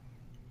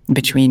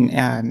 Between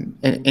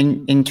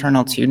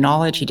internal to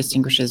knowledge, he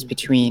distinguishes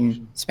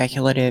between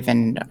speculative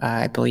and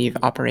I believe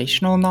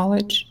operational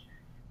knowledge,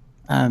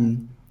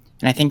 and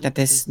I think that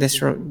this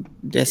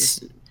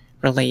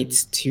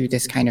relates to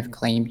this kind of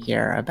claim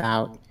here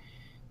about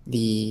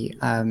the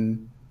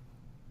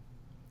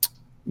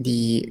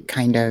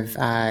kind of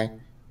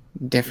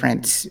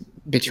difference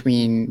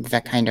between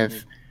the kind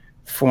of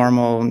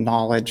formal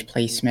knowledge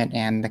placement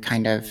and the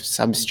kind of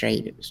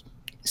substrative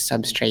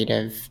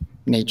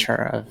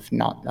nature of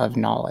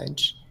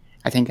knowledge.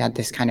 I think that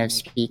this kind of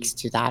speaks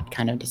to that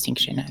kind of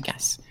distinction, I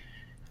guess.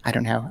 I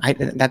don't know.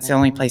 That's the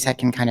only place I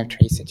can kind of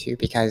trace it to,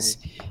 because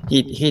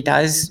he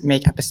does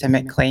make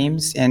epistemic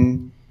claims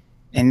in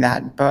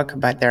that book,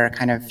 but they're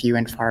kind of few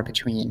and far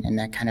between in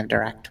that kind of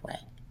direct way.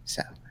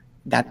 So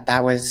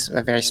that was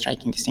a very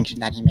striking distinction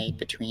that he made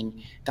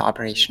between the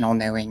operational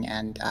knowing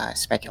and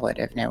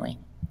speculative knowing.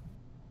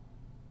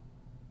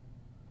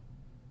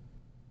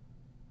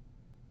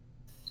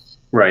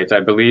 Right. I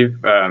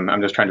believe,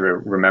 I'm just trying to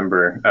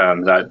remember,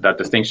 that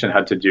distinction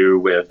had to do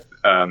with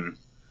the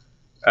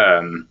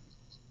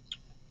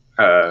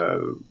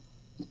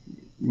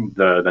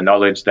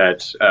knowledge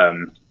that,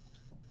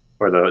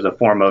 or the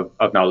form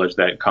of knowledge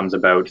that comes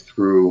about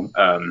through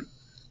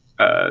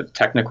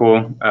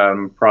technical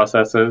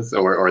processes,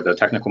 or the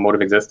technical mode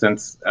of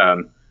existence.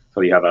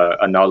 So you have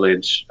a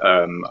knowledge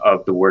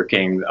of the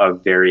working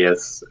of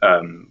various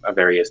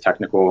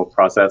technical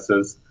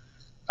processes.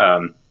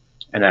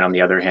 And then on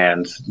the other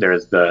hand,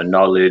 there's the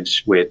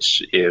knowledge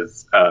which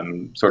is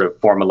sort of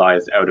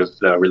formalized out of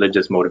the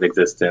religious mode of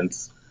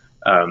existence.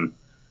 And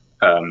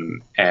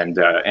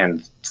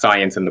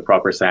science in the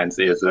proper sense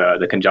is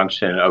the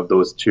conjunction of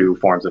those two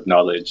forms of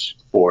knowledge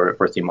for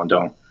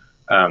Simondon,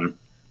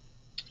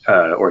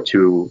 or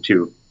two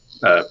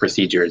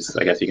procedures,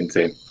 I guess you can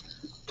say.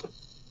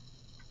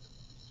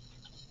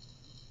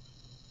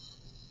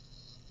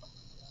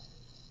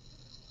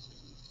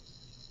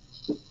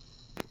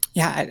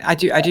 Yeah, I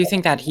do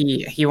think that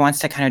he wants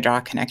to kind of draw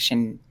a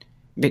connection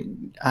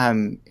in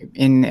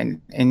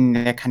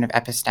the kind of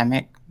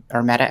epistemic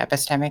or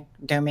meta-epistemic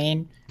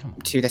domain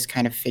to this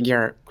kind of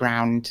figure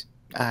ground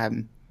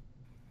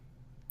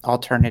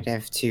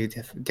alternative to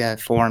the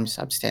form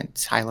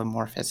substance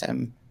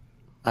hylomorphism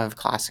of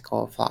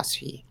classical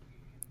philosophy.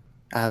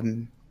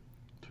 And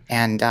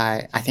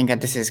I think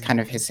that this is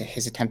kind of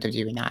his attempt of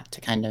doing that,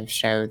 to kind of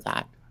show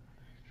that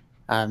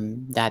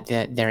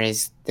there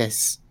is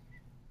this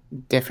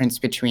difference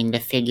between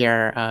the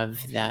figure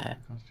of the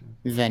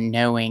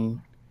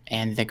knowing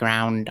and the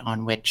ground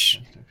on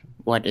which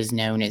what is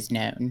known is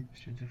known.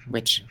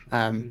 Which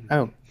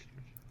oh,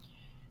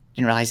 didn't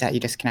realize that you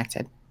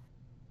disconnected.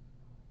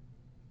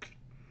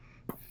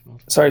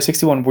 Sorry,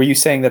 61. Were you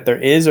saying that there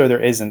is or there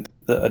isn't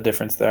a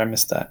difference there? I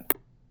missed that.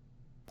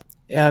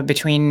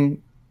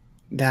 Between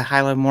the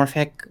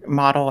hylomorphic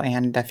model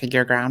and the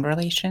figure-ground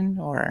relation,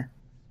 or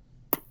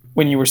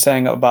when you were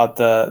saying about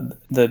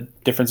the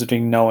difference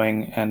between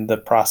knowing and the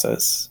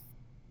process.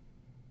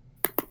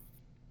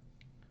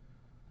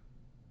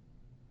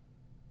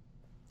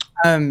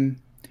 Well,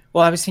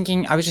 I was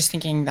just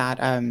thinking that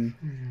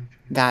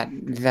that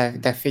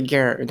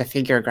the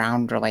figure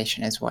ground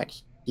relation is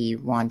what he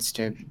wants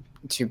to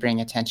bring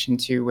attention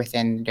to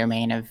within the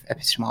domain of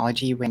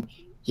epistemology when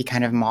he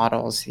kind of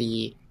models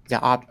the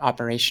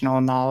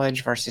operational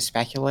knowledge versus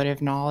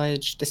speculative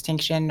knowledge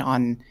distinction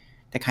on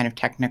the kind of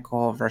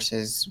technical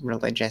versus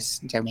religious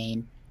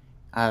domain,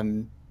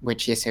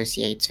 which he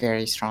associates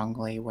very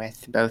strongly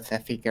with both the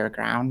figure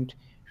ground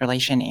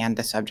relation and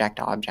the subject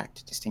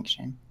object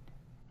distinction.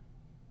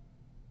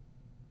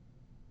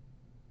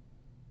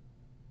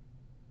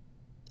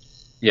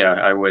 Yeah,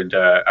 I would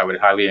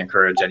highly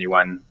encourage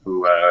anyone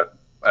who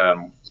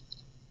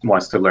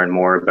wants to learn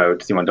more about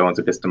Simondon's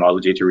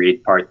epistemology to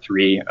read part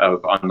 3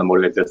 of On the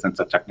Motive Existence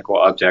of Technical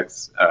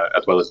Objects,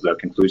 as well as the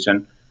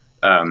conclusion,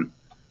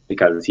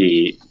 because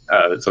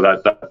so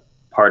that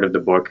part of the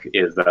book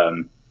is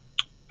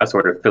a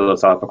sort of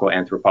philosophical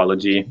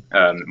anthropology,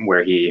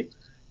 where he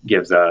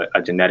gives a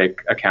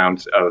genetic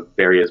account of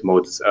various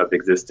modes of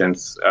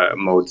existence,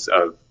 modes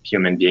of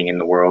human being in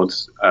the world,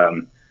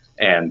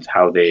 and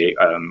how they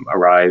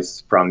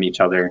arise from each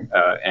other,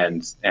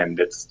 and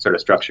it's sort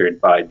of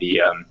structured by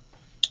the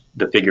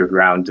figure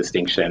ground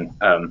distinction,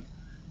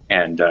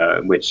 and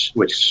which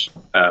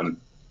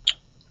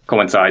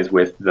coincides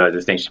with the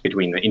distinction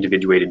between the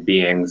individuated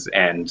beings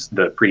and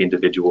the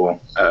pre-individual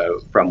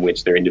from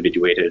which they're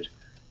individuated.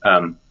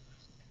 And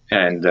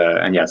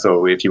yeah,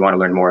 so if you want to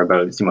learn more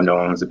about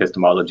Simondon's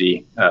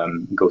epistemology,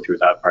 go through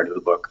that part of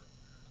the book.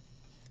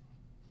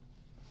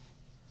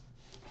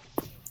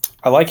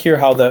 I like here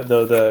how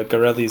the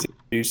Garelli's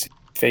introduce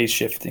phase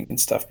shifting and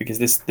stuff, because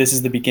this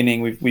is the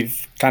beginning.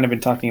 We've kind of been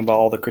talking about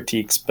all the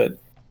critiques, but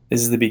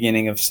this is the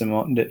beginning of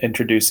Simon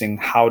introducing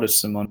how does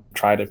Simon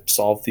try to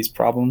solve these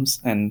problems,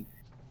 and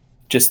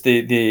just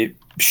the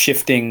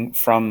shifting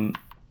from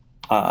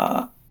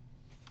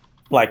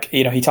like,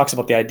 you know, he talks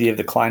about the idea of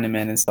the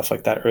Kleinemann and stuff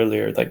like that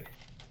earlier. Like,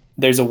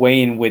 there's a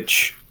way in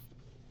which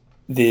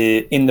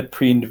in the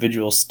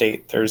pre-individual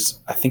state, there's,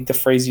 I think the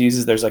phrase he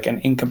uses, there's like an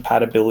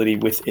incompatibility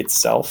with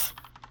itself,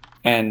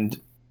 and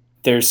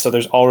there's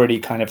already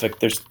kind of like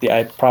there's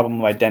the problem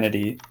of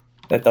identity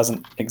that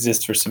doesn't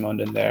exist for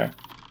Simondon there,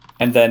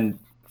 and then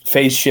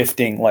phase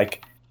shifting,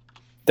 like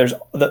there's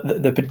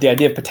the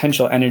idea of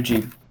potential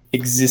energy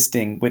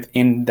existing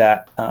within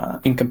that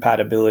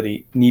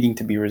incompatibility needing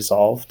to be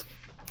resolved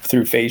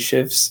through phase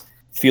shifts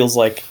feels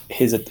like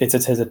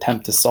it's his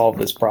attempt to solve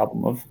this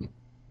problem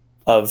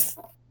of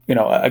you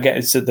know,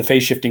 again, so the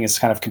phase shifting is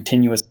kind of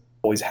continuous,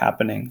 always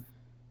happening.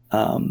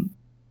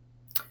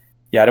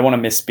 Yeah, I don't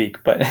want to misspeak,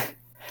 but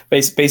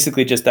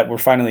basically just that we're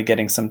finally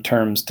getting some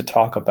terms to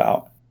talk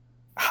about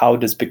how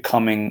does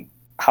becoming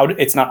happen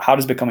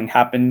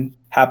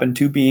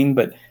to being,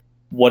 but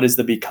what is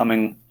the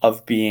becoming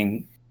of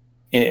being,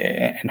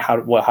 and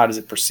how does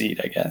it proceed,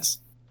 I guess.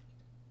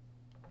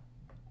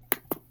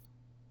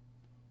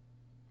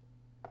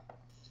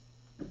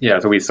 Yeah,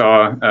 so we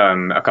saw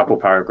a couple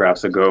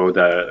paragraphs ago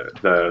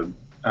the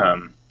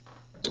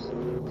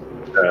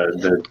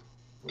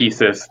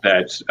thesis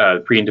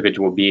that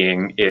pre-individual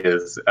being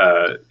is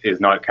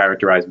not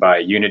characterized by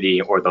unity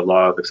or the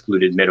law of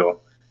excluded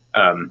middle.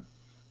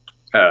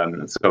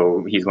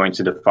 So he's going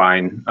to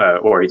define,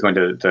 or he's going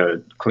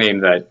to claim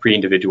that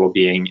pre-individual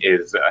being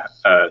is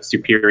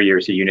superior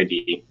to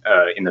unity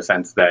in the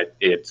sense that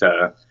it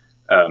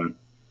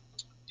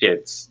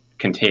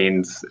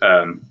contains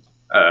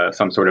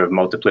some sort of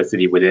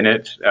multiplicity within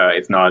it.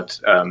 It's not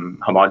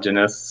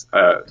homogeneous.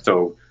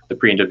 So the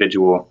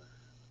pre-individual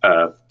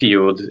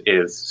field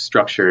is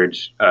structured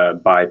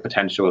by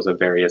potentials of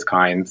various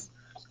kinds,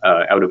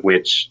 out of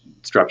which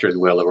structures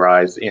will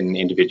arise in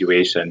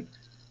individuation.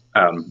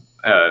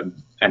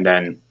 And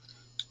then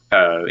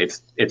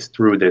it's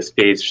through this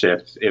phase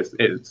shift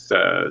it's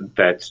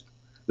that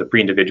the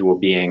pre-individual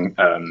being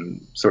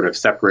sort of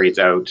separates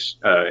out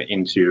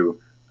into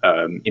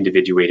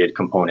individuated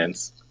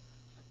components.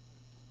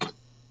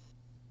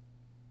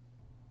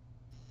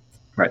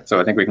 Right,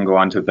 so I think we can go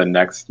on to the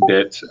next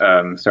bit,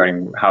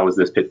 starting, how is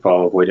this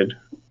pitfall avoided?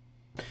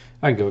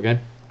 I can go again.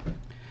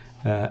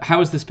 How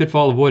is this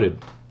pitfall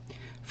avoided?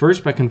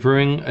 First, by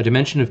conferring a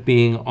dimension of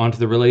being onto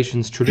the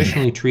relations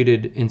traditionally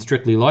treated in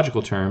strictly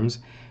logical terms,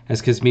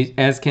 as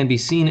can be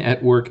seen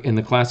at work in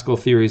the classical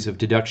theories of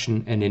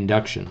deduction and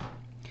induction.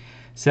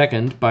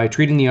 Second, by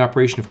treating the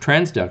operation of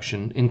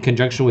transduction in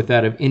conjunction with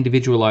that of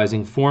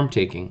individualizing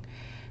form-taking,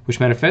 which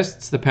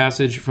manifests the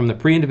passage from the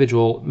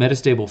pre-individual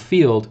metastable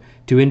field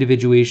to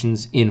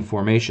individuations in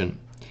formation.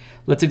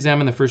 Let's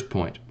examine the first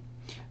point.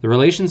 The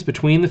relations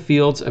between the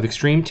fields of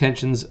extreme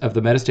tensions of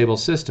the metastable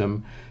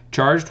system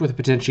charged with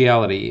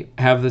potentiality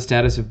have the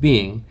status of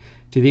being,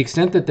 to the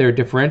extent that their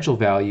differential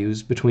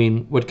values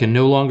between what can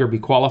no longer be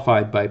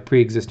qualified by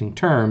pre-existing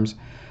terms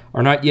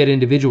are not yet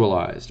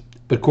individualized,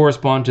 but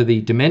correspond to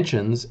the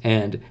dimensions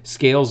and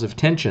scales of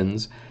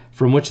tensions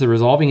from which the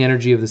resolving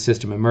energy of the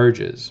system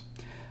emerges.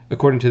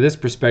 According to this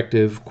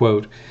perspective,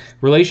 quote,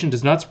 relation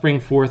does not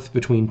spring forth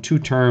between two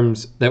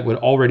terms that would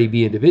already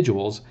be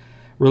individuals.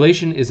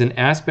 Relation is an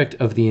aspect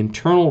of the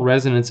internal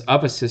resonance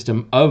of a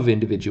system of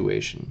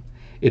individuation.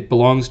 It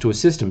belongs to a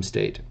system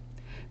state.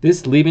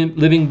 This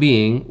living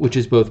being, which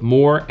is both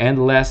more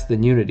and less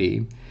than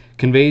unity,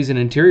 conveys an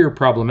interior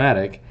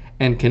problematic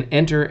and can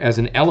enter as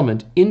an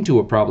element into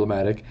a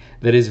problematic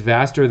that is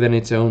vaster than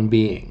its own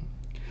being.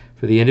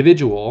 For the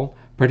individual,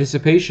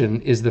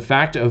 participation is the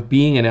fact of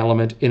being an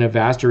element in a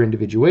vaster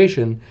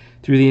individuation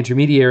through the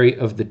intermediary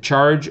of the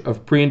charge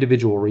of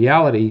pre-individual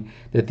reality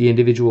that the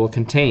individual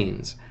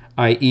contains,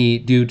 i.e.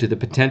 due to the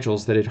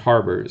potentials that it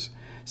harbors.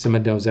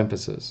 Simondon's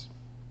emphasis.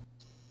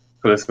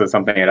 So this was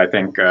something that I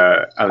think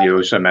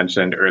Alyosha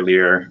mentioned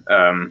earlier,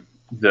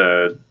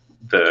 the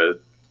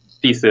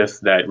thesis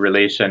that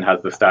relation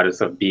has the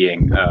status of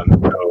being.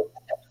 So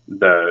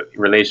the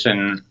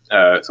relation,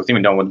 so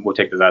Simondon will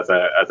take this as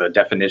a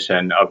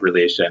definition of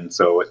relation.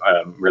 So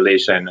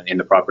relation in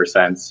the proper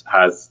sense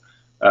has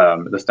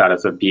the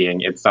status of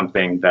being. It's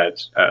something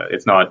that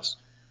it's not,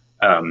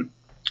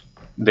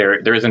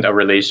 there isn't a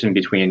relation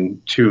between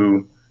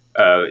two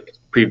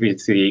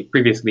previously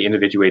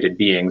individuated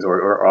beings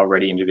or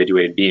already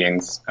individuated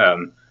beings.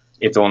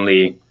 It's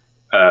only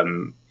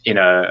in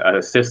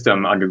a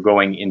system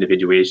undergoing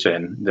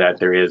individuation that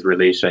there is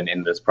relation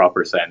in this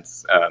proper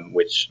sense,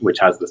 which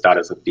has the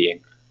status of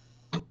being.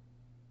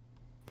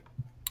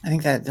 I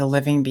think that the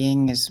living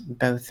being is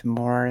both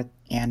more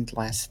and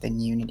less than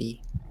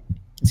unity.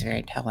 It's a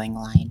very telling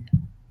line.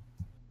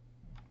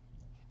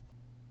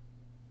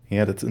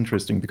 Yeah, that's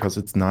interesting because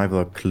it's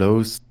neither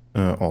closed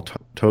or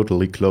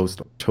totally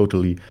closed or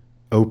totally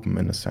open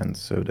in a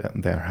sense. So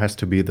that there has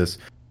to be this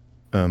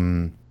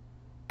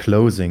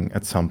closing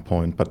at some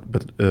point, but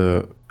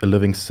a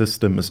living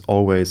system is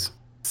always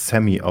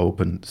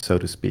semi-open, so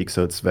to speak.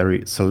 So it's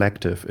very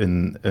selective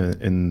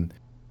in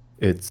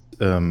its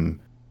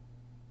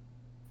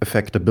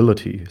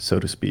affectability, so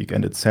to speak,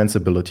 and its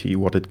sensibility,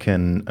 what it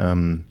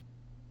can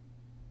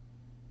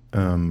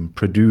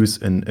produce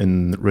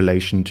in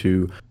relation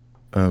to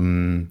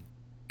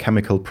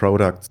chemical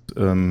products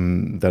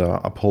that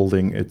are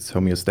upholding its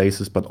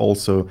homeostasis, but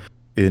also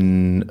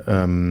in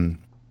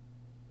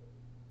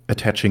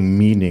attaching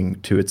meaning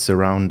to its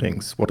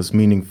surroundings, what is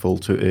meaningful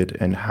to it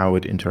and how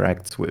it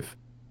interacts with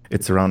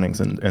its surroundings.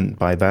 And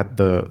by that,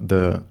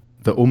 the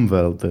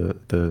Umwelt,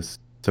 the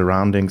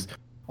surroundings,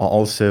 are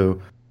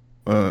also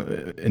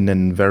in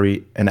a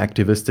very an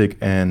activistic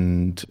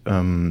and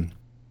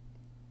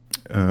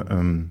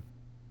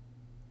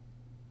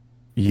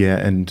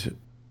and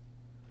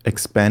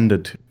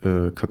expanded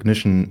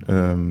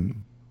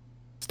cognition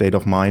state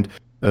of mind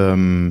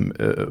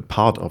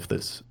part of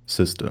this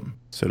system,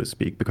 so to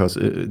speak, because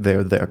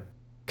there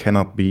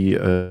cannot be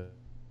an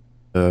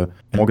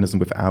organism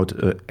without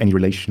any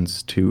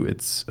relations to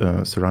its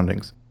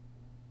surroundings.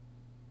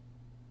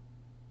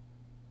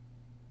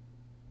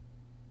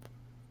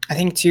 I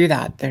think too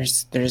that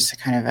there's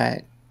kind of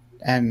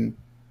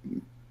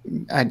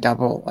a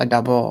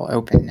double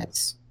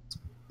openness,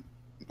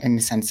 in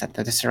the sense that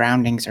the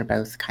surroundings are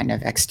both kind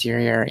of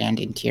exterior and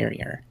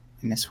interior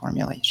in this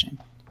formulation.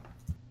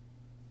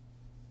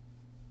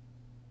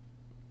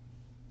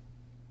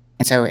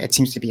 And so it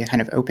seems to be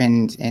kind of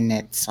opened in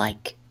its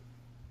like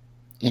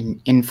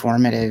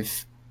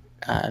informative,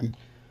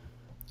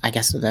 I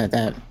guess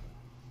the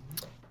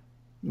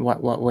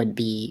what would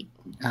be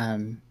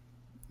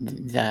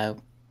the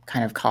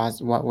kind of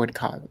cause, what would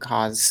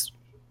cause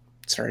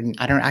certain,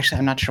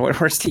 I'm not sure what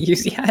words to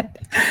use yet.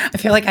 I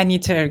feel like I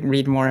need to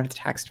read more of the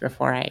text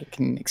before I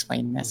can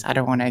explain this. I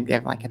don't want to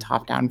give like a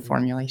top-down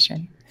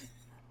formulation.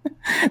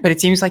 But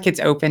it seems like it's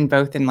open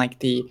both in like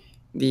the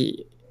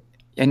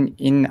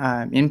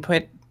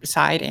input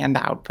side and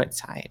the output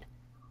side,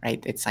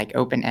 right? It's like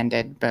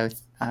open-ended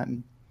both,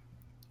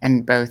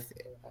 and both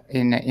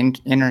in an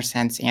inner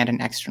sense and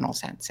an external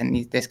sense.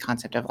 And this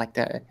concept of like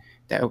the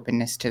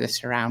openness to the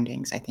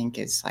surroundings, I think,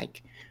 is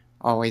like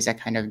always a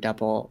kind of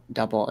double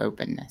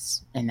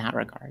openness in that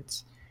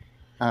regards,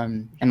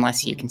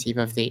 unless you conceive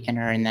of the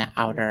inner and the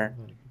outer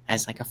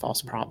as like a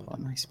false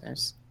problem, I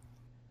suppose.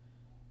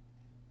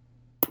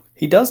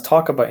 He does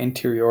talk about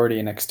interiority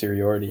and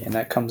exteriority, and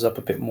that comes up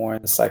a bit more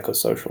in the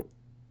psychosocial.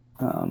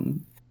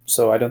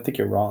 So I don't think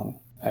you're wrong,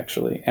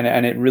 actually.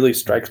 And it really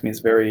strikes me as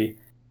very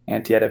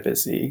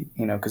anti-Oedipus-y,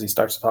 because he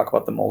starts to talk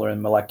about the molar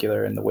and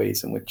molecular and the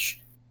ways in which,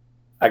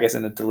 I guess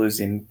in the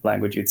Deleuzian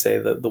language, you'd say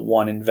the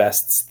one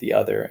invests the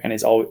other and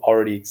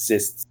already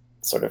exists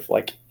sort of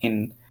like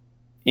in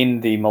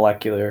the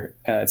molecular.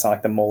 It's not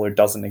like the molar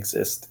doesn't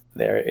exist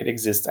there. It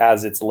exists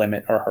as its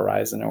limit or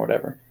horizon or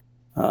whatever.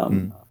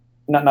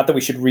 Not that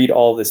we should read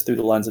all this through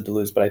the lens of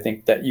Deleuze, but I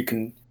think that you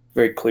can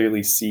very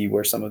clearly see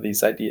where some of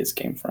these ideas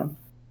came from.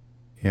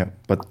 Yeah,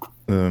 but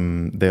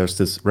there's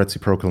this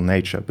reciprocal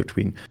nature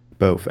between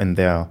both, and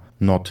they're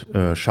not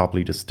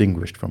sharply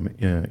distinguished from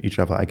each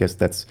other. I guess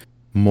that's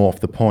more of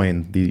the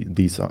point.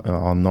 These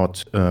are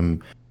not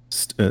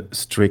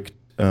strict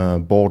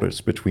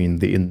borders between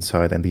the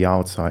inside and the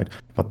outside,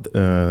 but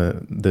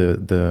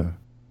the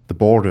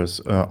borders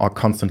are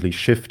constantly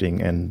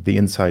shifting, and the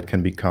inside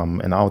can become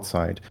an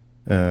outside,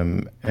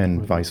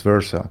 and vice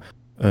versa,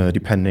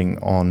 depending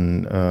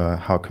on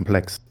how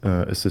complex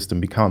a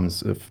system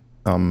becomes. If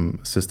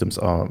systems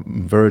are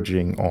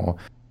verging or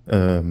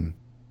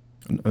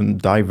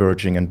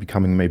diverging and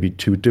becoming maybe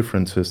two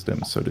different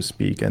systems, so to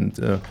speak. And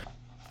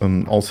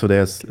also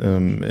there's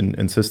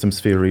in systems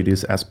theory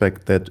this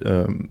aspect that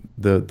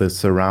the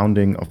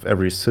surrounding of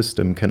every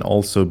system can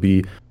also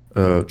be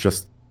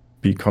just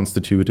be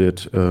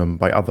constituted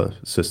by other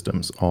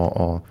systems,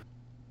 or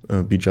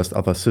be just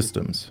other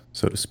systems,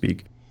 so to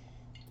speak.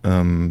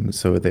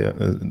 So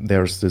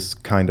there's this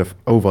kind of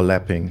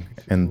overlapping,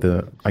 and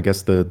I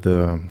guess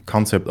the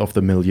concept of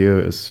the milieu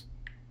is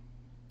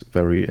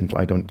very,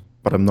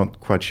 but I'm not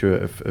quite sure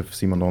if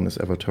Simondon is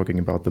ever talking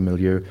about the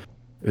milieu.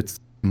 It's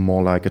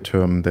more like a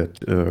term that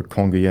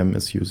Canguilhem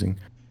is using.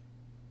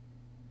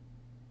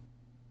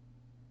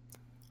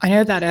 I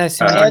know that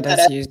Simondon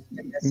does use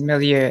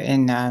milieu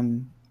in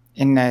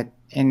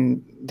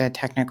the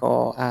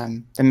technical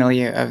the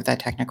milieu of the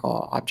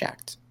technical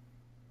object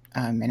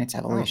in its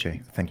evolution.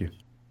 Okay, thank you.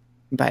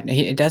 But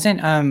it doesn't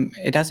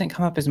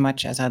come up as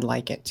much as I'd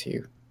like it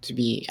to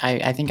be.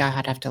 I think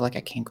I'd have to look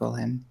at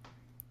Canguilhem.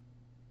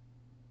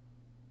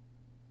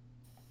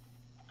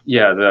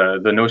 Yeah,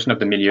 the notion of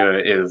the milieu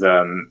is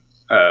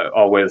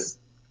always,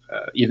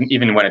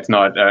 even when it's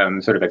not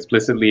sort of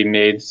explicitly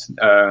made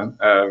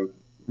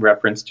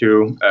reference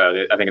to,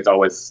 I think it's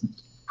always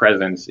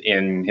present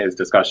in his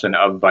discussion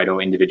of vital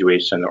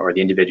individuation, or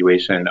the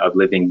individuation of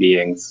living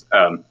beings.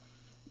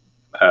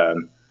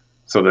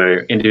 So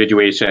the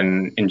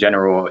individuation in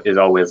general is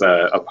always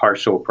a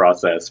partial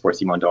process for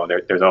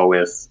Simondon. There's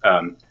always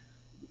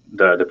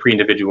the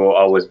pre-individual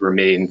always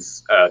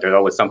remains. There's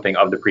always something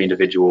of the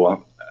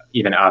pre-individual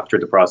even after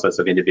the process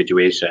of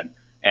individuation,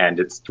 and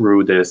it's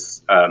through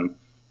this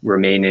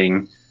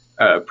remaining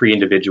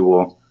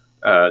pre-individual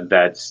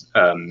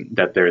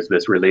that there's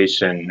this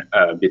relation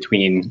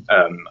between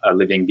a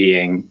living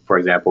being, for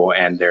example,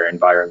 and their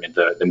environment,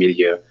 the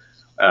milieu,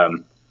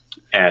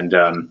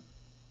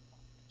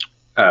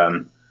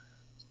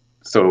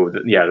 so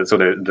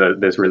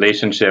this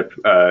relationship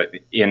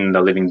in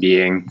the living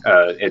being,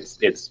 it's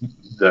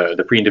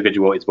the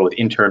pre-individual is both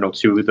internal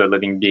to the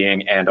living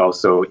being and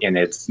also in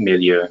its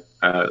milieu.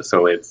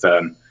 So it's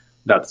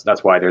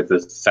that's why there's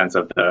this sense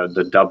of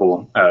the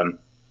double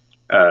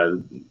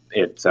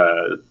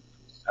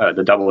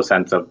the double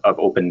sense of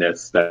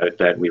openness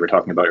that we were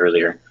talking about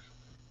earlier.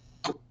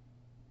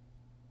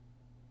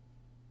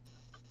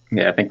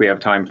 Yeah, I think we have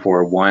time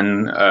for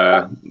one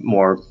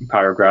more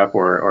paragraph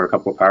or a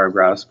couple of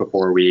paragraphs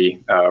before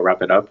we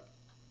wrap it up.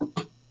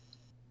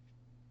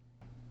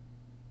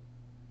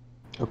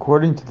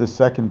 According to the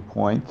second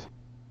point,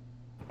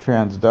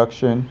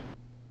 transduction,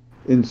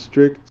 in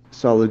strict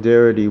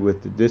solidarity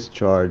with the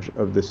discharge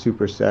of the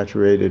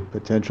supersaturated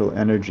potential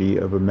energy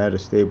of a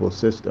metastable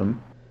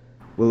system,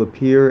 will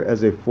appear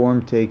as a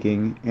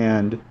form-taking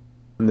and,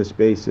 on this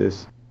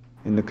basis,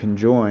 in the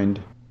conjoined,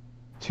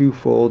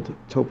 twofold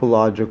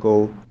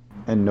topological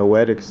and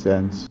noetic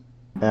sense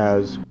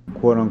as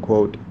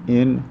quote-unquote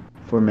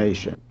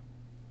information.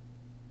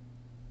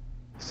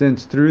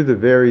 Since through the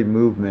very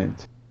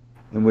movement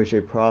in which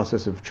a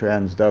process of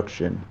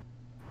transduction,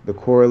 the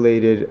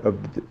correlated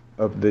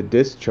of the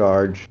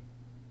discharge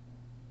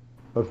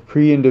of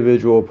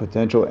pre-individual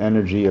potential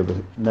energy of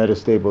a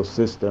metastable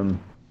system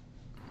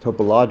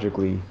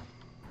topologically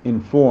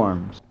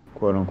informs,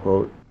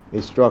 quote-unquote,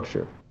 a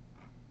structure,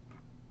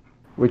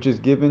 which is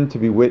given to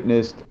be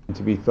witnessed and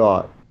to be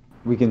thought,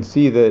 we can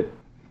see that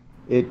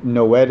it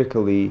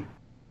noetically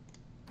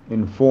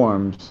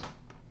informs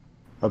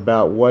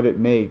about what it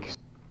makes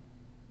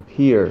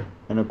appear,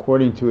 and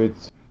according to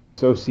its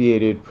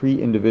associated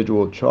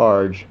pre-individual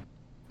charge,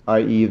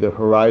 i.e. the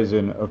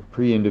horizon of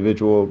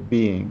pre-individual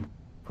being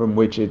from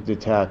which it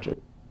detaches.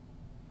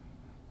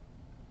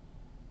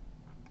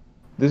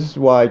 This is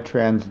why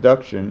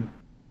transduction,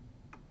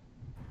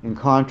 in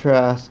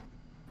contrast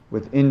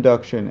with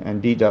induction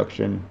and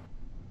deduction,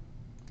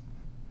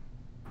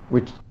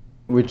 which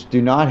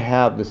do not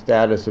have the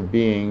status of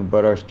being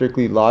but are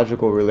strictly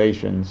logical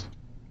relations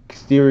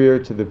exterior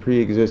to the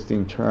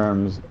pre-existing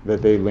terms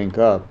that they link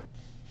up,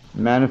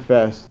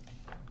 manifest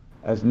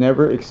as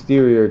never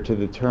exterior to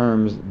the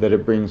terms that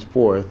it brings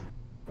forth,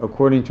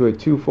 according to a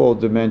twofold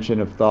dimension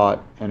of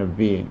thought and of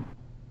being.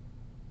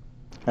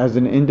 As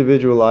an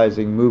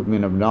individualizing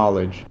movement of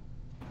knowledge,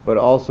 but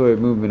also a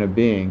movement of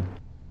being,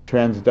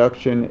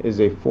 transduction is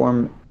a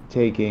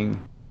form-taking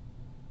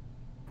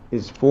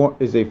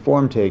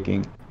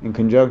in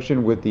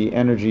conjunction with the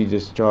energy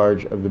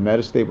discharge of the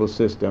metastable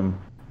system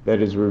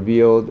that is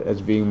revealed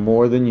as being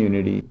more than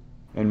unity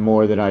and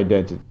more than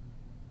identity.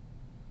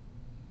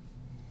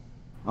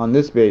 On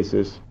this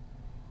basis,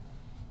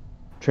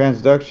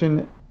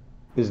 transduction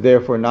is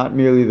therefore not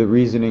merely the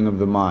reasoning of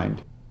the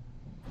mind.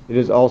 It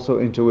is also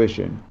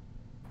intuition,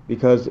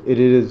 because it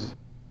is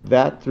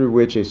that through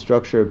which a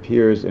structure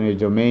appears in a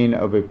domain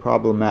of a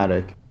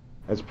problematic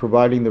as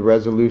providing the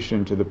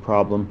resolution to the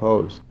problem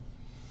posed.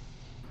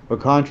 But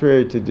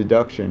contrary to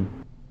deduction,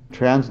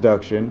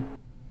 transduction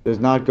does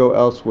not go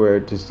elsewhere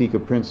to seek a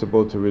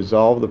principle to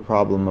resolve the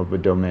problem of a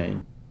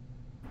domain.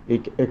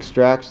 It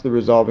extracts the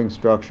resolving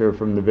structure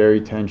from the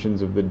very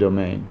tensions of the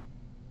domain.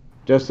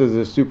 Just as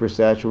a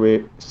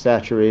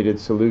supersaturated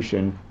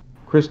solution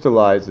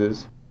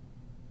crystallizes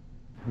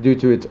due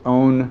to its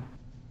own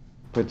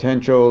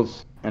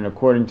potentials and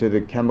according to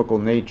the chemical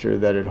nature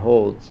that it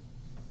holds,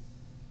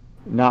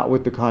 not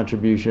with the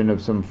contribution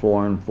of some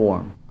foreign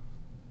form.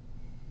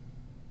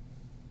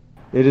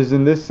 It is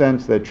in this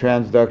sense that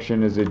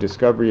transduction is a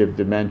discovery of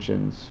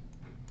dimensions,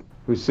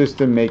 whose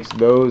system makes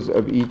those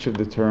of each of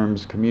the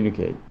terms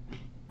communicate,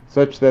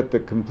 such that the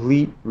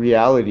complete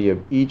reality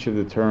of each of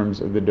the terms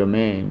of the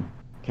domain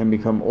can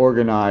become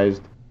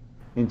organized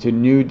into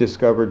new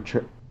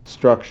discovered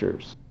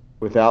structures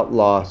without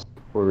loss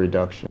or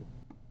reduction.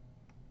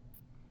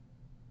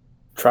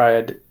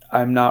 Triad,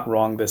 I'm not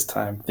wrong this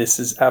time. This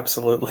is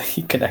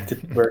absolutely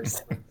connected to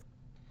Bergson.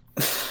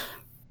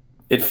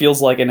 It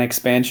feels like an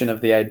expansion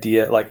of the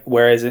idea, like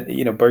whereas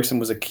Bergson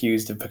was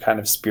accused of a kind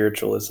of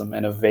spiritualism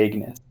and of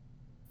vagueness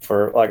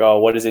for like, oh,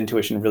 what does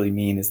intuition really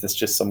mean? Is this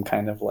just some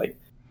kind of like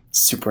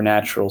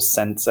supernatural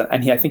sense?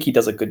 And I think he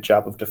does a good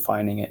job of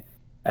defining it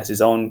as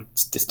his own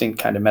distinct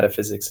kind of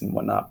metaphysics and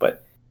whatnot.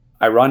 But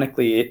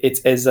ironically, it's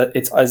as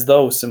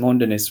though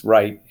Simondon is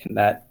right in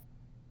that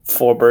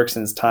for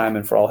Bergson's time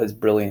and for all his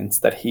brilliance,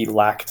 that he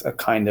lacked a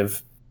kind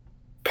of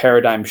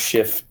paradigm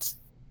shift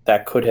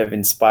that could have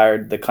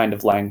inspired the kind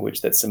of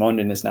language that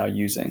Simondon is now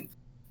using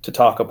to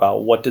talk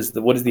about what does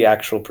the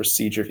actual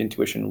procedure of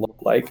intuition look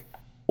like.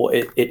 Well,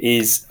 it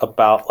is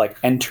about like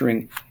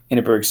entering, in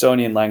a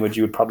Bergsonian language,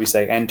 you would probably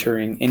say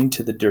entering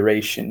into the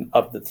duration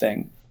of the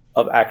thing,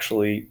 of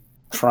actually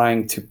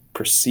trying to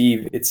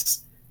perceive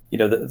its,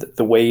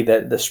 the way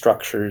that the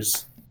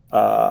structures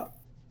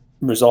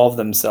resolve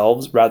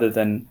themselves rather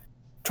than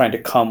trying to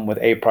come with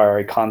a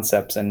priori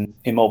concepts and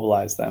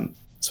immobilize them,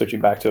 switching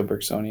back to a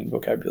Bergsonian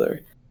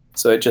vocabulary.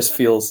 So it just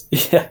feels,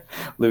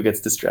 Lou gets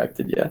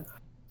distracted,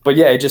 But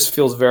it just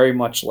feels very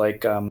much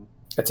like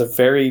it's a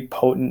very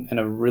potent and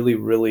a really,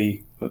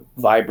 really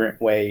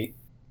vibrant way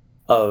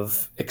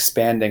of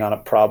expanding on a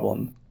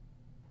problem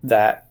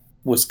that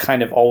was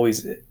kind of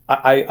always,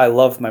 I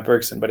love my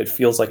Bergson, but it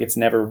feels like it's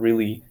never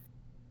really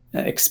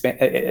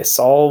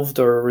solved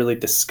or really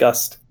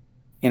discussed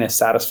in a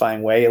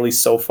satisfying way, at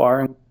least so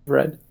far I've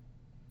read.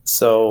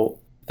 So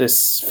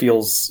this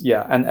feels,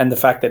 and the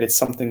fact that it's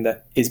something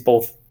that is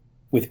both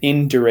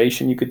within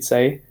duration, you could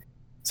say.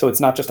 So it's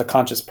not just a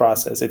conscious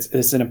process.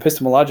 It's an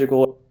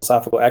epistemological,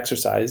 philosophical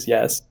exercise,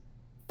 yes,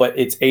 but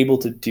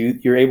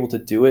you're able to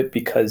do it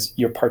because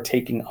you're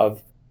partaking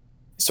of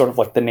sort of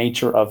like the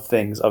nature of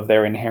things, of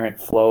their inherent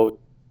flow,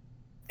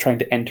 trying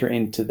to enter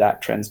into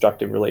that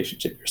transductive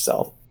relationship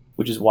yourself,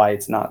 which is why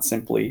it's not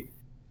simply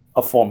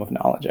a form of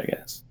knowledge, I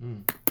guess.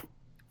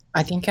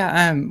 I think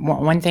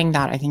one thing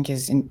that I think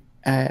is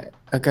a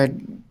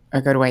good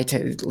way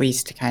to at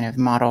least kind of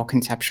model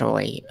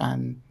conceptually,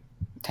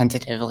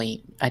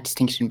 tentatively, a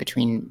distinction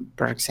between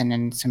Bergson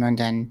and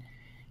Simondon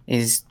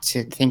is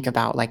to think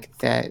about like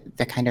the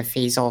kind of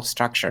phasal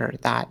structure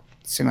that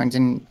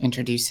Simondon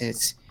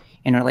introduces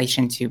in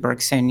relation to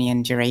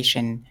Bergsonian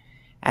duration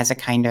as a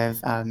kind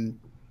of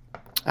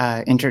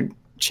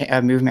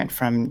movement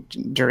from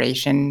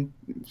duration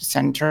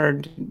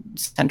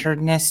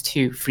centeredness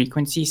to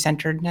frequency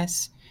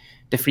centeredness.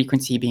 The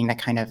frequency being the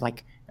kind of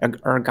like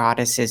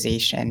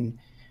ergodicization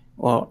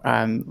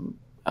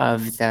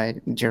of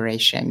the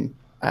duration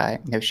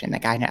notion, the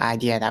kind of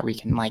idea that we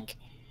can like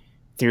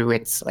through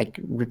its like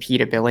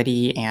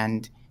repeatability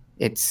and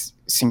its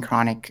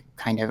synchronic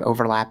kind of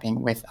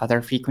overlapping with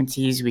other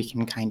frequencies, we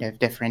can kind of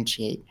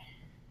differentiate.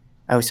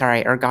 I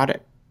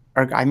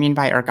mean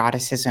by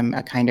ergodicism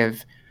a kind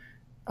of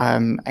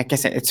I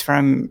guess it's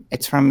from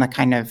the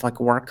kind of like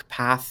work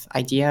path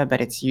idea, but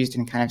it's used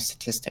in kind of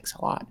statistics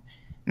a lot.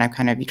 And I'm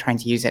kind of trying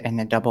to use it in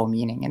a double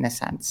meaning in a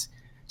sense.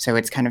 So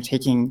it's kind of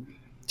taking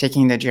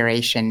the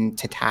duration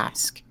to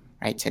task,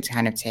 right? To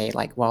kind of say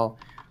like, well,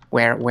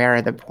 where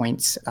are the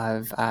points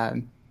of at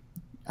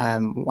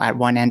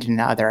one end and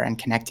the other and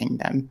connecting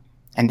them?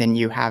 And then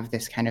you have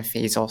this kind of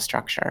phasal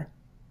structure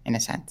in a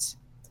sense.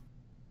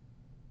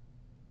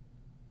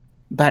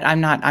 But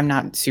I'm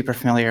not super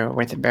familiar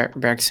with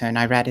Bergson.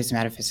 I read his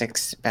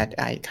metaphysics, but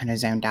I kind of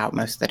zoned out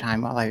most of the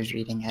time while I was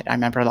reading it. I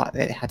remember a lot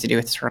that it had to do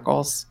with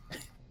circles.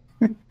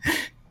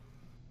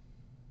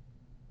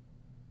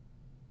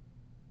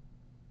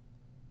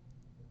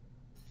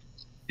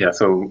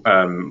 So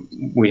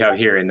we have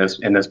here in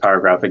this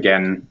paragraph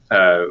again,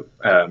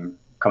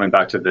 coming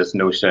back to this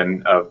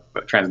notion of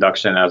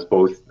transduction as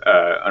both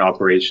an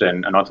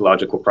operation, an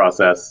ontological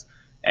process,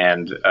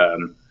 and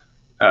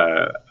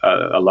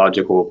a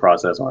logical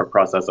process or a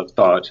process of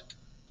thought.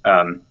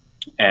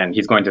 And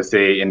he's going to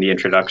say in the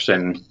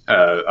introduction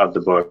of the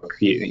book,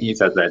 he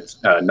says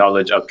that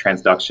knowledge of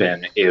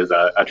transduction is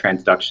a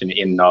transduction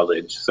in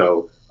knowledge.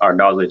 So our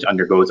knowledge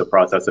undergoes a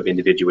process of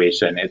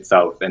individuation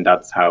itself, and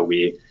that's how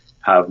we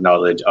have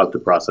knowledge of the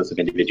process of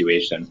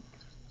individuation.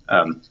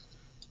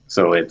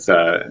 So it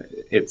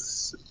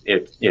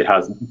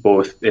has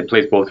both. It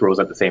plays both roles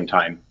at the same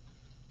time.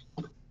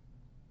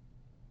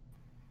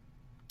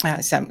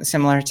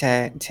 Similar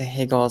to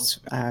Hegel's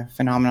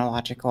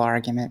phenomenological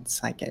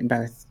arguments, like it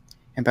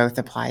both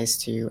applies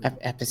to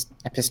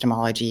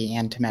epistemology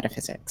and to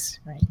metaphysics,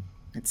 right?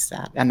 It's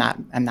that and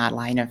that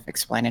line of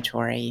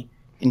explanatory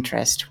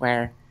interest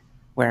where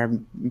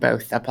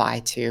both apply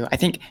to. I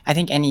think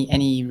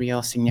any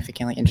real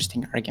significantly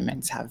interesting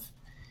arguments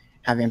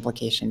have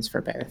implications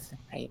for both,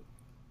 right?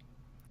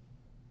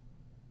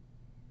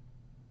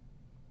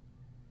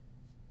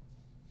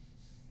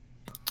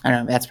 I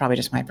don't know. That's probably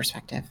just my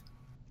perspective.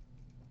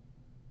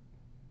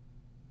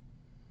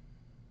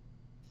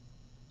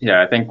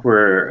 Yeah, I think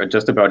we're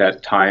just about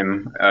at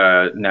time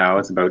now.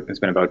 It's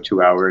been about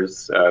 2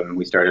 hours.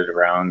 We started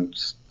around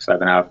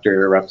 7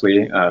 after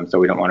roughly, so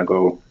we don't want to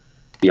go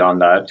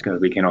beyond that because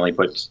we can only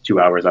put 2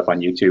 hours up on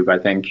YouTube, I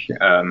think,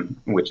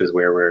 which is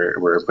where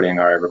we're putting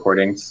our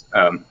recordings.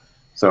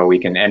 So we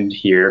can end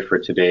here for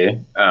today,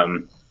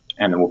 and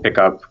then we'll pick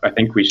up. I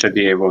think we should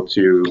be able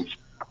to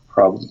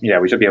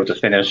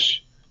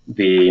finish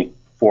the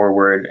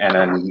foreword and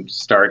then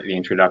start the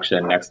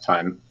introduction next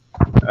time.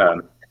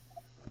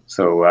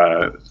 So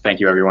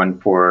thank you everyone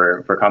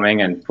for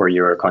coming and for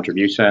your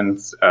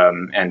contributions.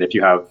 And if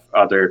you have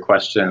other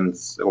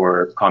questions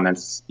or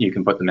comments, you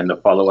can put them in the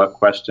follow-up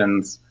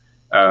questions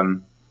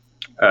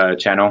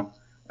channel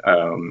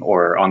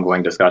or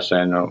ongoing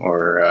discussion,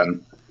 or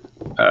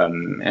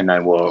and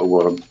then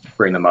we'll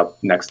bring them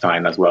up next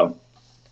time as well.